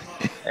 points,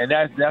 and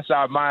that's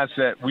our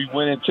mindset. We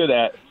went into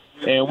that,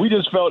 and we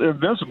just felt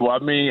invincible. I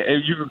mean,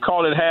 if you could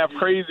call it half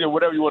crazy or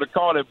whatever you want to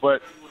call it,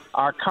 but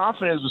our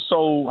confidence was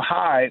so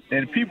high,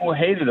 and people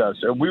hated us.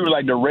 And we were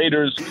like the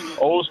Raiders,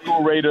 old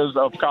school Raiders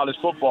of college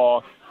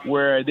football,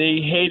 where they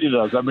hated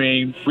us. I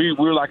mean, we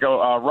were like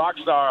a rock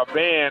star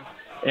band.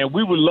 And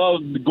we would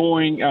love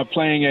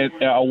playing at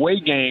away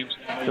games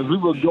because we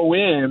would go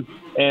in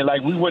and,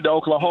 like, we went to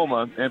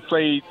Oklahoma and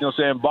played,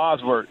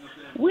 Bosworth.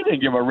 We didn't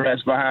give a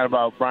rat's behind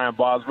about Brian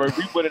Bosworth.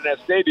 We went in that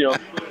stadium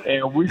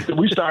and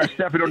we started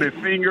stepping on their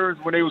fingers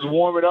when they was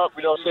warming up,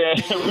 you know what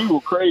I'm saying? We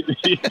were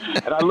crazy.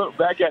 And I look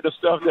back at the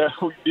stuff that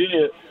we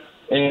did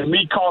and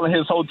me calling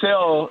his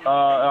hotel,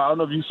 I don't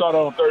know if you saw that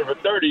on 30 for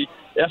 30.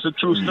 That's a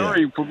true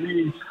story for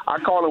me. I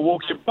called and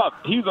woke him up.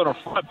 He was on the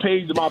front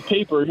page of my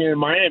paper here in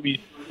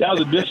Miami. That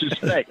was a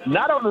disrespect.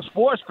 Not on the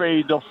sports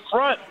page, the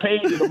front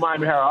page of the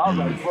Miami Herald. I was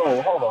like,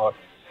 bro, hold on.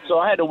 So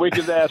I had to wake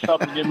his ass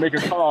up and make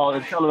a call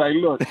and tell him, like,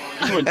 look,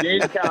 you in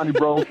Dade County,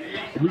 bro.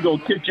 We're going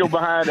to kick you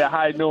behind at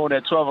high noon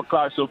at 12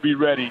 o'clock, so be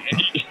ready.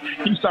 And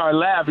he started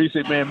laughing. He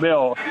said, man,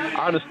 Mel,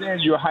 I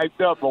understand you're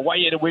hyped up, but why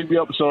you had to wake me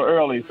up so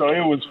early? So it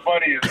was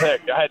funny as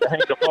heck. I had to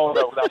hang the phone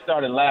up when I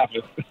started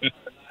laughing.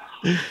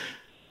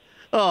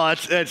 Oh,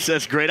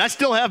 that's great. I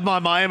still have my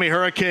Miami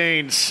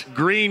Hurricanes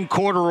green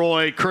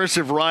corduroy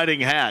cursive riding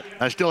hat.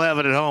 I still have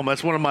it at home.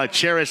 That's one of my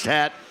cherished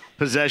hat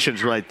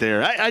possessions right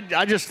there.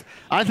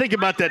 I think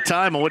about that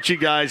time and what you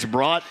guys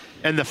brought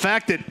and the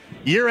fact that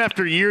year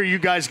after year you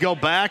guys go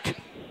back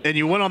and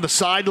you went on the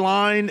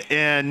sideline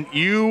and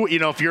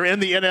if you're in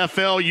the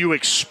NFL, you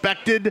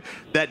expected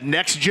that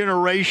next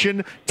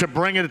generation to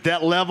bring it at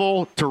that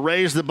level, to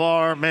raise the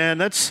bar. Man,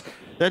 that's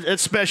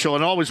special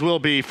and always will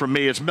be for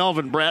me. It's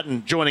Melvin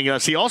Bratton joining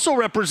us. He also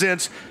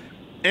represents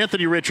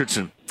Anthony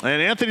Richardson. And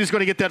Anthony's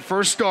going to get that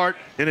first start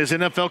in his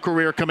NFL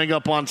career coming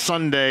up on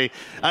Sunday.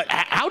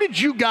 How did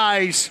you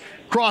guys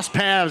cross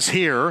paths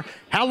here?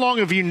 How long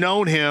have you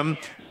known him?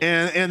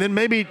 And then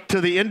maybe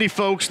to the Indy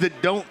folks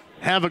that don't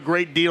have a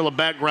great deal of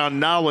background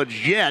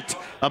knowledge yet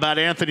about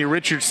Anthony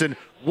Richardson,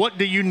 what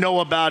do you know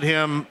about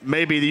him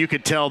maybe that you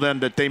could tell them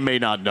that they may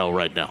not know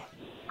right now?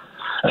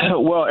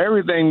 Well,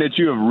 everything that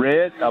you have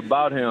read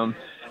about him,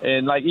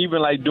 and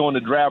even during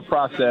the draft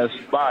process,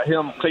 about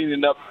him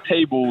cleaning up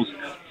tables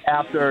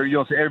after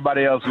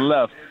everybody else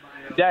left,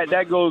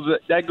 that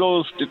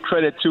goes to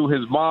credit to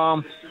his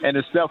mom and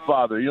his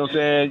stepfather. You know what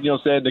I'm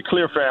saying? The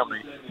Clear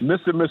family,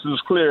 Mr. and Mrs.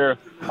 Clear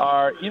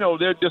are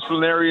they're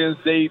disciplinarians.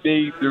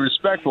 They're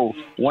respectful.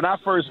 When I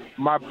first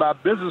my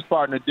business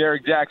partner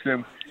Derek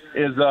Jackson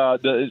is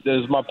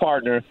my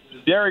partner.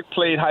 Derek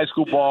played high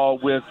school ball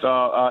with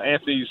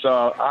Anthony's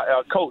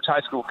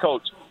high school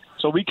coach.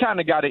 So we kind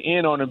of got an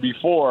in on him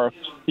before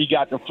he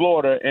got to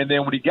Florida. And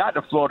then when he got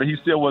to Florida, he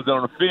still wasn't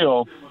on the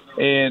field.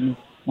 And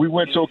we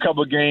went to a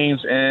couple of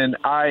games, and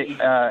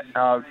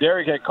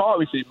Derek had called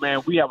me and said,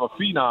 man, we have a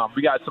phenom.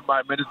 We got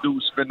somebody, man, this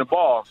dude spin the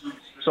ball.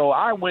 So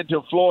I went to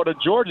a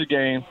Florida-Georgia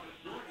game,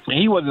 and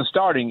he wasn't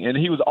starting, and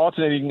he was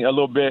alternating a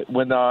little bit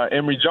when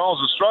Emory Jones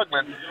was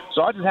struggling.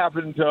 So I just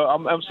happened to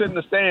I'm sitting in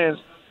the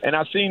stands, and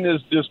I seen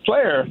this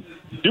player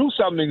do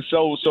something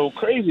so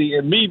crazy.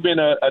 And me being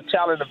a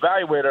talent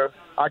evaluator,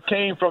 I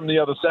came from the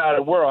other side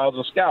of the world. I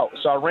was a scout,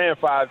 so I ran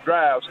 5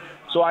 drives.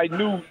 So I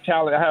knew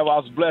talent. I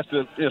was blessed,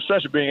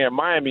 especially being at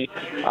Miami.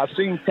 I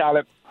seen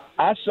talent.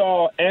 I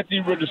saw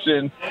Anthony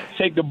Richardson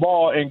take the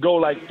ball and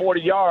go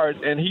 40 yards,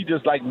 and he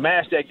just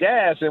mashed that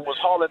gas and was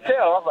hauling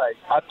tail.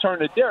 I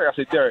turned to Derek. I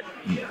said, Derek,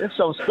 there's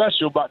something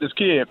special about this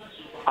kid.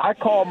 I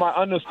called my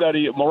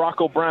understudy,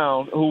 Morocco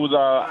Brown, who was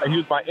he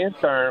was my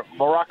intern.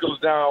 Morocco's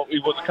now, he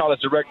was a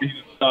college director.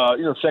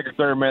 He's second,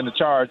 third man in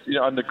charge,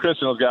 under Chris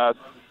and those guys.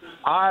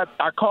 I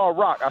called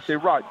Rock. I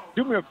said, Rock,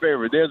 do me a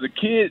favor. There's a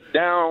kid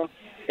down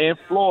in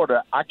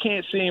Florida. I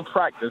can't see him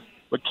practice,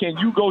 but can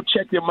you go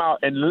check him out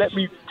and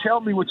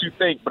tell me what you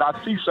think? But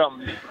I see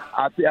something.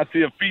 I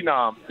see a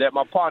phenom that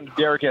my partner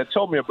Derek had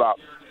told me about.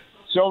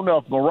 Sure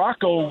enough,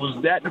 Morocco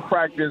was at the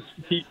practice.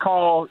 He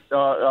called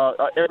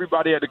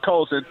everybody at the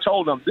Colts and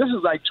told them, this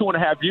is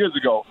 2.5 years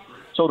ago.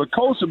 So the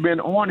Colts have been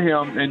on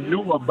him and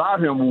knew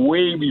about him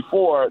way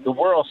before the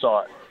world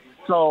saw it.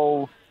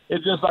 So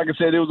it's just like I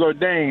said, it was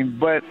ordained.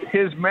 But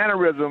his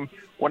mannerism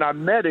when I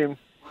met him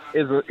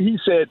he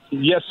said,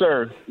 "Yes,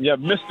 sir. Yeah,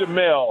 Mr.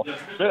 Mel."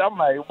 I'm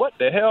like, what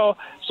the hell?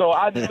 So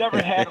I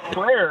never had a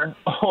player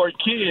or a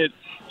kid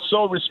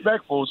so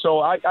respectful. So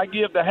I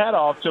give the hat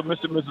off to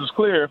Mr. and Mrs.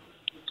 Clear,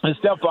 his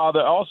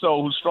stepfather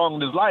also, who's strong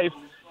in his life.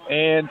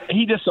 And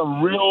he did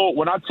some real,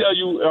 when I tell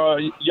you,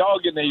 y'all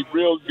getting a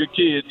real good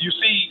kid. You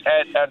see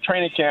at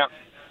training camp,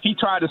 he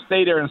tried to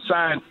stay there and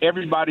sign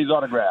everybody's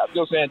autograph. You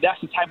know what I'm saying? That's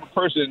the type of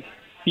person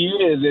he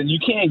is, and you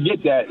can't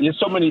get that. There's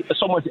so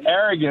much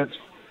arrogance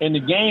in the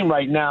game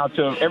right now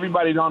to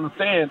everybody to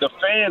understand. The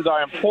fans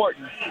are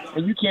important,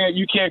 and you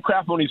can't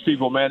crap on these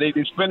people, man. They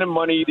spending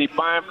money, they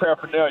buying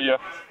paraphernalia,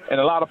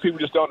 and a lot of people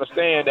just don't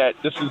understand that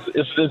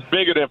it's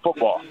bigger than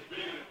football.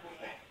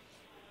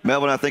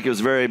 Melvin, I think it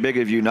was very big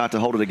of you not to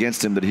hold it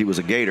against him that he was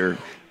a Gator.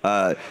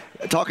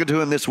 Talking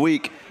to him this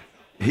week,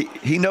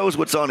 he knows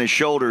what's on his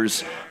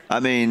shoulders. I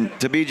mean,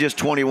 to be just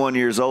 21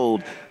 years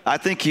old, I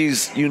think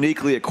he's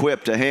uniquely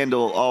equipped to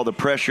handle all the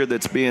pressure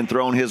that's being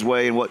thrown his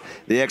way and what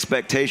the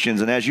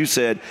expectations. And as you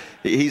said,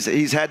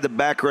 he's had the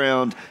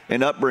background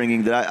and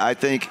upbringing that I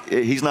think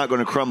he's not going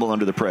to crumble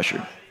under the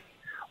pressure.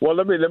 Well,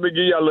 let me give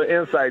you a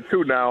little insight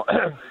too now.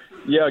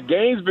 Yeah,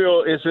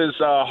 Gainesville is his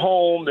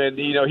home, and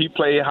he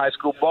played high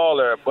school ball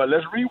there. But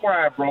let's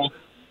rewind, bro.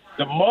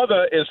 The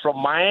mother is from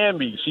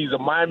Miami. She's a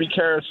Miami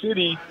Carol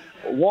City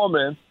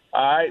woman.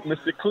 All right,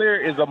 Mr.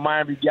 Clear is a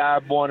Miami guy,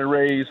 born and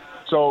raised.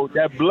 So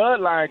that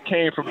bloodline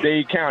came from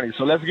Dade County.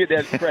 So let's get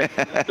that straight.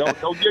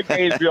 don't give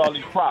Gainesville all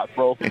these props,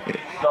 bro.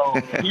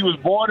 So he was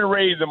born and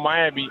raised in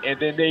Miami, and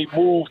then they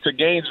moved to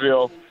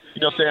Gainesville,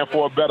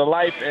 for a better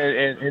life,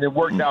 and it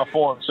worked out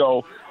for him.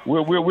 So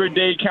we're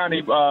Dade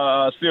County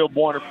still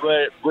born and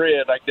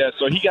bred like that.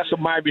 So he got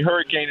some Miami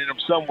Hurricane in him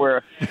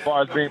somewhere as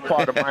far as being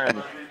part of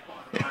Miami.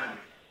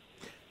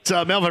 It's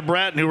Melvin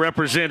Bratton, who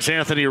represents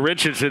Anthony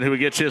Richardson, who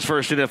gets his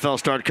first NFL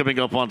start coming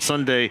up on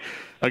Sunday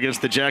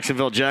against the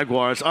Jacksonville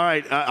Jaguars. All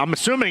right, I'm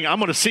assuming I'm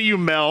going to see you,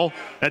 Mel,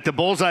 at the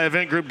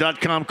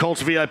BullseyeEventGroup.com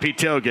Colts VIP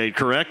tailgate,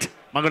 correct?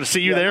 Am I going to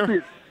see you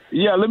there?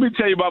 Let me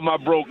tell you about my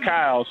bro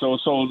Kyle. So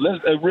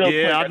let's real quick.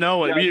 Yeah, I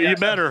know it. You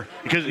better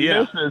because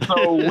Listen,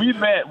 so we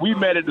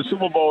met at the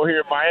Super Bowl here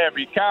in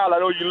Miami. Kyle, I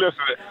know you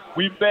listening.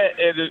 We met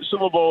at the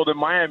Super Bowl in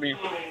Miami,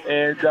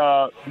 and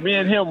me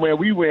and him, man,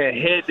 we went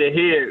head to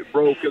head,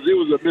 bro, because it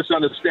was a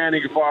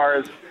misunderstanding as far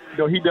as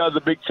he does a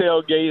big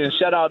tailgate. And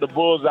shout out to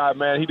Bullseye,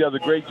 man. He does a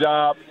great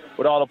job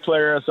with all the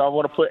players. So I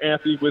want to put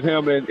Anthony with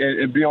him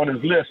and be on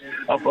his list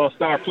of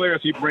star players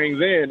he brings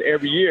in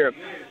every year.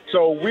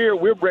 So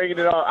we're bringing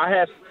it on. I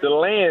had the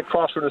land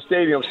across from the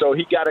stadium, so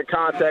he got in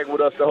contact with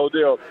us the whole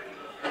deal.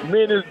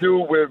 Me and this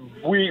dude,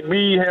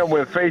 him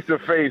went face to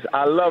face.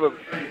 I love him.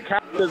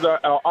 Kyle is an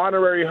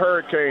honorary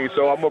Hurricane,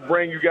 so I'm gonna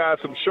bring you guys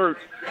some shirts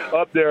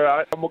up there.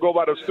 I'm gonna go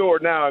by the store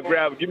now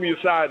and give me your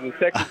size and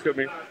text it to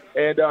me.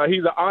 And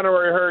he's an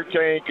honorary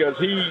Hurricane because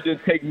he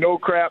didn't take no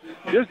crap.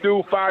 This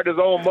dude fired his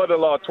own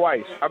mother-in-law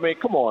twice. I mean,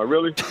 come on,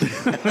 really?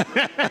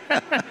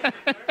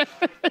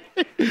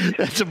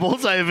 That's a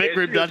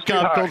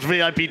BullseyeEventGroup.com Colts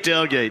VIP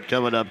tailgate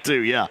coming up,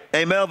 too, yeah.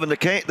 Hey, Melvin, the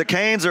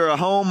Canes are a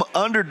home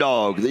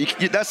underdog.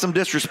 That's some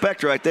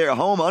disrespect right there, a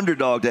home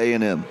underdog to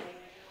A&M.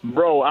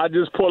 Bro, I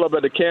just pulled up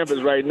at the campus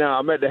right now.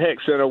 I'm at the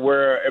Heck Center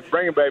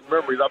bringing back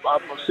memories.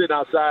 I'm sitting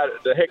outside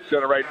the Heck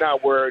Center right now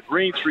where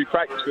Green Street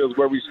practice field is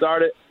where we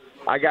started.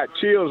 I got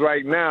chills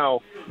right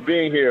now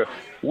being here.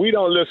 We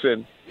don't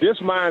listen. This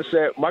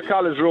mindset, my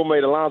college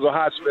roommate, Alonzo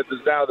Highsmith, is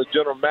now the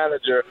general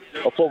manager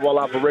of football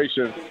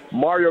operations.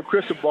 Mario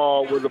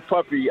Cristobal was a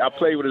puppy. I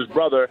played with his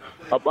brother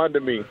up under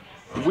me.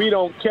 We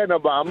don't care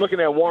about. I'm looking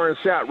at Warren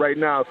Sapp right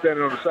now,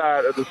 standing on the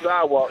side of the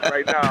sidewalk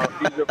right now.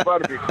 He's in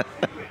front of me.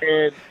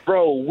 And,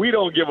 bro, we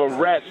don't give a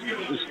rat's.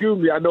 Excuse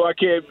me, I know I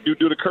can't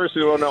do the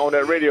cursing on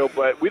that radio,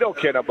 but we don't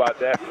care about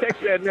that.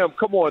 Texas A&M,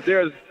 come on,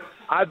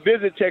 I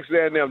visit Texas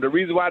A&M. The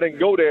reason why I didn't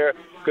go there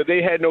because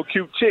they had no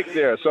cute chick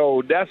there.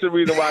 So that's the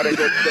reason why I didn't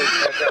go to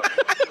Texas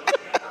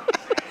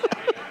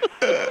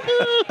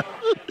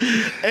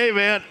A&M. Hey,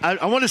 man,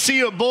 I want to see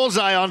you at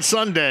Bullseye on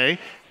Sunday.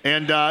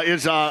 And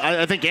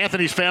I think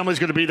Anthony's family is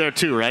going to be there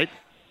too, right?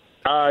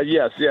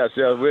 Yes. We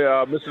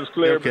Mrs.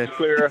 Clear, okay. Mrs.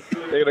 Clear,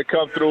 they're going to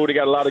come through. They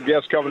got a lot of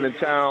guests coming in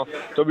town.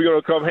 So we're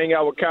going to come hang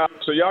out with Kyle.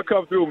 So y'all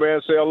come through, man,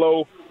 say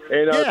hello.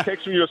 And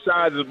text me your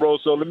sizes, bro.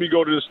 So let me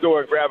go to the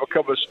store and grab a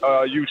couple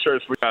of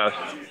U-shirts for you guys.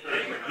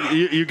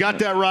 You got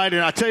that right.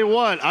 And I tell you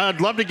what,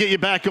 I'd love to get you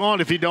back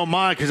on if you don't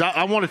mind, because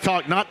I want to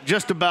talk not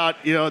just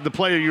about the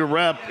player you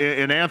rep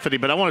in Anthony,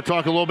 but I want to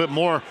talk a little bit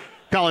more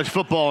college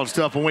football and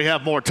stuff when we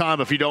have more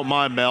time, if you don't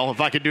mind, Mel,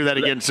 if I could do that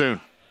again soon.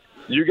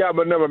 You got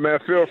my number, man.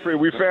 Feel free.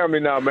 We family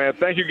now, man.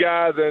 Thank you,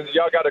 guys. And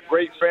y'all got a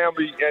great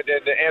family, and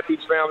the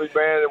Anthony's family,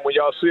 man. And when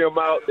y'all see them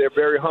out, they're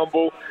very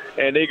humble,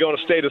 and they're going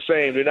to stay the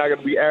same. They're not going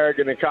to be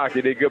arrogant and cocky.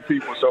 They're good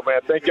people. So,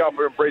 man, thank y'all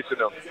for embracing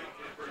them.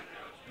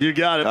 You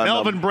got it.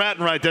 Melvin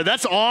Bratton right there.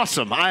 That's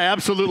awesome. I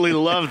absolutely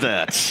love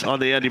that on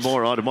the Andy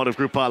Moore Automotive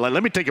Group hotline.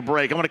 Let me take a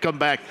break. I'm going to come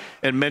back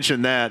and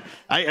mention that.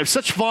 I have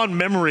such fond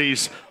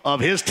memories of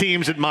his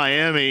teams at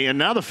Miami, and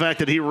now the fact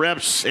that he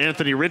reps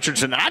Anthony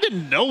Richardson. I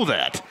didn't know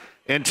that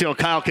until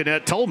Kyle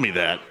Kinnett told me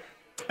that.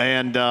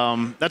 And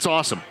that's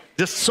awesome.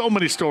 Just so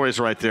many stories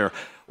right there.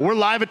 We're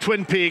live at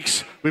Twin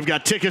Peaks. We've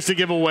got tickets to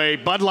give away.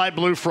 Bud Light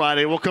Blue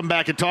Friday. We'll come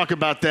back and talk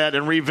about that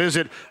and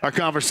revisit our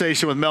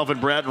conversation with Melvin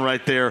Bratton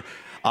right there.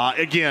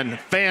 Again,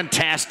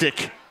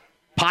 fantastic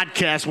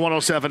podcast,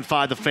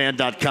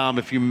 1075thefan.com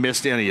if you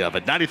missed any of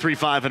it.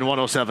 93.5 and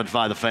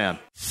 107.5 The Fan.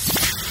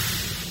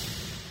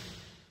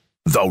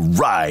 The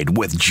Ride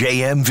with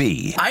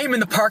JMV. I am in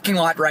the parking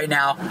lot right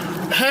now,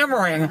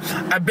 hammering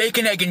a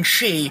bacon, egg, and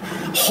cheese,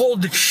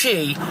 hold the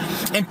cheese,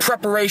 in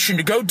preparation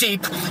to go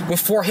deep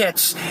with 4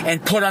 hits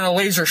and put on a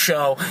laser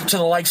show to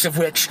the likes of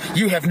which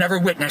you have never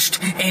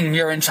witnessed in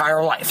your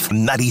entire life.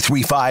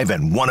 93.5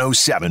 and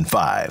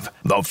 107.5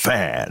 The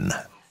Fan.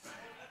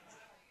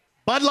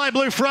 Bud Light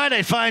Blue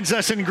Friday finds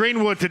us in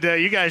Greenwood today.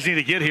 You guys need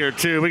to get here,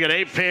 too. We got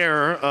 8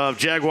 pair of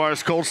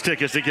Jaguars Colts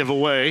tickets to give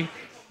away.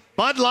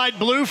 Bud Light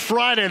Blue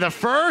Friday, the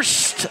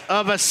first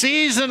of a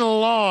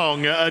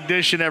season-long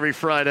edition every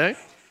Friday.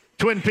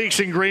 Twin Peaks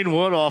in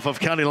Greenwood off of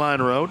County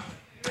Line Road.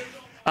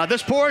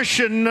 This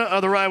portion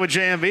of the Ride with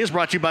JMV is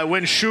brought to you by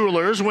Win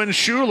Schuler's. Win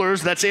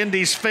Schuler's, that's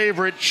Indy's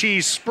favorite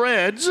cheese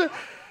spreads.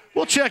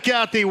 We'll check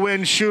out the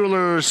Win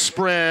Schuler's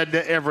spread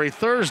every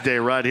Thursday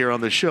right here on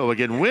the show.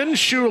 Again, Win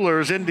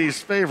Schuler's,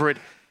 Indy's favorite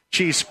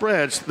cheese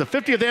spreads. The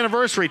 50th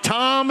anniversary,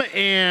 Tom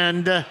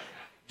and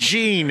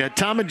Gene.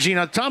 Tom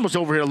was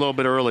over here a little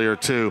bit earlier,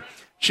 too.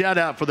 Shout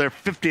out for their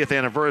 50th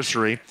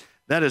anniversary.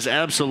 That is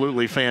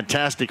absolutely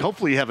fantastic.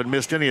 Hopefully you haven't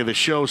missed any of the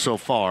show so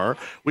far.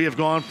 We have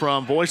gone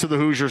from Voice of the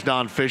Hoosiers,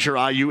 Don Fischer,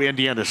 IU,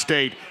 Indiana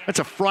State. That's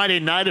a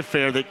Friday night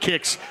affair that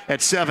kicks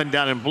at 7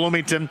 down in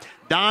Bloomington.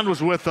 Don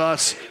was with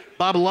us.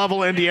 Bob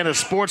Lovell, Indiana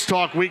Sports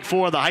Talk, Week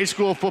 4 of the high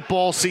school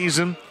football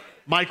season.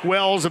 Mike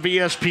Wells of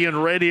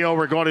ESPN Radio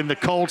regarding the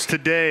Colts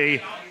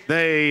today.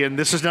 And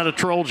this is not a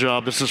troll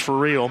job, this is for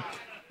real.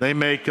 They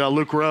make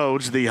Luke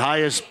Rhodes the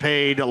highest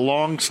paid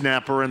long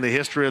snapper in the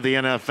history of the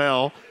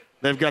NFL.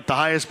 They've got the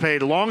highest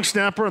paid long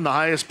snapper and the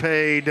highest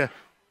paid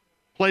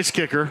place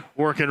kicker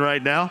working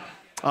right now.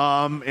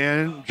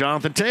 And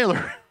Jonathan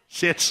Taylor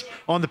sits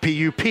on the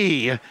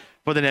PUP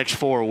for the next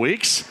 4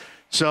 weeks.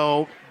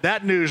 So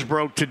that news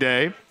broke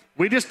today.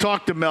 We just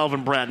talked to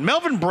Melvin Bratton.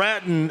 Melvin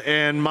Bratton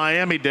in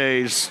Miami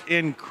days,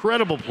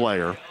 incredible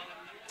player.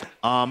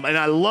 And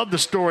I love the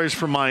stories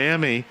from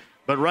Miami.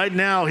 But right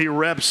now he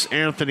reps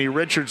Anthony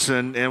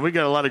Richardson, and we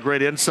got a lot of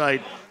great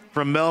insight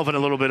from Melvin a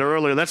little bit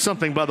earlier. That's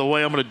something, by the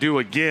way, I'm going to do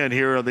again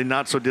here in the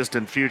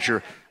not-so-distant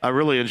future. I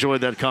really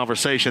enjoyed that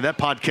conversation. That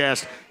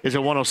podcast is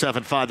at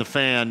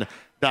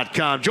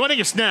 1075thefan.com.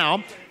 Joining us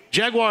now,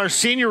 Jaguars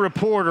senior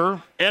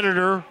reporter,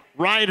 editor,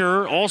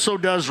 writer, also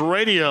does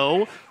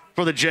radio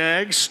for the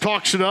Jags,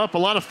 talks it up, a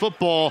lot of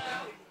football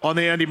on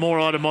the Andy Moore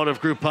Automotive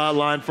Group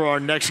hotline for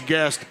our next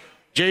guest.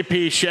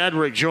 JP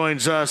Shadrick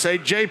joins us. Hey,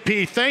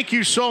 JP, thank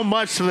you so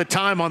much for the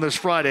time on this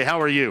Friday. How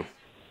are you?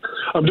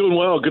 I'm doing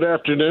well. Good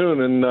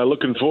afternoon, and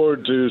looking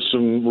forward to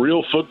some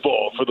real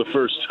football for the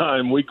first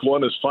time. Week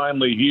 1 is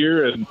finally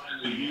here, and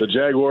the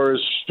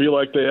Jaguars feel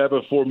like they have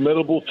a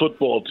formidable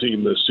football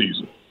team this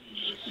season.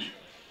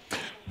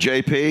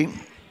 JP,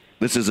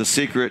 this is a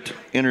secret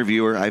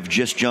interviewer. I've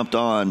just jumped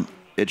on.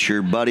 It's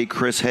your buddy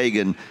Chris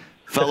Hagan,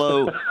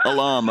 fellow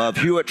alum of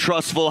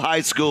Hewitt-Trussville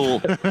High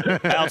School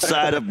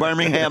outside of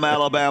Birmingham,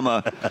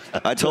 Alabama.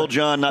 I told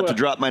John not to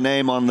drop my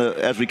name on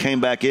as we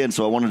came back in,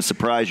 so I wanted to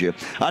surprise you.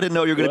 I didn't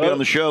know you were going to be on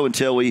the show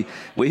until we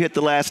hit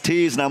the last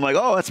tease, and I'm like,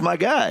 oh, that's my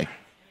guy.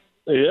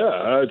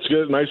 Yeah, it's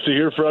good. Nice to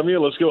hear from you.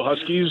 Let's go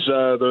Huskies.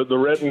 The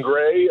red and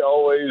gray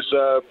always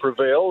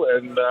prevail,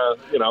 and,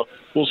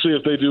 we'll see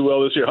if they do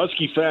well this year.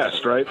 Husky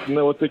fast, right? Isn't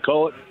that what they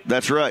call it?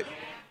 That's right.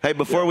 Hey,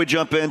 before we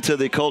jump into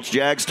the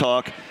Colts-Jags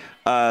talk,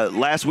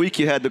 last week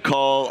you had the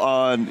call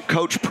on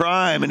Coach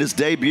Prime and his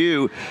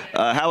debut.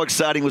 How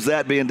exciting was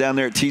that being down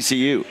there at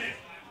TCU?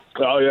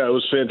 Oh, yeah, it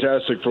was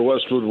fantastic for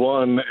Westwood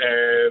One.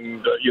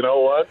 And you know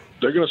what?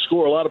 They're going to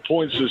score a lot of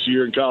points this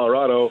year in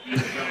Colorado,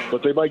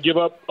 but they might give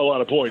up a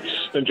lot of points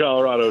in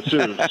Colorado,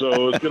 too.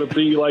 So it's going to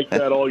be like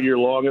that all year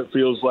long, it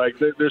feels like.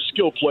 Their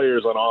skilled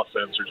players on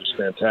offense are just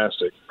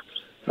fantastic.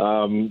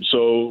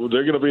 So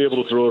they're going to be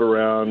able to throw it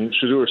around.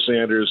 Shadrick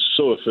Sanders,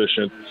 so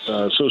efficient,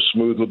 so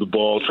smooth with the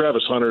ball.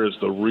 Travis Hunter is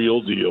the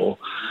real deal.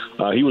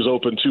 He was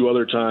open 2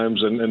 other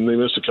times, and they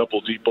missed a couple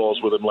of deep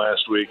balls with him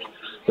last week.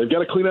 They've got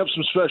to clean up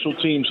some special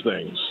teams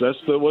things.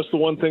 What's the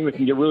one thing that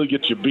can really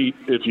get you beat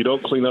if you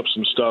don't clean up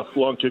some stuff.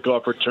 Long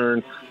kickoff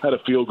return, had a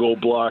field goal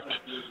blocked.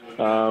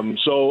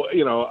 So,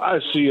 I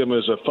see them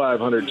as a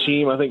 500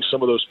 team. I think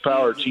some of those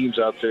power teams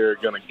out there are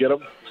going to get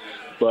them.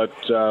 But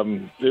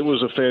it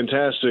was a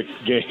fantastic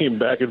game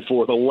back and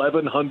forth,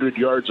 1,100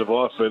 yards of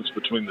offense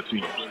between the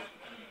teams.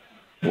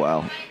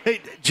 Wow.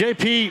 Hey,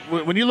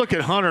 JP, when you look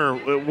at Hunter,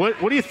 what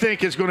do you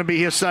think is going to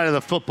be his side of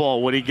the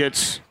football when he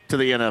gets to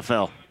the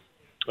NFL?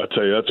 I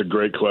tell you, that's a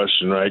great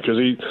question, right? Because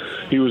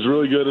he was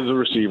really good as a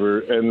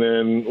receiver, and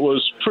then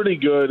was pretty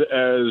good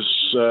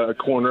as a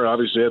corner.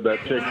 Obviously, had that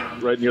pick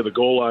right near the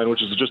goal line,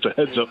 which is just a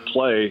heads-up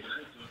play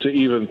to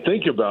even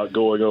think about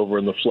going over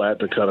in the flat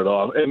to cut it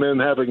off, and then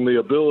having the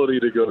ability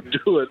to go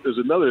do it is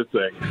another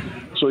thing.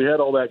 So he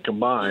had all that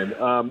combined.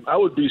 I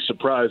would be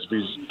surprised if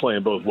he's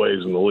playing both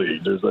ways in the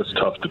league. That's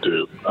tough to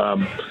do.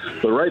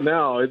 But right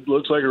now, it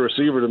looks like a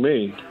receiver to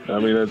me. I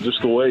mean, it's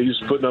just the way he's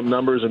putting up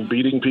numbers and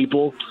beating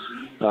people.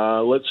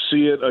 Let's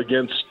see it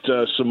against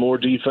some more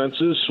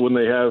defenses when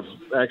they have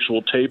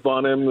actual tape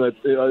on him in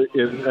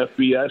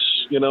FBS,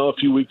 a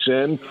few weeks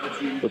in.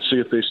 Let's see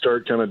if they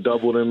start kind of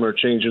doubling him or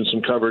changing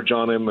some coverage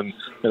on him and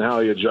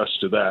how he adjusts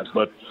to that.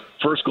 But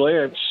first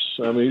glance,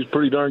 I mean, he's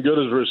pretty darn good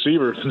as a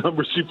receiver. The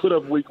numbers he put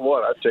up week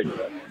 1, I'd take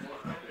that.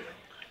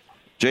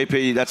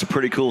 JP, that's a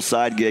pretty cool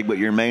side gig, but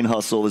your main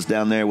hustle is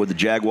down there with the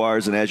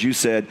Jaguars. And as you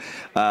said,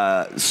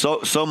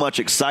 so much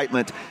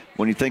excitement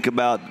when you think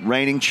about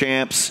reigning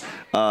champs,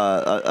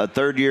 a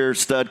third-year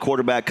stud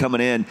quarterback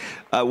coming in.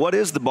 What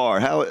is the bar?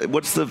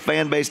 What's the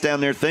fan base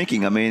down there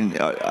thinking? I mean,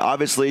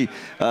 obviously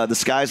the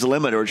sky's the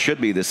limit, or it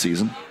should be this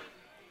season.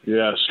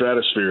 Yeah,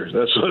 stratosphere.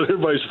 That's what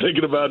everybody's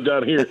thinking about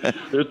down here.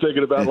 They're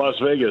thinking about Las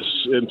Vegas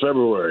in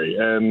February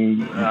and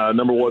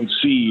number 1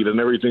 seed and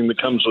everything that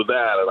comes with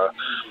that,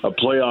 and a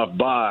playoff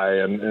bye.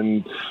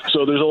 And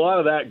so there's a lot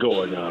of that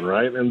going on,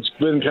 right? And it's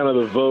been kind of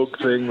the vogue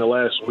thing the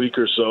last week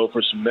or so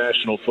for some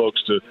national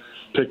folks to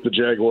pick the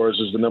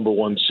Jaguars as the number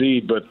 1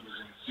 seed. But,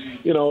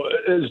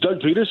 as Doug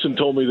Peterson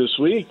told me this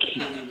week,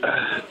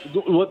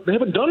 they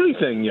haven't done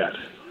anything yet.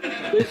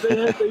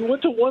 They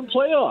went to 1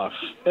 playoff,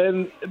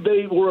 and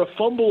they were a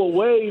fumble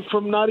away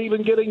from not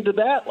even getting to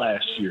that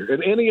last year.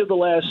 In any of the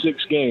last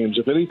 6 games,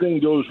 if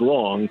anything goes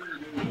wrong,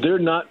 they're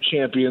not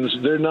champions.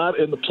 They're not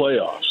in the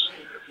playoffs.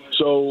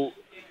 So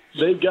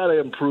they've got to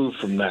improve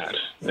from that,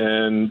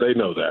 and they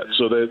know that.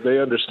 So they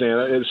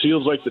understand. It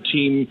feels like the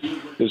team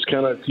is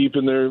kind of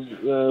keeping their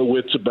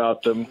wits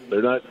about them.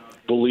 They're not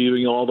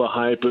believing all the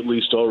hype, at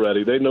least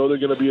already. They know they're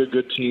going to be a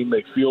good team.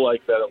 They feel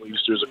like that at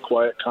least. There's a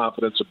quiet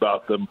confidence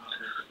about them.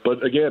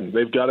 But, again,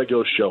 they've got to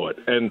go show it.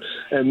 And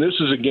this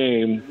is a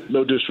game,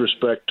 no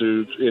disrespect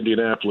to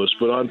Indianapolis,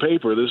 but on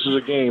paper, this is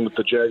a game that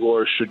the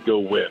Jaguars should go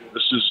win.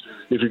 This is,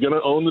 if you're going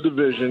to own the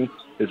division,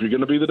 if you're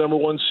going to be the number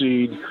 1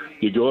 seed,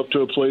 you go up to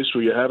a place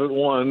where you haven't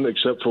won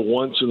except for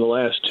once in the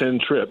last 10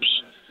 trips,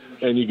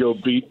 and you go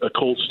beat a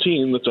Colts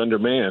team that's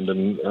undermanned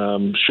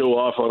and show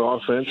off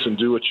on offense and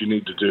do what you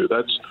need to do.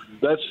 That's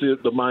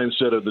the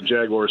mindset of the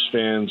Jaguars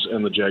fans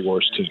and the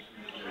Jaguars team.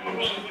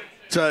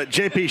 So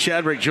JP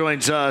Shadrick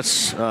joins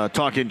us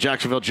talking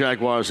Jacksonville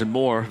Jaguars and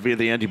more via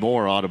the Andy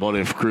Moore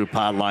Automotive Group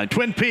hotline.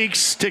 Twin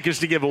Peaks tickets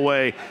to give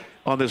away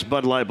on this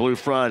Bud Light Blue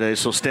Friday,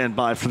 so stand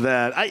by for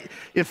that.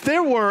 If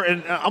there were,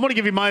 and I'm going to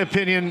give you my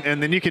opinion,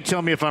 and then you can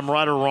tell me if I'm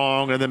right or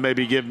wrong, and then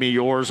maybe give me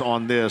yours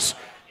on this.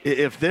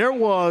 If there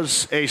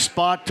was a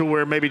spot to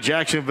where maybe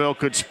Jacksonville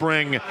could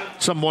spring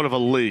somewhat of a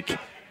leak,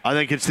 I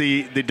think it's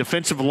the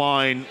defensive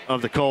line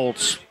of the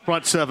Colts,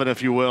 front 7,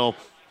 if you will,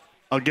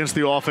 against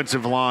the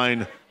offensive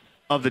line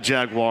of the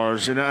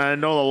Jaguars. And I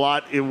know a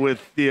lot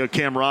with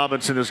Cam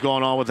Robinson has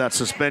gone on with that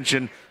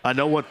suspension. I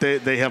know what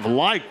they have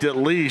liked, at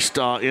least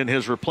in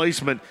his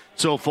replacement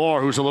so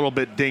far, who's a little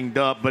bit dinged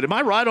up. But am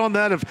I right on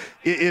that?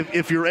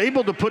 If you're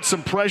able to put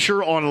some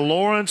pressure on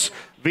Lawrence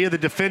via the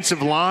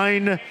defensive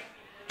line,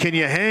 can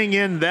you hang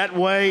in that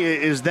way?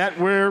 Is that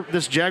where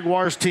this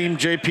Jaguars team,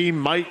 JP,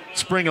 might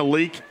spring a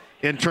leak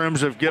in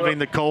terms of giving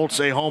the Colts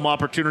a home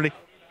opportunity?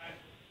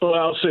 Well,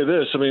 I'll say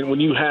this. I mean, when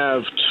you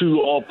have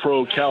 2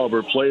 all-pro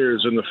caliber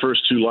players in the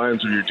first 2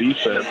 lines of your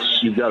defense,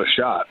 you've got a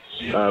shot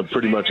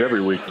pretty much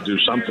every week to do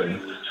something.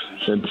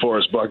 And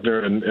Forrest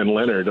Buckner and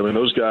Leonard, I mean,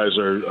 those guys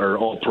are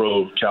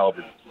all-pro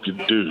caliber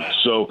dudes.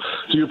 So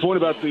to your point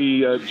about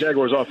the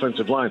Jaguars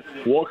offensive line,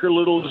 Walker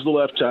Little is the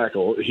left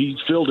tackle. He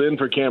filled in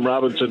for Cam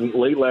Robinson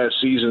late last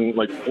season,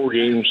 like 4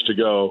 games to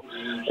go,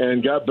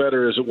 and got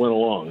better as it went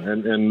along.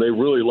 And they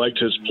really liked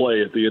his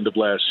play at the end of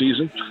last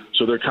season.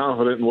 So they're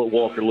confident in what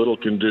Walker Little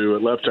can do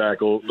at left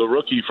tackle. The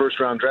rookie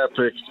first-round draft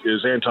pick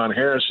is Anton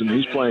Harrison.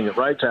 He's playing at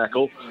right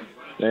tackle.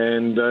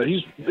 And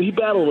he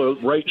battled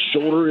a right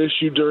shoulder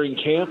issue during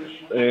camp,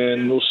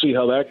 and we'll see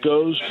how that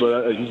goes.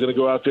 But he's going to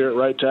go out there at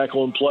right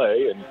tackle and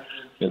play,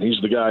 and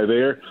he's the guy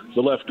there.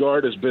 The left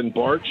guard has been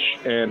Barch,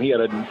 and he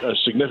had a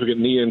significant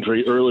knee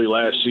injury early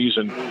last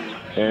season,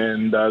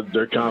 and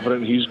they're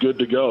confident he's good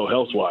to go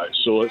health-wise.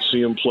 So let's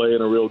see him play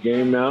in a real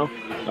game now.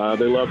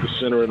 They love the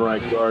center and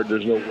right guard.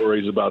 There's no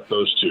worries about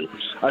those 2.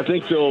 I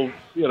think they'll,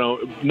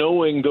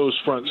 knowing those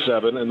front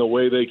 7 and the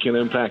way they can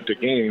impact a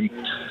game,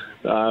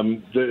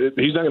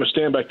 he's not going to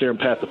stand back there and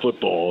pat the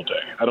football all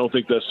day. I don't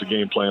think that's the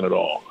game plan at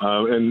all.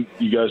 And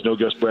you guys know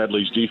Gus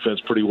Bradley's defense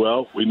pretty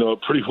well. We know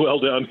it pretty well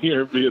down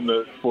here, being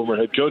the former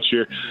head coach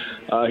here.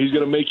 He's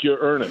going to make you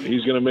earn it.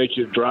 He's going to make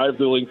you drive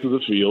the length of the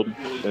field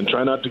and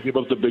try not to give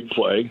up the big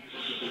play.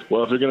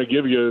 Well, if they're going to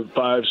give you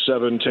 5,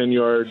 7,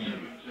 10-yard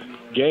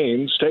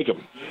gains, take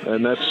them.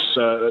 And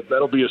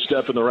that'll be a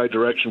step in the right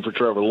direction for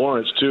Trevor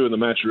Lawrence, too, in the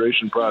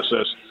maturation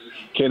process.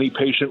 Can he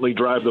patiently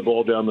drive the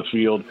ball down the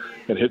field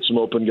and hit some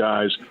open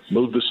guys,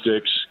 move the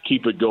sticks,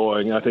 keep it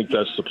going? I think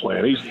that's the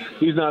plan.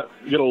 He's not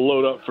going to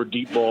load up for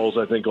deep balls,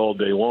 I think, all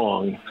day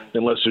long,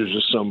 unless there's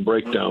just some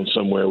breakdown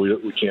somewhere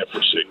we can't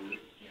foresee.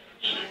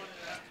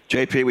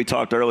 JP, we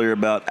talked earlier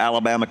about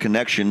Alabama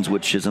connections,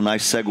 which is a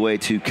nice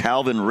segue to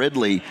Calvin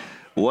Ridley.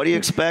 What do you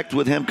expect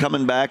with him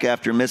coming back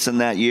after missing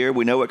that year?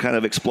 We know what kind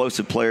of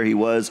explosive player he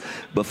was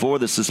before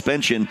the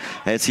suspension.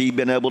 Has he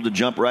been able to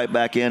jump right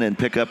back in and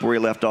pick up where he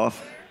left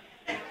off?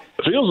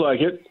 It feels like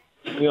it.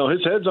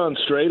 His head's on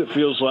straight. It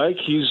feels like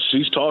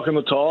he's talking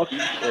the talk,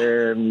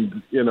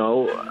 and I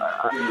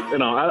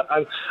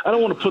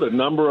don't want to put a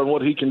number on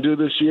what he can do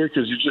this year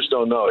because you just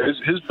don't know.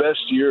 His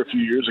best year a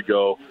few years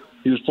ago,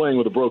 he was playing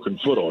with a broken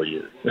foot all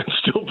year and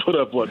still put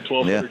up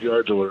 1,200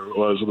 yards or whatever it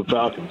was with the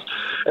Falcons,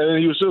 and then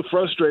he was so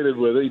frustrated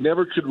with it, he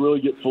never could really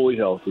get fully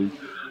healthy.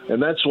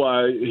 And that's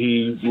why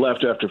he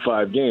left after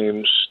 5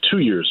 games 2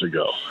 years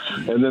ago.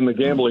 And then the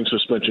gambling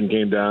suspension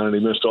came down, and he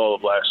missed all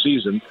of last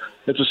season.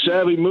 It's a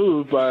savvy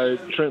move by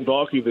Trent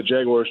Baalke, the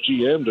Jaguars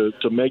GM,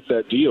 to make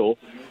that deal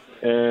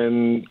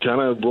and kind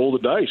of roll the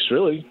dice,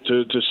 really,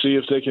 to see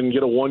if they can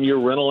get a 1-year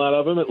rental out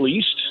of him at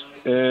least.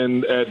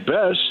 And at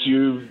best,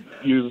 you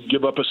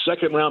give up a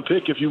second-round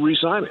pick if you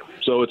re-sign him.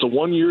 So it's a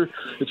 1 year.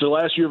 It's the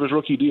last year of his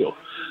rookie deal.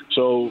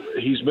 So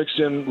he's mixed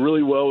in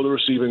really well with the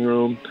receiving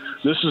room.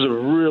 This is a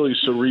really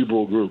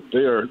cerebral group.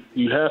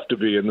 You have to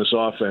be in this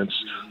offense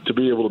to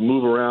be able to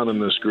move around in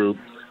this group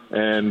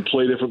and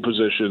play different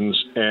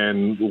positions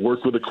and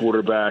work with the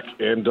quarterback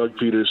and Doug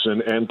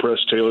Peterson and Press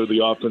Taylor,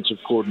 the offensive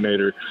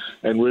coordinator,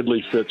 and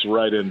Ridley fits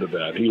right into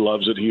that. He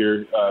loves it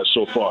here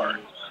so far.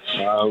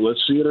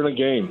 Let's see it in a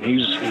game.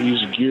 He's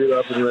geared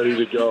up and ready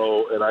to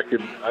go, and I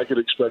could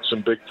expect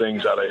some big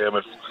things out of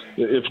him.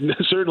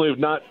 If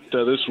not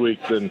this week,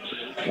 then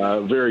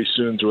very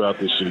soon throughout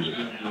this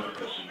season.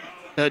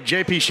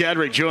 JP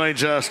Shadrick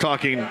joins us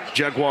talking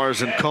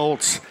Jaguars and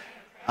Colts.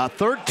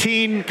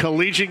 13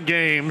 collegiate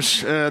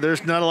games.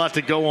 There's not a lot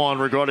to go on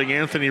regarding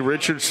Anthony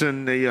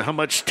Richardson. How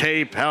much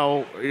tape?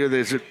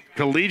 There's a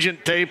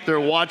collegiate tape they're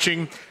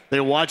watching.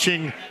 They're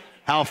watching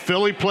how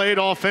Philly played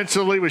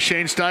offensively with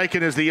Shane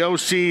Steichen as the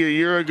OC a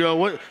year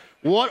ago.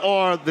 What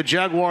are the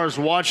Jaguars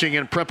watching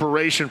in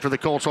preparation for the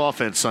Colts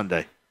offense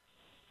Sunday?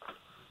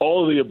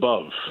 All of the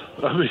above.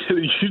 I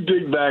mean, you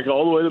dig back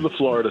all the way to the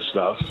Florida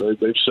stuff.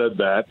 They've said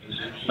that.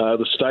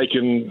 The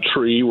Steichen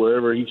tree,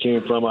 wherever he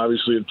came from,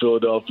 obviously in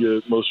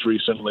Philadelphia most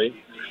recently.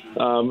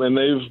 And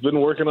they've been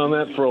working on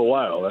that for a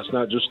while. That's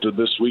not just a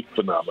this week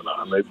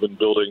phenomenon. They've been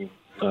building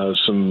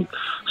some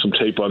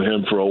tape on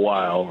him for a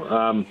while.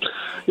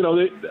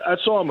 I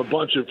saw him a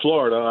bunch in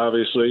Florida,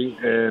 obviously,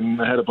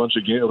 and I had a bunch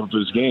of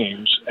his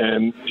games.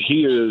 And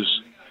he is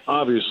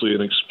obviously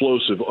an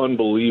explosive,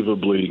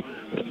 unbelievably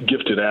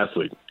gifted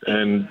athlete,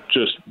 and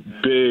just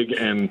big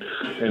and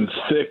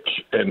thick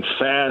and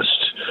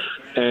fast,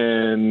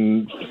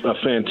 and a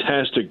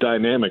fantastic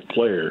dynamic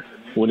player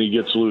when he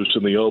gets loose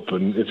in the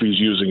open if he's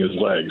using his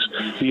legs.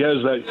 He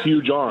has that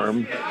huge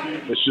arm.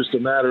 It's just a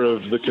matter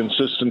of the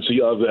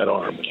consistency of that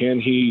arm. Can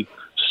he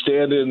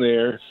stand in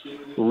there,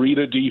 read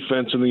a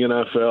defense in the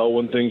NFL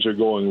when things are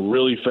going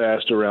really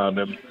fast around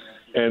him,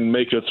 and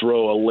make a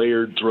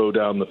layered throw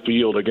down the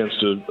field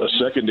against a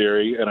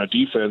secondary and a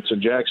defense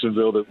in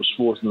Jacksonville that was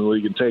fourth in the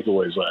league in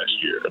takeaways last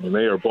year. I mean,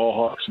 they are ball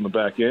hawks in the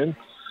back end,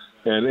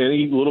 and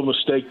any little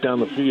mistake down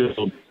the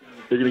field,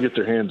 they're going to get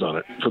their hands on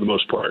it for the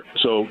most part.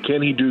 So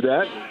can he do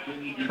that?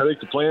 I think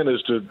the plan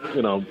is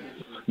to,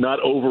 not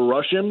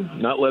overrush him,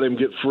 not let him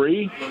get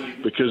free,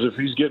 because if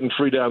he's getting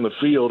free down the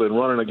field and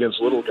running against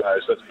little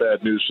guys, that's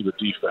bad news for the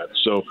defense.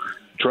 So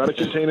try to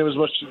contain him as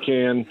much as you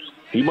can.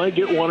 He might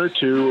get 1 or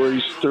 2 where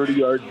he's 30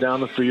 yards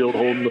down the field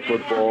holding the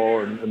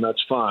football, and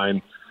that's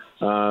fine.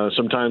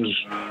 Sometimes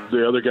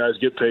the other guys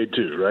get paid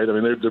too, right? I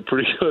mean, they're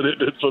pretty good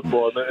at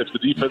football. If the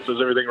defense does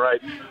everything right,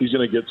 he's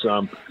going to get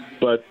some.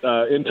 But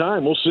in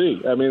time, we'll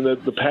see. I mean,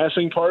 the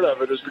passing part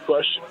of it is the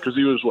question, because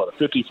he was,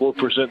 a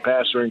 54%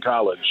 passer in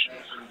college.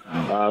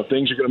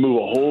 Things are going to move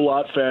a whole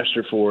lot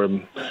faster for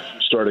him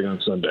starting on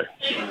Sunday.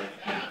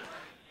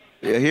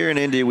 Yeah, here in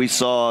Indy, we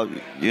saw,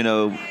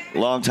 a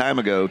long time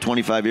ago,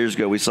 25 years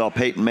ago, we saw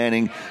Peyton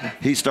Manning.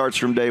 He starts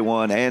from day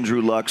one.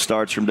 Andrew Luck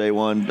starts from day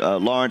one.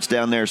 Lawrence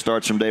down there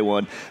starts from day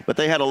one. But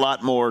they had a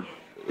lot more,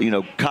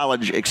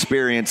 college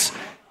experience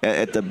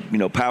at the,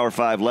 Power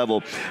 5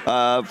 level.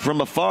 From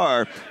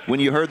afar,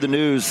 when you heard the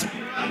news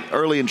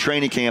early in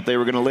training camp, they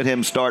were going to let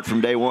him start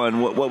from day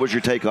one. What was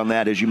your take on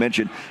that? As you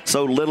mentioned,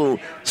 so little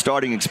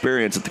starting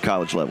experience at the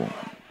college level.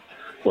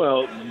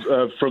 Well,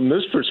 from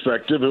this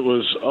perspective, it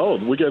was,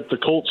 we got the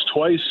Colts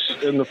twice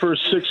in the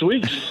first 6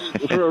 weeks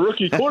for a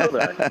rookie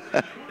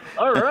quarterback.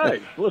 All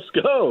right, let's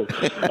go.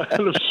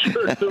 And I'm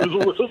sure there was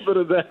a little bit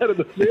of that in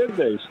the fan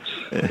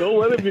base. Don't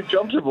let him get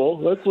comfortable.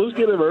 Let's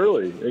get him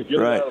early and get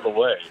him out of the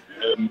way.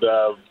 And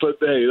but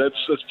hey,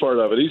 that's part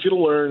of it. He's going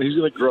to learn. He's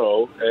going to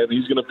grow, and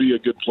he's going to be a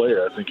good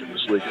player, I think, in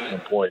this league at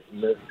some point.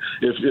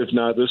 If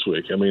not this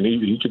week, I mean,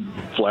 he could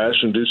flash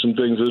and do some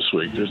things this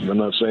week. I'm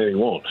not saying he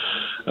won't,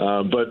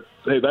 but.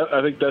 Hey,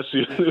 I think that's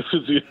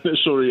the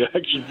initial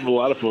reaction from a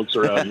lot of folks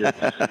around here.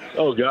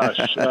 Oh gosh,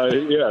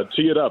 yeah,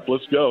 tee it up,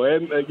 let's go.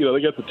 And they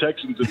got the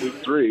Texans in week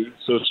 3,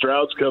 so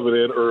Stroud's coming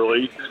in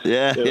early.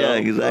 Yeah,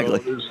 exactly.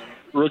 So there's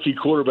rookie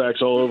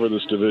quarterbacks all over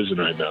this division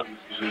right now.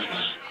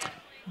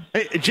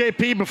 Hey,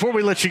 JP, before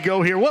we let you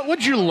go here, what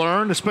would you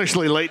learn,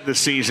 especially late in the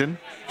season,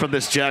 from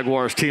this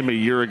Jaguars team a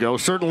year ago?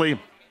 Certainly,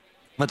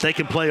 that they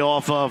can play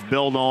off of,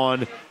 build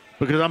on.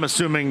 Because I'm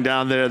assuming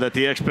down there that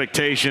the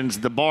expectations,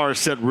 the bar is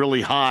set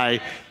really high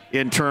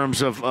in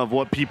terms of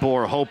what people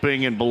are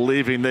hoping and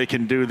believing they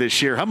can do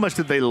this year. How much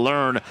did they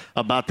learn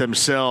about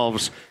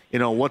themselves,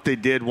 what they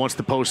did once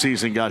the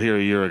postseason got here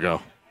a year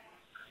ago?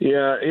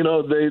 Yeah,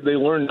 they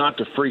learn not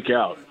to freak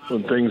out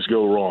when things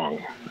go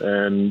wrong,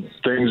 and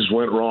things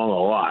went wrong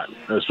a lot,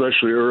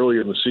 especially early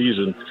in the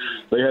season.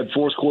 They had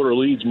fourth-quarter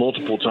leads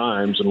multiple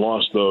times and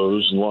lost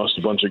those and lost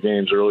a bunch of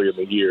games early in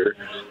the year.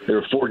 They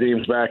were 4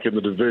 games back in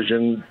the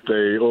division.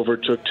 They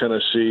overtook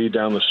Tennessee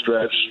down the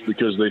stretch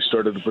because they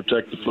started to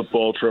protect the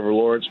football. Trevor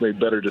Lawrence made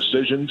better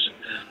decisions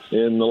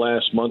in the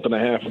last month and a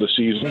half of the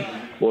season.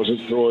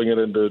 Wasn't throwing it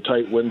into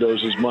tight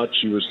windows as much.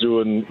 He was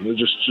doing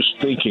just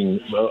thinking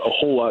a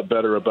whole lot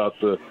better about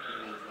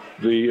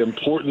the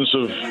importance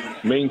of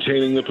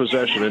maintaining the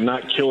possession and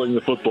not killing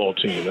the football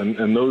team.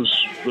 And those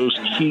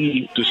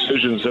key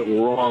decisions that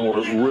were wrong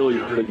were really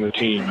hurting the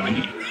team. And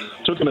he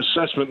took an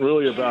assessment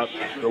really about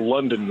the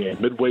London game,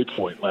 midway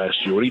point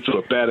last year, when he threw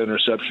a bad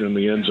interception in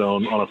the end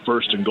zone on a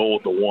 1st and goal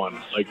at the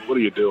 1. Like, what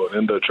are you doing?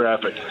 Into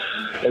traffic.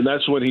 And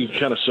that's when he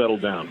kind of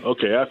settled down.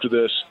 Okay, after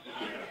this,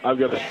 I've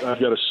got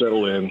to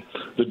settle in.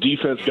 The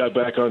defense got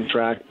back on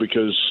track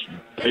because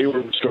they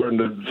were starting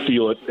to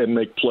feel it and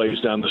make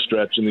plays down the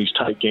stretch in these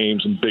tight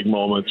games and big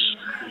moments,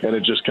 and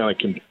it just kind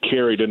of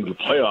carried into the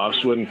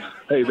playoffs when,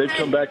 hey, they've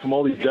come back from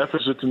all these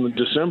deficits in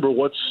December.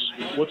 What's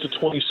a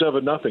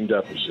 27-0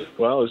 deficit?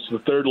 Well, it's the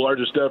 3rd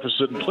largest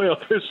deficit in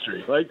playoff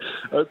history. Like,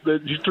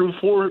 you threw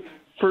 4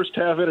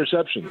 first-half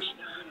interceptions.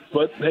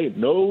 But, hey,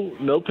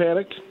 no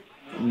panic.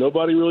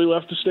 Nobody really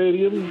left the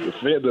stadium.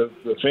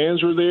 The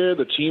fans were there.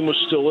 The team was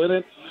still in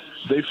it.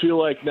 They feel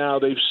like now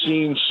they've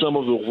seen some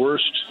of the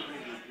worst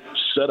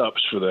setups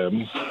for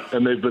them,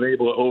 and they've been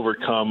able to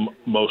overcome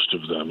most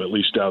of them, at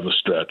least down the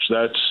stretch.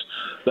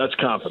 That's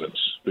confidence,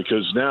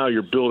 because now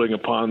you're building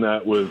upon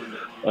that with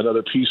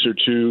another piece or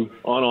two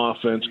on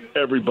offense.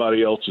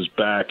 Everybody else is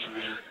back,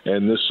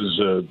 and this is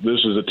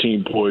a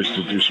team poised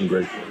to do some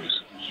great things.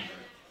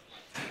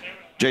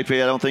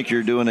 JP, I don't think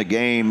you're doing a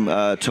game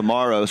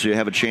tomorrow, so you'll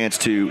have a chance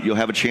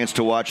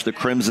to watch the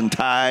Crimson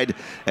Tide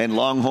and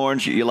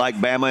Longhorns. You like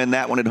Bama in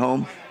that one at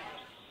home?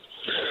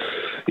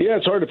 Yeah,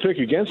 it's hard to pick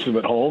against them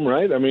at home,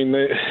 right? I mean,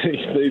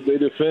 they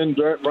defend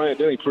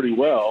Bryant-Denny pretty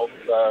well.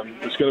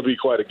 It's going to be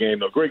quite a game,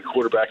 though. Great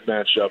quarterback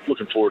matchup.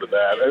 Looking forward to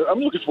that. I'm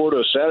looking forward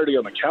to a Saturday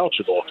on the couch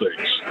of all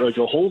things, like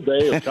a whole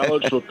day of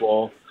college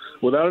football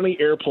without any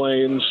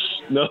airplanes,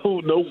 no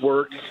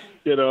work,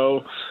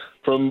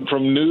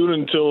 From noon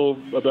until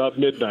about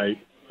midnight,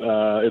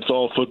 it's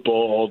all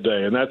football all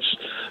day, and that's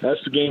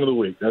the game of the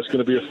week. That's going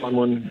to be a fun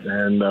one,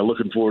 and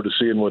looking forward to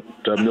seeing what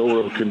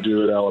Milroe can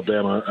do at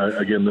Alabama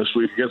again this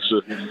week against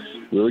a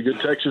really good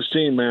Texas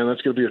team. Man,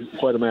 that's going to be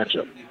quite a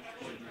matchup.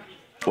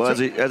 Well, as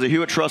a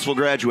Hewitt-Trussville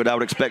graduate, I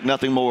would expect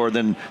nothing more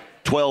than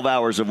 12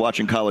 hours of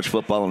watching college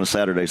football on a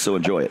Saturday. So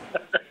enjoy it.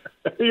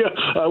 Yeah,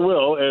 I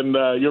will,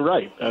 and you're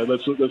right.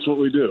 That's what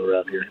we do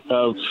around here.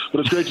 But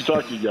it's great to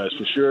talk to you guys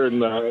for sure, and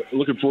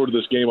looking forward to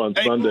this game on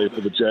Sunday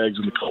for the Jags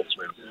and the Colts,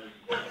 man.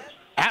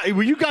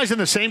 Were you guys in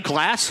the same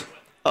class?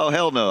 Oh,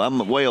 hell no.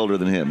 I'm way older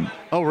than him.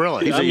 Oh,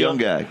 really? He's a young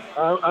guy.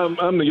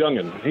 I'm the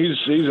youngin'.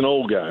 He's an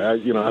old guy. I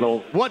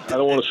don't want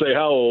to say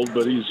how old,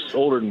 but he's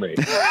older than me.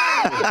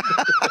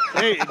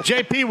 Hey,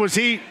 JP,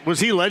 was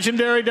he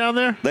legendary down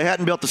there? They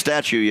hadn't built the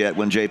statue yet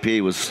when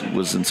JP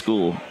was in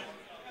school.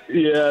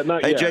 Yeah,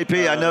 not yet. Hey,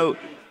 JP, I know.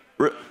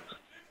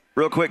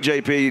 Real quick,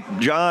 JP,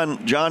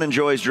 John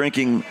enjoys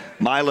drinking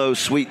Milo's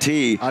sweet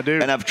tea. I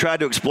do. And I've tried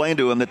to explain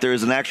to him that there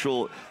is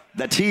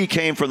that tea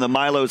came from the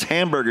Milo's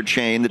hamburger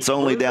chain that's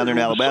only down there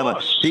in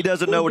Alabama. He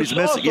doesn't know what he's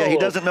missing. Yeah, he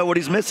doesn't know what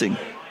he's missing.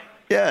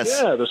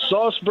 Yes. Yeah, the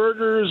sauce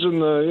burgers and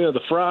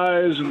the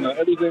fries and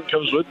everything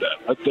comes with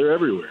that. They're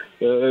everywhere.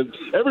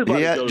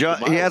 Everybody goes to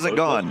Milo's. He hasn't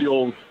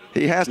gone.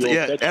 He has to.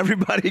 Yeah,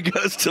 everybody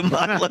goes to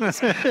Milo's.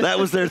 That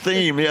was their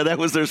theme. Yeah, that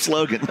was their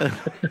slogan.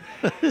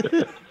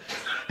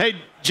 Hey,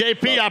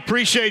 JP, I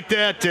appreciate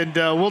that, and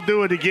we'll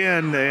do it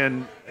again.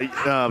 And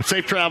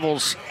safe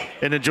travels,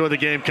 and enjoy the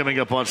game coming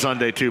up on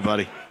Sunday too,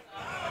 buddy.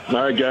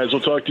 All right, guys.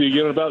 We'll talk to you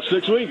again in about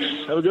 6 weeks.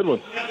 Have a good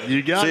one.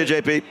 You got it. See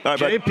you, JP. All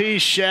right, JP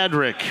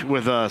Shadrick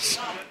with us.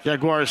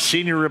 Jaguars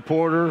senior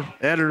reporter,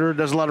 editor,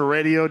 does a lot of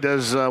radio,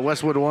 does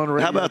Westwood One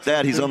radio. How about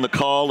that? He's on the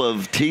call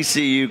of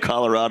TCU,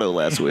 Colorado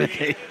last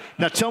week.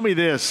 Now, tell me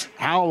this.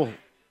 How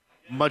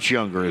much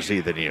younger is he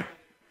than you?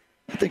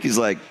 I think he's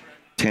like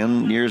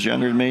 10 years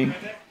younger than me.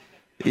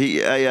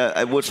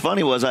 What's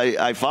funny was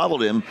I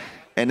followed him,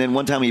 and then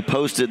one time he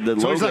posted the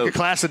logo. So he's like a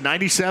class of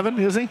 97,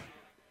 is he?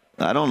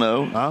 I don't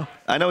know. Huh?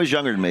 I know he's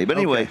younger than me. But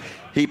anyway,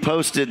 he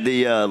posted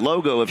the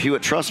logo of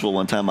Hewitt-Trussville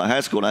one time at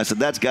high school, and I said,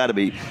 that's got to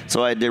be.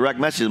 So I direct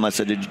messaged him. I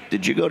said,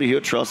 did you go to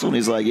Hewitt-Trussville? And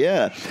he's like,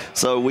 yeah.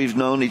 So we've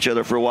known each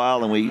other for a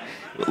while, and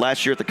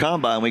last year at the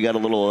Combine, we got a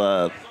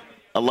little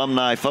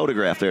alumni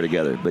photograph there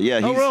together. But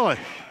yeah, oh, really?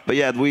 But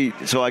yeah,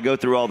 so I go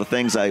through all the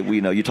things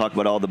you talk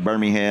about all the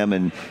Birmingham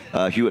and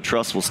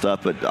Hewitt-Trussville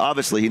stuff, but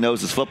obviously he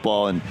knows his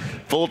football and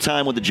full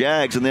time with the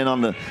Jags, and then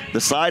on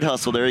the side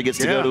hustle there, he gets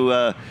to go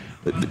to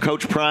the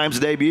Coach Prime's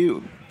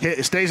debut.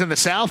 He stays in the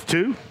South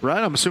too,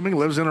 right? I'm assuming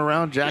lives in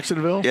around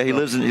Jacksonville. Yeah, he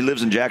lives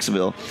in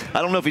Jacksonville.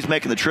 I don't know if he's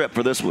making the trip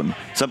for this one.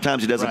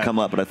 Sometimes he doesn't come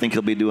up, but I think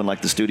he'll be doing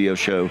like the studio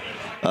show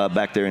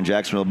back there in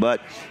Jacksonville.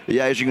 But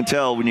yeah, as you can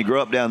tell, when you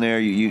grow up down there,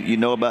 you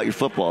know about your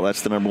football.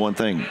 That's the number one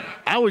thing.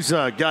 I always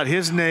got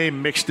his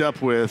name mixed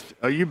up with.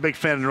 Are you a big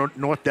fan of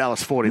North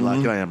Dallas 40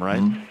 like I am, right?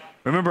 Mm-hmm.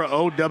 Remember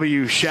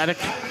O.W.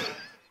 Shadrick?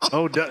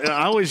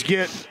 I always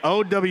get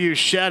O.W.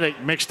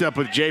 Shadrick mixed up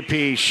with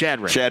J.P.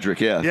 Shadrick.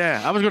 Shadrick, yeah.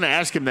 Yeah, I was going to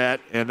ask him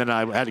that, and then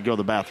I had to go to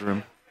the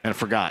bathroom and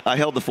forgot. I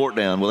held the fort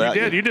down without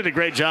you. You did a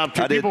great job,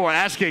 too. People were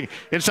asking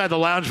inside the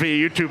lounge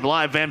via YouTube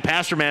Live. Van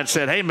Pasterman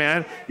said, hey,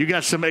 man, you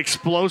got some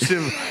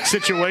explosive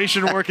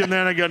situation working there.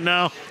 And I go,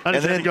 no, I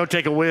just had to go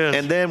take a whiz.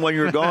 And then when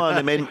you were gone,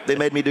 they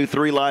made me do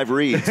 3 live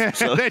reads.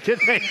 So. They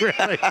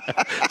really.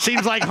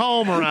 Seems like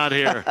home around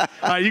here.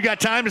 You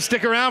got time to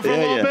stick around for a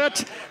little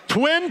bit?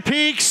 Twin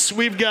Peaks,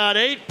 we've got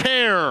 8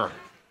 pair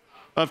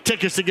of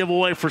tickets to give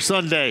away for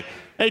Sunday.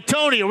 Hey,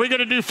 Tony, are we going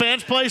to do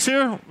Fans Place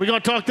here? We're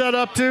going to talk that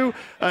up, too?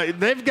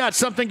 They've got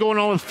something going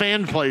on with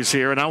Fan Place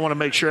here, and I want to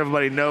make sure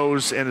everybody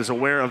knows and is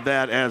aware of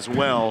that as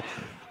well.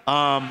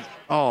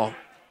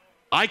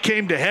 I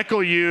came to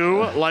heckle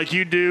you like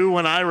you do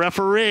when I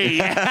referee.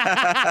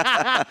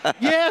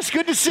 Yes,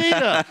 good to see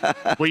you.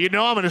 Well, you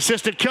know I'm an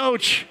assistant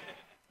coach.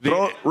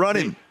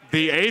 Running.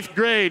 The 8th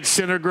grade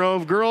Center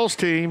Grove girls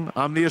team.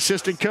 I'm the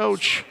assistant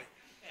coach.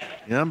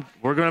 Yeah,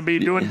 we're going to be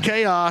doing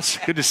chaos.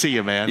 Good to see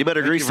you, man. You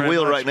better grease the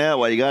wheel right now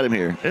while you got him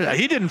here. Yeah,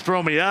 he didn't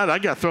throw me out. I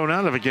got thrown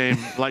out of a game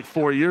like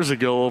 4 years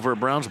ago over at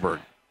Brownsburg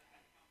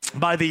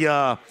by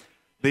the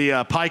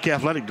Pike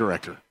athletic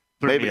director.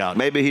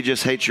 Maybe he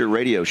just hates your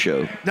radio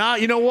show. Nah,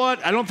 you know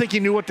what? I don't think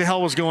he knew what the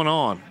hell was going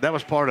on. That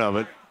was part of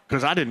it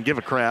because I didn't give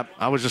a crap.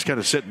 I was just kind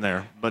of sitting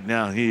there. But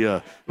now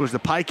it was the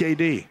Pike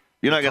AD.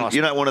 You're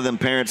not one of them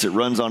parents that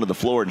runs onto the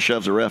floor and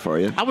shoves a ref, are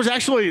you? I was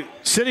actually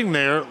sitting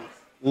there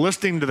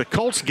listening to the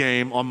Colts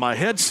game on my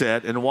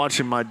headset and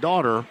watching my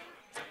daughter,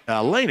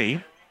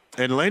 Lainey,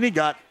 and Lainey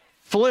got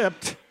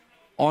flipped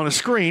on a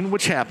screen,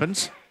 which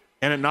happens,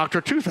 and it knocked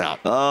her tooth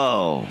out.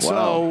 Oh, wow.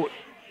 So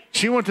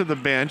she went to the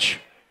bench,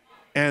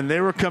 and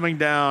they were coming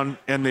down,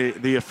 and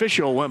the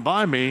official went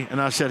by me, and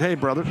I said, hey,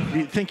 brother, do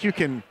you think you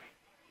can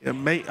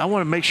I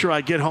want to make sure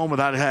I get home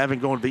without having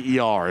gone to the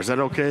ER. Is that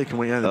okay? Can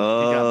we? He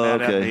got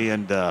mad at me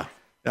and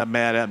got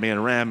mad at me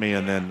and ran me,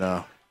 and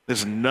then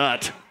this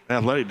nut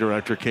athletic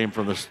director came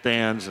from the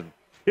stands, and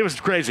it was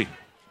crazy.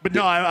 But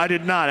no, I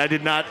did not. I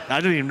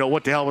didn't even know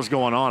what the hell was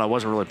going on. I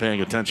wasn't really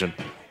paying attention,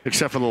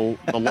 except for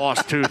the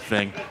lost tooth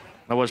thing.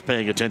 I was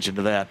paying attention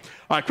to that.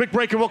 All right, quick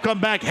break, and we'll come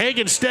back.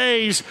 Hagen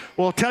stays.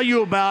 We'll tell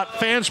you about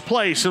Fans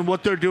Place and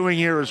what they're doing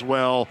here as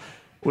well.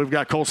 We've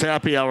got Colts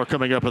Happy Hour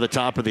coming up at the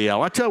top of the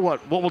hour. I tell you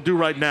what we'll do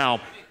right now,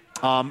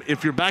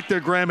 if you're back there,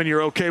 Graham, and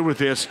you're okay with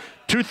this,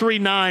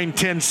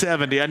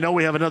 239-1070. I know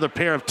we have another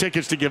pair of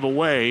tickets to give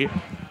away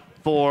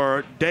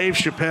for Dave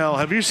Chappelle.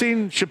 Have you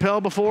seen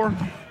Chappelle before?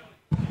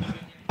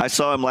 I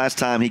saw him last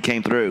time he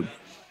came through.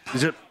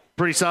 Is it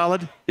pretty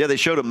solid? Yeah, they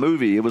showed a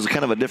movie. It was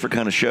kind of a different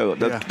kind of show.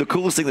 The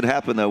coolest thing that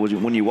happened, though, was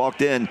when you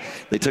walked in,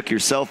 they took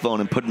your cell phone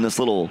and put it in this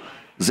little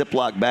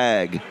Ziploc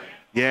bag.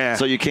 Yeah.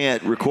 So you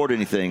can't record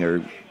anything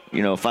or,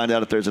 find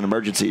out if there's an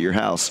emergency at your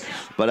house.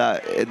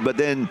 But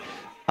then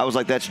I was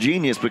like, that's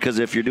genius, because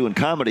if you're doing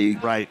comedy,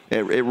 right,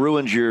 it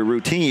ruins your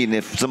routine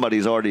if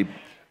somebody's already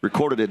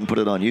recorded it and put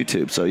it on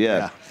YouTube. So,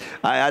 yeah.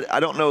 I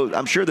don't know.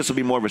 I'm sure this will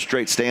be more of a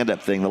straight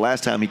stand-up thing. The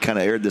last time he kind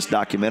of aired this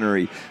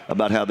documentary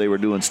about how they were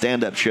doing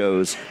stand-up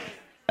shows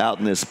out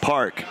in this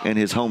park in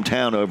his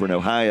hometown over in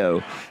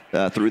Ohio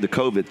through the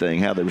COVID thing,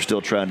 how they were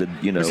still trying to,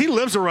 Because he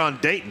lives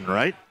around Dayton,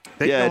 right?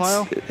 Dayton,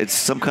 Ohio? It's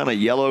some kind of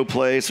yellow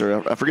place,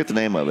 or I forget the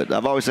name of it.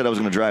 I've always said I was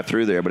going to drive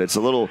through there, but it's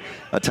a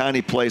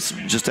tiny place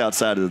just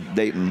outside of the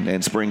Dayton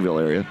and Springville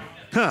area.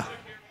 Huh.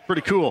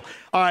 Pretty cool.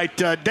 All right,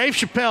 Dave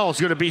Chappelle is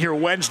going to be here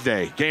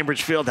Wednesday.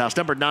 Cambridge Fieldhouse,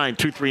 number 9,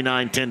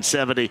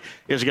 239-1070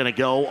 is going to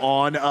go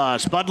on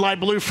us. Bud Light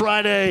Blue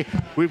Friday.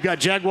 We've got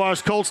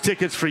Jaguars Colts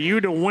tickets for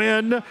you to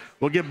win.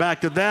 We'll get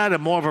back to that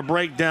and more of a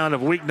breakdown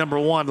of week number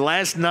 1.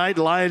 Last night,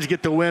 Lions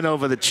get the win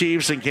over the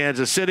Chiefs in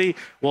Kansas City.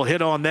 We'll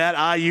hit on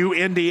that. IU,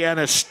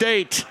 Indiana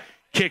State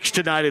kicks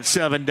tonight at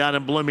 7 down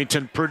in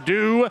Bloomington.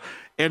 Purdue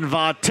and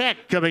Va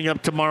Tech coming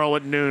up tomorrow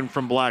at noon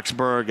from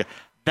Blacksburg.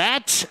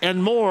 That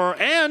and more.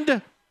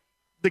 And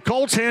the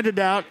Colts handed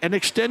out an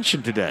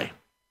extension today.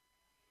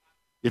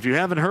 If you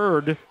haven't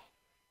heard,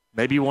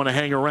 maybe you want to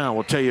hang around.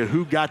 We'll tell you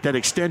who got that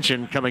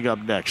extension coming up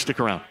next. Stick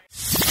around.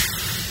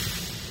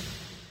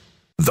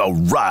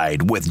 The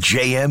Ride with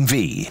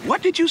JMV.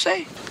 What did you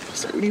say? I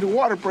said we need a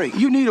water break.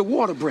 You need a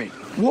water break.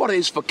 Water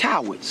is for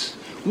cowards.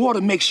 Water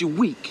makes you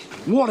weak.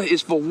 Water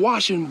is for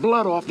washing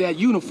blood off that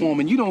uniform,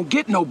 and you don't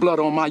get no blood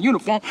on my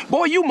uniform.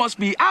 Boy, you must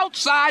be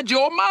outside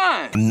your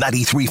mind.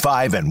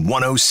 93.5 and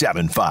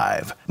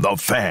 107.5. The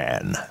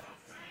Fan.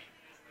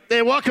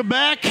 Hey, welcome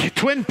back.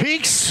 Twin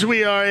Peaks.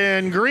 We are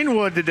in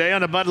Greenwood today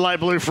on a Bud Light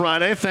Blue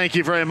Friday. Thank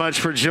you very much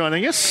for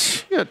joining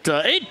us. We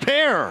got 8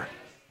 pair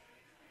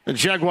of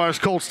Jaguars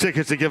Colts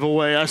tickets to give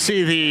away. I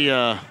see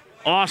the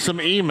awesome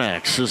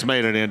Emax has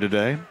made it in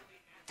today.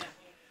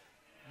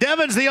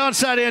 Devin's the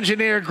on-site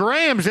engineer.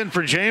 Graham's in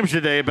for James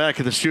today, back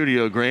in the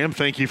studio. Graham,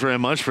 thank you very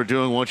much for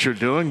doing what you're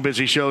doing.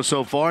 Busy show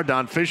so far.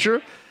 Don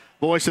Fischer,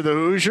 voice of the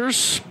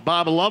Hoosiers.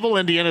 Bob Lovell,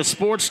 Indiana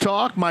Sports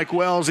Talk. Mike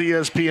Wells,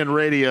 ESPN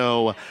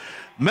Radio.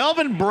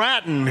 Melvin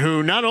Bratton,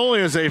 who not only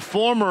is a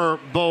former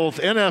both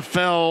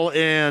NFL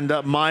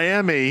and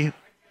Miami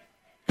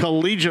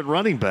collegiate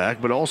running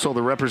back, but also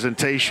the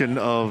representation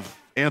of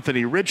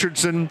Anthony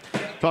Richardson.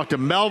 Talked to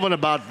Melvin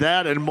about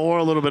that and more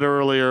a little bit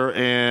earlier.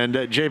 And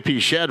JP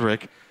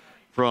Shadrick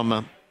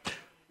from,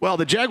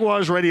 the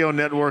Jaguars Radio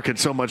Network and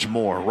so much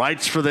more.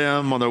 Writes for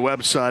them on their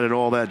website and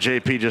all that.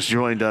 JP just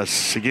joined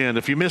us again.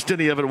 If you missed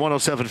any of it,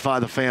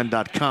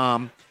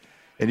 1075thefan.com.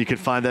 And you can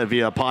find that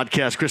via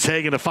podcast. Chris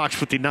Hagan of Fox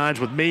 59's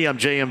with me. I'm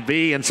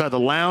JMV inside the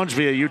lounge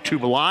via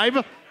YouTube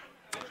Live.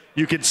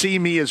 You can see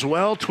me as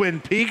well,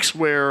 Twin Peaks,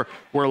 where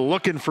we're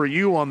looking for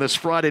you on this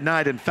Friday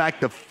night. In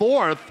fact, the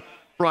 4th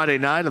Friday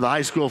night of the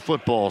high school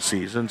football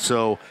season.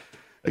 So,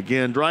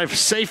 again, drive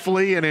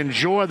safely and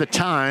enjoy the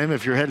time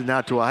if you're heading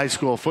out to a high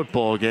school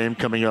football game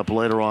coming up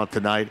later on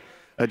tonight.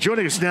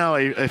 Joining us now,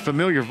 a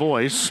familiar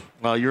voice.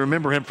 You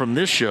remember him from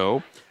this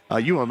show.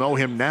 You will know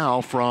him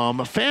now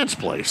from Fans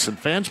Place. And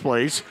Fans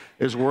Place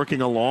is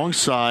working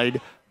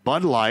alongside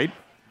Bud Light,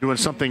 doing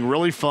something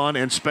really fun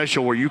and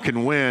special where you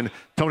can win.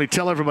 Tony,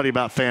 tell everybody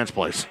about Fans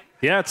Place.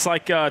 Yeah, it's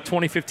like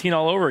 2015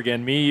 all over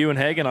again. Me, you, and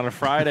Hagan on a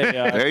Friday.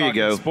 There you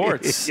go.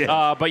 Sports.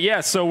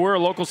 Yeah. So we're a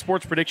local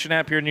sports prediction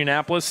app here in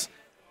Indianapolis.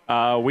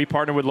 We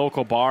partner with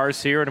local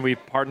bars here, and we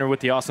partner with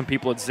the awesome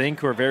people at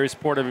Zinc, who are very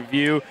supportive of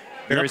you,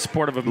 very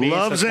supportive of me.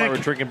 Love That's Zinc. why we're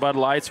drinking Bud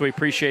Light, so we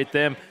appreciate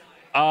them.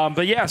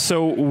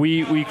 So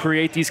we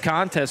create these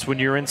contests when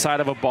you're inside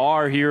of a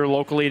bar here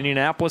locally in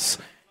Indianapolis.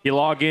 You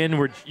log in,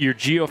 you're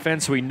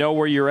geofenced, so we know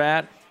where you're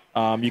at.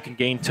 You can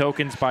gain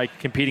tokens by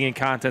competing in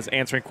contests,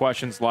 answering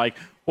questions like,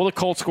 will the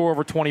Colts score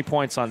over 20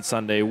 points on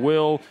Sunday?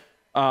 Will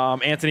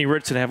Anthony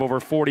Richardson have over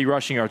 40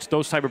 rushing yards?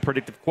 Those type of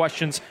predictive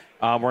questions.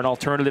 We're an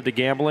alternative to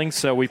gambling,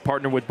 so we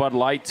partner with Bud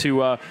Light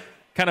to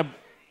kind of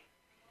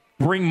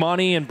bring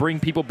money and bring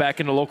people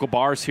back into local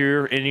bars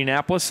here in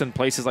Indianapolis and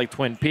places like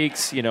Twin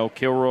Peaks,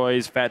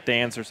 Kilroy's, Fat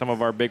Dan's are some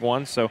of our big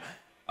ones. So,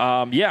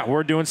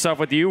 we're doing stuff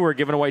with you. We're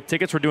giving away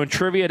tickets. We're doing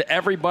trivia at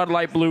every Bud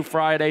Light Blue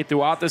Friday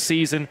throughout the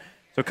season.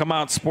 So come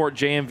out and support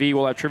JMV.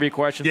 We'll have trivia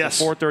questions at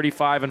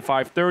 4:35 and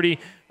 5:30.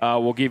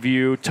 We'll give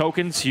you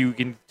tokens. You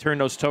can turn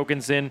those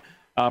tokens in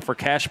for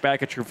cash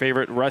back at your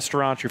favorite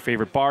restaurants, your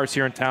favorite bars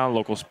here in town,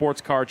 local sports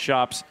card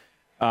shops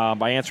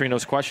by answering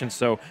those questions.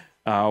 So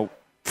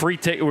free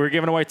ticket. We're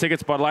giving away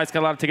tickets. Bud Light's got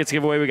a lot of tickets to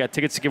give away. We got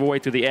tickets to give away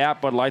through the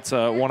app. Bud Light's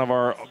one of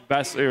our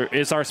best,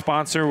 is our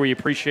sponsor. We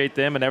appreciate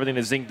them and everything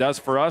that Zinc does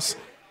for us.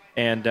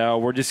 And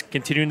we're just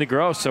continuing to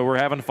grow, so we're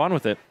having fun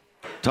with it.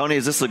 Tony,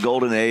 is this the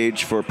golden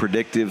age for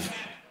predictive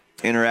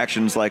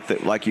interactions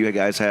like you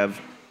guys have?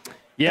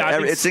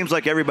 Yeah, it seems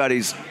like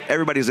everybody's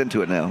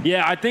into it now.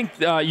 Yeah, I think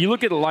you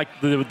look at like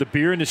the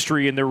beer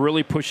industry, and they're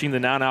really pushing the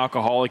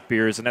non-alcoholic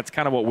beers, and that's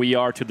kind of what we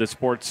are to the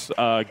sports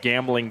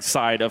gambling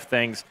side of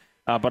things.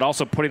 But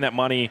also putting that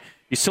money,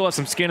 you still have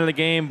some skin in the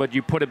game, but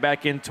you put it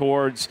back in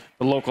towards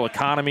the local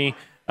economy,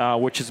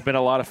 which has been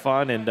a lot of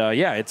fun. And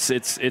it's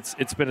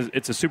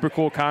a super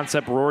cool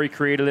concept. Rory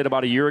created it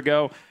about a year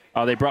ago.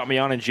 They brought me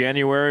on in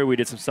January. We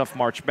did some stuff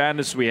March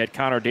Madness. We had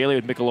Connor Daly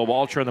with Michelob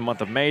Ultra in the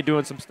month of May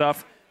doing some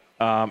stuff.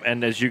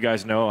 And as you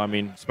guys know, I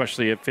mean,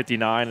 especially at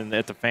 59 and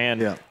at the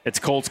Fan, it's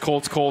Colts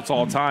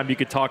all the time. You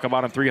could talk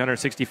about them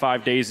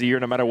 365 days a year,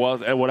 no matter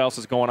what else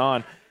is going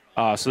on.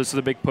 So this is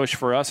a big push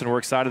for us, and we're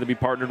excited to be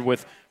partnered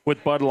with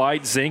Bud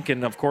Light, Zinc,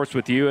 and, of course,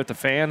 with you at the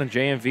Fan and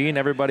JMV and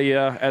everybody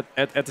at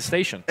the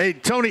station. Hey,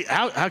 Tony,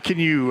 how can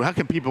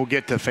people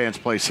get to Fans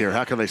Place here?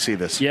 How can they see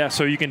this? Yeah,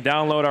 so you can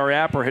download our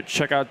app or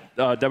check out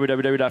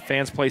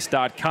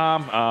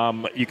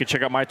www.fansplace.com. You can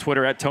check out my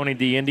Twitter at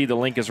TonyDindy. The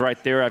link is right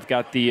there. I've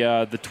got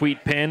the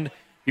tweet pinned. If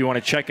you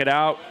want to check it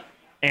out,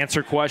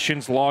 answer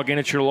questions, log in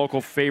at your local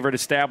favorite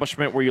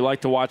establishment where you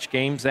like to watch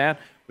games at.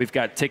 We've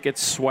got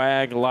tickets,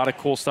 swag, a lot of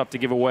cool stuff to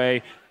give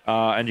away.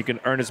 And you can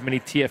earn as many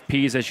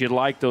TFPs as you'd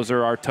like. Those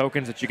are our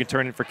tokens that you can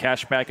turn in for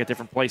cash back at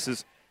different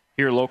places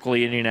here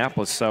locally in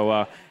Indianapolis.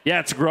 So,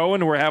 it's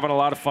growing. We're having a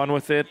lot of fun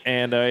with it.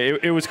 And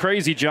it was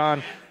crazy,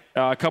 John.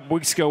 A couple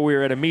weeks ago, we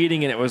were at a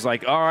meeting, and it was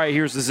like, all right,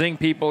 here's the Zing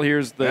people.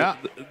 Here's the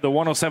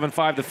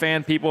 107.5, the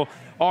fan people.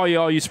 All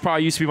y'all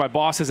probably used to be my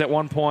bosses at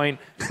one point.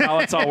 Now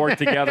let's all work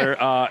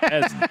together.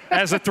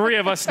 As the three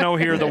of us know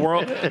here,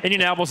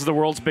 Indianapolis is the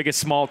world's biggest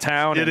small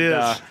town. It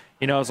is.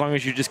 As long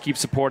as you just keep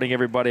supporting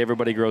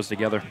everybody grows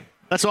together.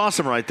 That's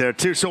awesome right there,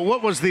 too. So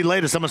what was the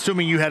latest? I'm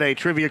assuming you had a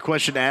trivia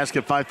question to ask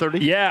at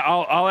 5:30? Yeah,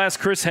 I'll ask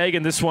Chris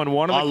Hagan this one.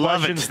 One of the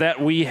questions that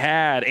we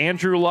had,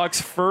 Andrew Luck's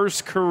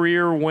first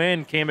career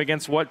win came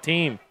against what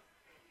team?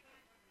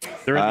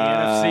 They're in the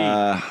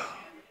NFC.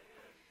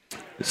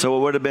 So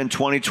it would have been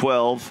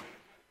 2012.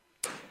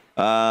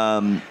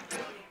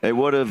 It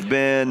would have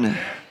been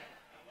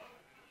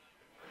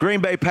Green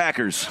Bay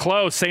Packers.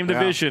 Close, same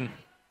division.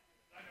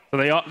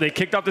 So they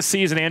kicked off the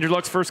season. Andrew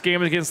Luck's first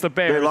game against the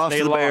Bears. They lost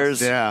to the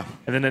Bears. Yeah.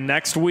 And then the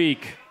next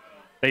week,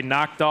 they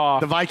knocked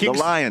off the Vikings.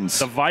 The Lions.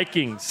 The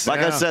Vikings.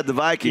 Like I said, the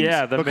Vikings.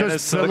 Yeah,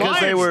 because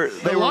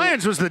the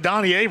Lions was the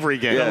Donnie Avery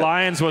game. The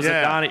Lions was the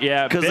Donnie.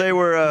 Yeah, because they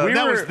were.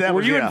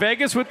 Were you in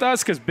Vegas with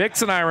us? Because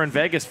Bix and I were in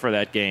Vegas for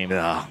that game.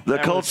 Yeah. The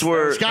Colts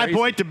were Sky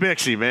Point to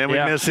Bixie, man.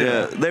 We miss it.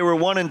 Yeah. They were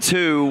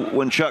 1-2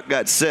 when Chuck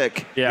got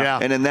sick. Yeah.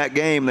 And in that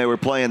game, they were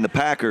playing the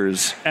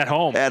Packers at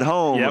home.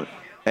 Yep.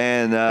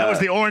 And that was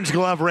the Orange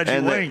Glove Reggie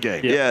Wayne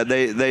game. Yeah,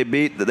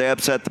 they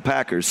upset the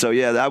Packers. So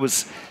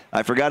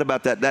I forgot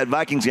about that. That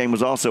Vikings game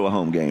was also a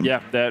home game.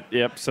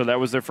 Yeah, So that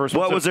was their first.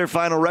 What was their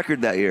final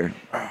record that year?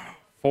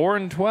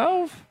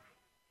 4-12.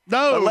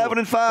 No,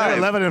 11-5.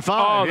 11-5.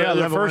 Oh, yeah,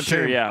 the first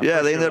year.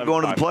 Yeah, they ended up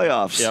going to the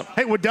playoffs. Yep.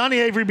 Hey, would Donnie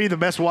Avery be the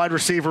best wide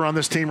receiver on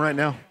this team right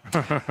now?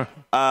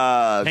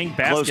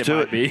 Close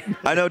to it.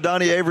 I know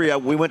Donnie Avery.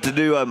 We went to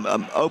do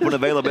open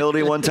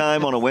availability one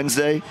time on a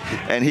Wednesday,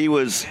 and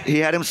he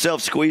had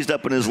himself squeezed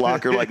up in his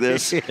locker like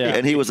this,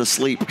 and he was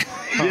asleep.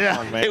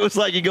 Yeah, it was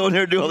like you go in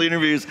there and do all the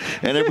interviews,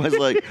 and everybody's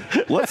like,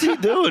 "What's he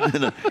doing?"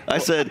 And I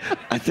said,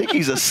 "I think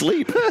he's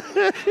asleep."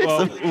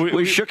 Well, so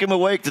we shook him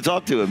awake to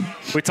talk to him.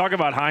 We talk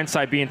about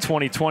hindsight being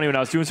 20/20. When I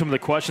was doing some of the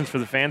questions for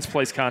the Fans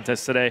Place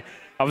contest today,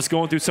 I was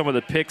going through some of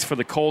the picks for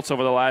the Colts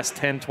over the last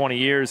 10, 20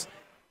 years.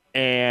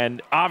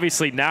 And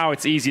obviously now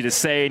it's easy to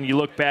say, and you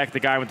look back,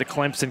 the guy went to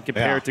Clemson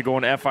compared to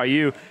going to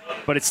FIU,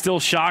 but it still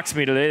shocks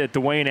me today that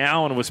Dwayne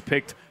Allen was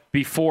picked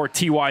before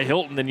T.Y.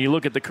 Hilton. And you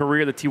look at the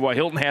career that T.Y.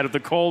 Hilton had at the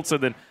Colts,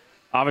 and then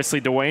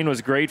obviously Dwayne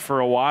was great for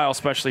a while,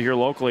 especially here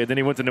locally. And then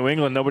he went to New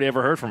England. Nobody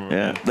ever heard from him.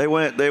 Yeah, they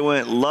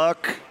went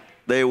Luck.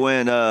 They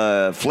went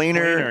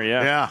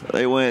Fleener.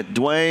 They went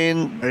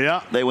Dwayne.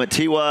 Yeah. They went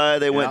T.Y.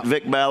 They went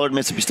Vic Ballard,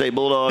 Mississippi State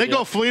Bulldog. They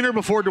go Fleener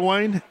before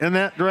Dwayne in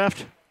that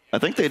draft? I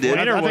think they did.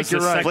 Fleener I think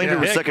you're right. Fleener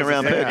was second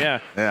round pick. Yeah,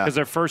 because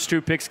their first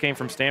two picks came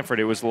from Stanford.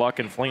 It was Luck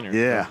and Fleener.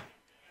 Yeah.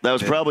 That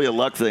was probably a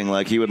Luck thing.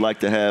 Like he would like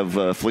to have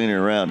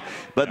Fleener around.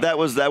 But that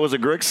was a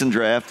Grigson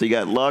draft. He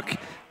got Luck.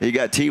 He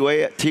got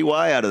T.Y.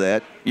 out of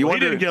that. He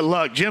didn't get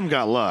Luck. Jim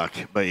got Luck.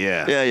 But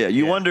yeah. Yeah.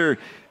 You wonder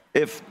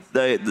if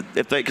they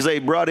because they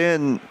brought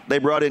in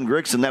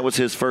Grigson. That was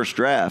his first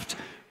draft.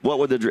 What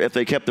would if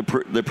they kept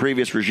the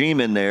previous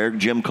regime in there?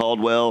 Jim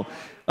Caldwell.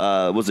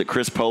 Was it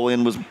Chris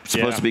Polian was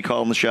supposed to be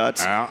calling the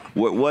shots?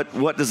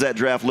 What does that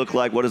draft look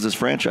like? What does this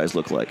franchise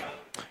look like?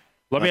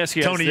 Let me ask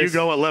you, Tony, you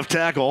go at left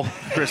tackle.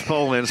 Chris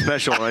Polian,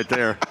 special right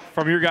there.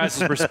 From your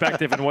guys'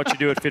 perspective and what you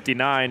do at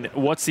 59,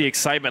 what's the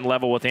excitement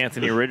level with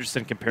Anthony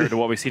Richardson compared to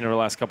what we've seen over the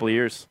last couple of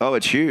years? Oh,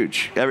 it's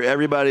huge.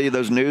 Everybody,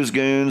 those news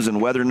goons and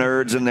weather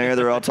nerds in there,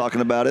 they're all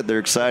talking about it. They're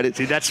excited.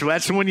 See,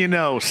 that's when you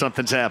know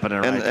something's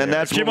happening and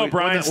that's Jim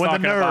O'Brien's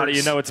talking about it.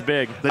 You know it's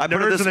big. The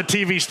nerds in the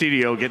TV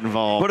studio get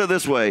involved. Put it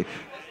this way.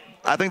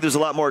 I think there's a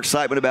lot more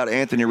excitement about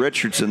Anthony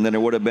Richardson than there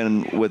would have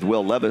been with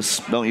Will Levis.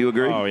 Don't you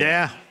agree? Oh,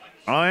 yeah.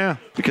 Oh, yeah.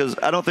 Because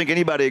I don't think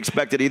anybody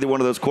expected either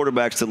one of those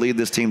quarterbacks to lead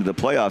this team to the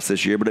playoffs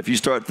this year. But if you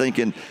start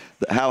thinking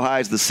how high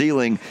is the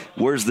ceiling,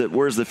 where's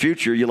the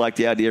future, you like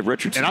the idea of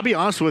Richardson. And I'll be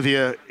honest with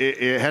you,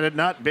 had it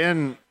not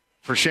been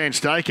for Shane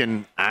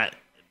Steichen,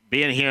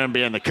 being here and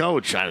being the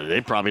coach,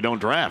 they probably don't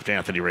draft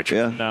Anthony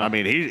Richardson. Yeah. No. I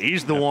mean,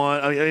 he's the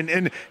one.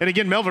 And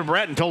again, Melvin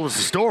Bratton told us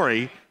the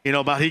story,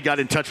 about he got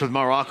in touch with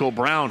Morocco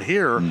Brown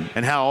here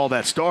and how all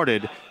that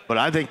started. But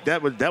I think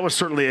that was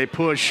certainly a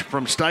push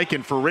from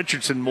Steichen for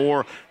Richardson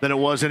more than it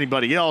was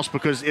anybody else,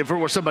 because if it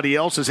was somebody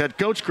else as head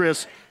coach,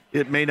 Chris,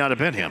 it may not have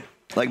been him.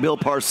 Like Bill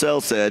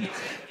Parcells said,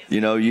 you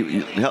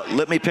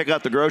let me pick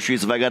out the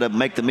groceries if I got to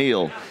make the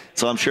meal.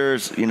 So I'm sure,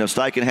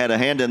 Steichen had a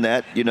hand in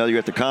that. You're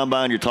at the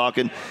combine, you're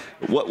talking.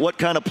 What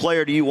kind of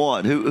player do you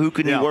want? Who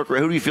can you work with?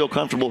 Who do you feel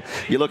comfortable?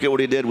 You look at what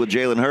he did with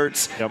Jalen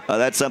Hurts. Yep.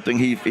 That's something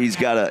he's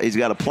got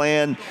a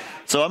plan.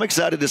 So I'm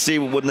excited to see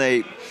when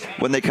they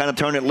kind of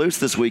turn it loose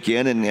this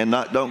weekend and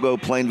don't go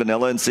plain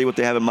vanilla and see what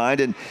they have in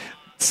mind. And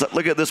so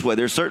look at it this way.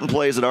 There's certain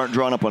plays that aren't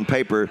drawn up on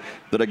paper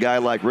that a guy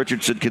like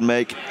Richardson can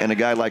make and a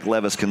guy like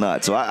Levis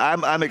cannot. So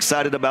I'm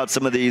excited about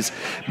some of these,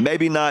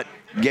 maybe not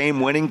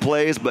game-winning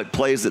plays, but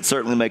plays that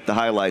certainly make the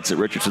highlights that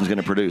Richardson's going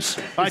to produce.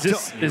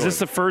 Is this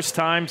the first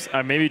time,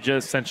 maybe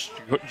just since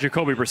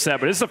Jacoby Brissett,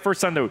 but this is the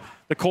first time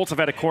the Colts have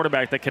had a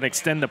quarterback that can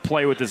extend the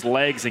play with his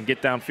legs and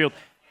get downfield?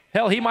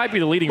 Hell, he might be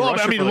the leading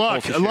rusher for the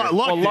Colts this year.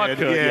 Luck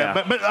did,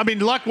 yeah. But I mean,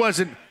 Luck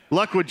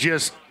would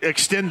just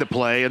extend the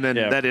play, and then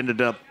that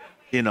ended up,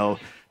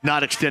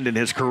 not extending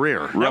his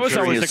career. That was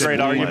always a great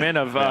argument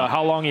of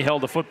how long he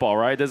held the football,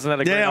 right? Isn't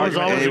that a great argument? It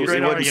was always a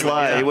great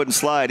argument. He wouldn't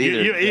slide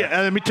either.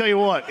 Let me tell you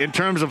what, in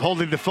terms of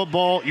holding the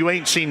football, you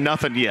ain't seen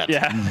nothing yet.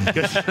 Yeah.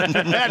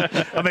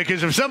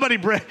 Because if somebody,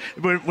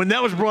 when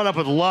that was brought up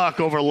with Luck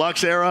over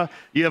Luck's era,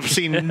 you have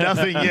seen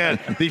nothing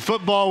yet. The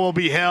football will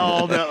be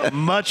held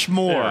much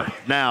more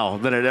now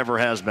than it ever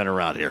has been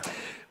around here.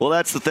 Well,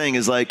 that's the thing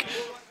is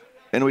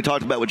and we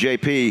talked about with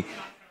JP,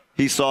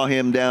 he saw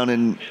him down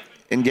in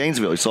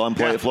Gainesville. He saw him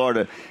play at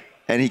Florida,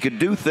 and he could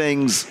do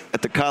things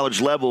at the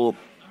college level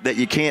that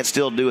you can't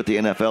still do at the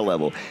NFL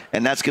level.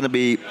 And that's going to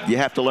be, you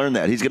have to learn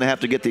that. He's going to have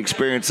to get the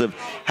experience of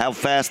how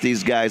fast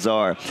these guys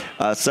are.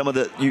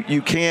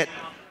 You can't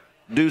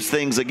do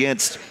things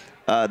against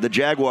the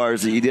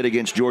Jaguars that you did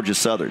against Georgia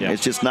Southern. Yeah.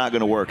 It's just not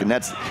going to work, and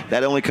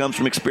that only comes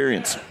from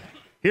experience.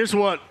 Here's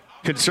what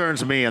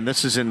concerns me, and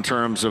this is in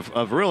terms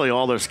of really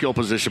all their skill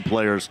position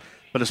players,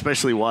 but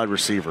especially wide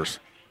receivers.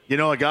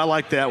 A guy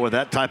like that with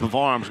that type of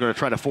arm is going to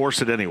try to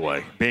force it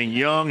anyway. Being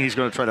young, he's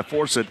going to try to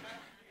force it.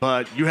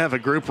 But you have a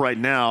group right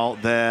now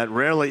that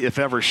rarely, if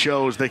ever,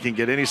 shows they can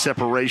get any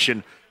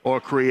separation or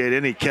create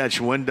any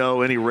catch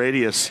window, any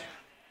radius.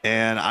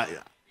 And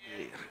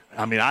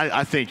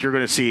I think you're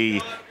going to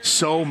see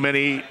so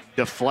many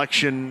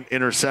deflection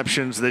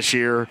interceptions this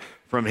year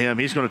from him.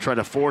 He's going to try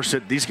to force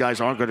it. These guys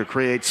aren't going to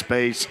create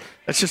space.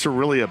 That's just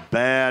really a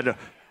bad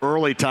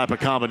early type of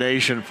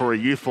combination for a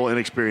youthful,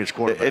 inexperienced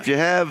quarterback. If you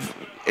have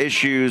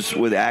issues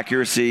with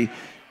accuracy,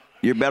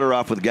 you're better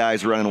off with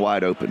guys running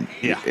wide open.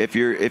 Yeah. If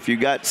you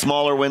got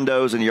smaller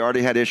windows and you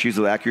already had issues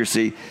with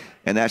accuracy,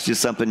 and that's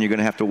just something you're going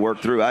to have to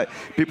work through.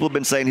 People have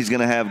been saying he's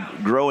going to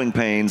have growing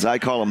pains. I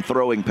call them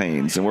throwing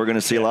pains, and we're going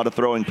to see a lot of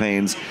throwing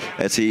pains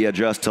as he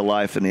adjusts to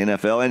life in the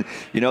NFL. And,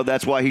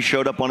 that's why he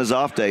showed up on his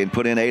off day and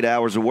put in 8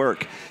 hours of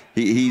work.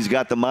 He's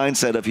got the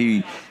mindset of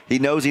he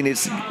knows he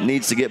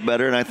needs to get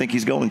better, and I think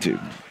he's going to.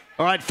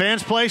 All right,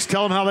 Fans Place,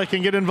 tell them how they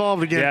can get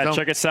involved again. Yeah,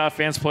 check us out,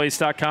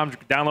 fansplace.com.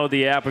 Download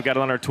the app. We've got it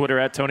on our Twitter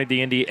at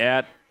TonyDND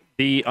at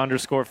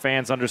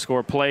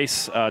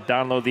 @the_fans_place.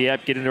 Download the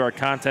app, get into our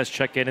contest,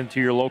 check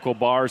into your local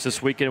bars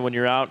this weekend when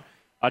you're out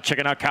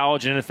checking out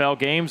college and NFL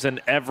games.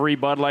 And every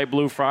Bud Light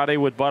Blue Friday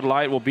with Bud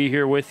Light will be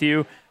here with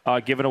you,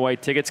 giving away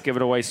tickets,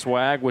 giving away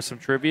swag with some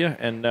trivia,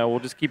 and we'll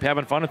just keep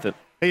having fun with it.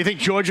 Hey, you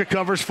think Georgia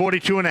covers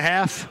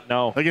 42.5?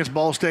 No. Against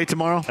Ball State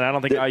tomorrow? And I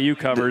don't think IU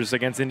covers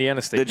against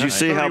Indiana State. Did you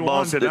see how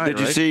Ball State? Did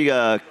you see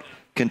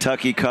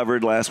Kentucky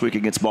covered last week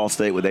against Ball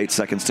State with 8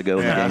 seconds to go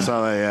in the game? I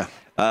saw that.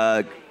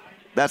 Yeah.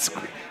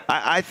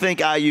 I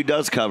think IU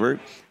does cover,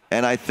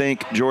 and I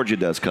think Georgia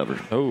does cover.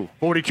 Oh,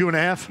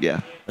 42.5? Yeah,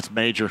 that's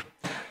major.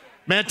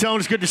 Matt Tone,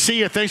 it's good to see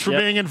you. Thanks for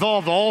being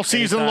involved all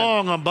season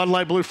long on Bud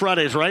Light Blue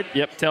Fridays, right?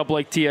 Yep. Tell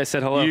Blake T I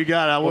said hello. You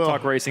got it. I will. We'll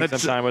talk racing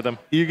sometime with him.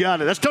 You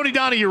got it. That's Tony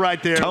Donahue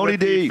right there. Tony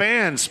D. The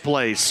Fans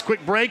Place.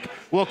 Quick break.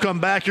 We'll come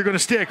back. You're going to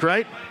stick,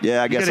 right?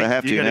 Yeah, I guess I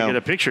have to now. You're going to get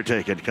a picture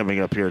taken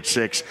coming up here at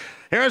 6.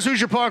 Harris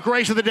Hoosier Park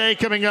Race of the Day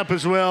coming up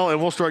as well, and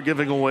we'll start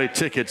giving away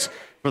tickets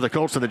for the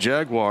Colts and the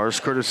Jaguars,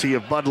 courtesy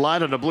of Bud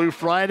Light on a Blue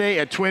Friday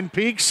at Twin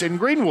Peaks in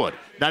Greenwood.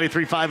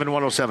 93.5 and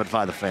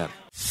 107.5 The Fan.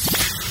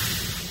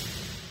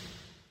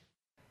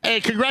 Hey,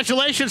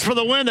 congratulations for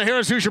the win, the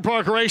Harris Hoosier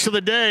Park Race of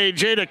the Day.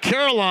 Jada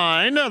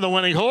Caroline, the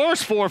winning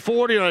horse,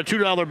 $4.40 on a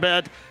 $2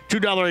 bet,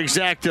 $2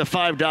 exact,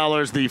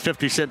 $5, the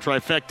 50-cent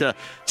trifecta,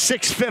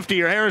 $6.50.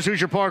 Your Harris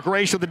Hoosier Park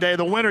Race of the Day.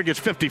 The winner gets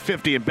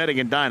 50-50 in betting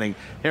and dining.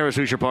 Harris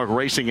Hoosier Park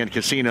Racing and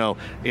Casino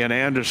in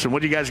Anderson.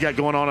 What do you guys got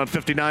going on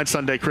 59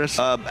 Sunday, Chris?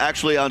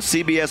 Actually, on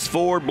CBS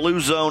 4, Blue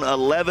Zone,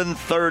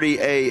 11:30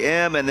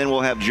 a.m., and then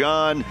we'll have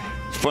John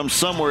from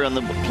somewhere on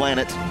the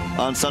planet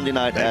on Sunday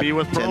night. Maybe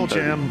with Pearl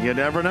Jam. You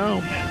never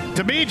know.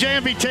 To me,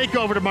 JMV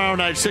Takeover tomorrow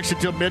night, 6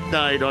 until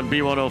midnight on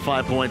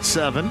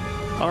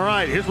B105.7. All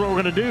right, here's what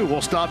we're going to do.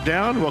 We'll stop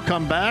down. We'll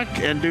come back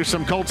and do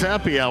some Colts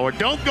Happy Hour.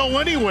 Don't go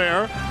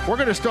anywhere. We're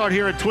going to start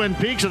here at Twin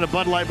Peaks on a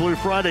Bud Light Blue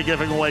Friday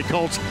giving away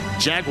Colts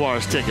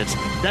Jaguars tickets.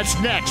 That's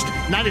next.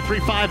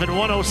 93.5 and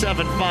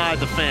 107.5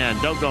 The Fan.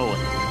 Don't go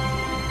away.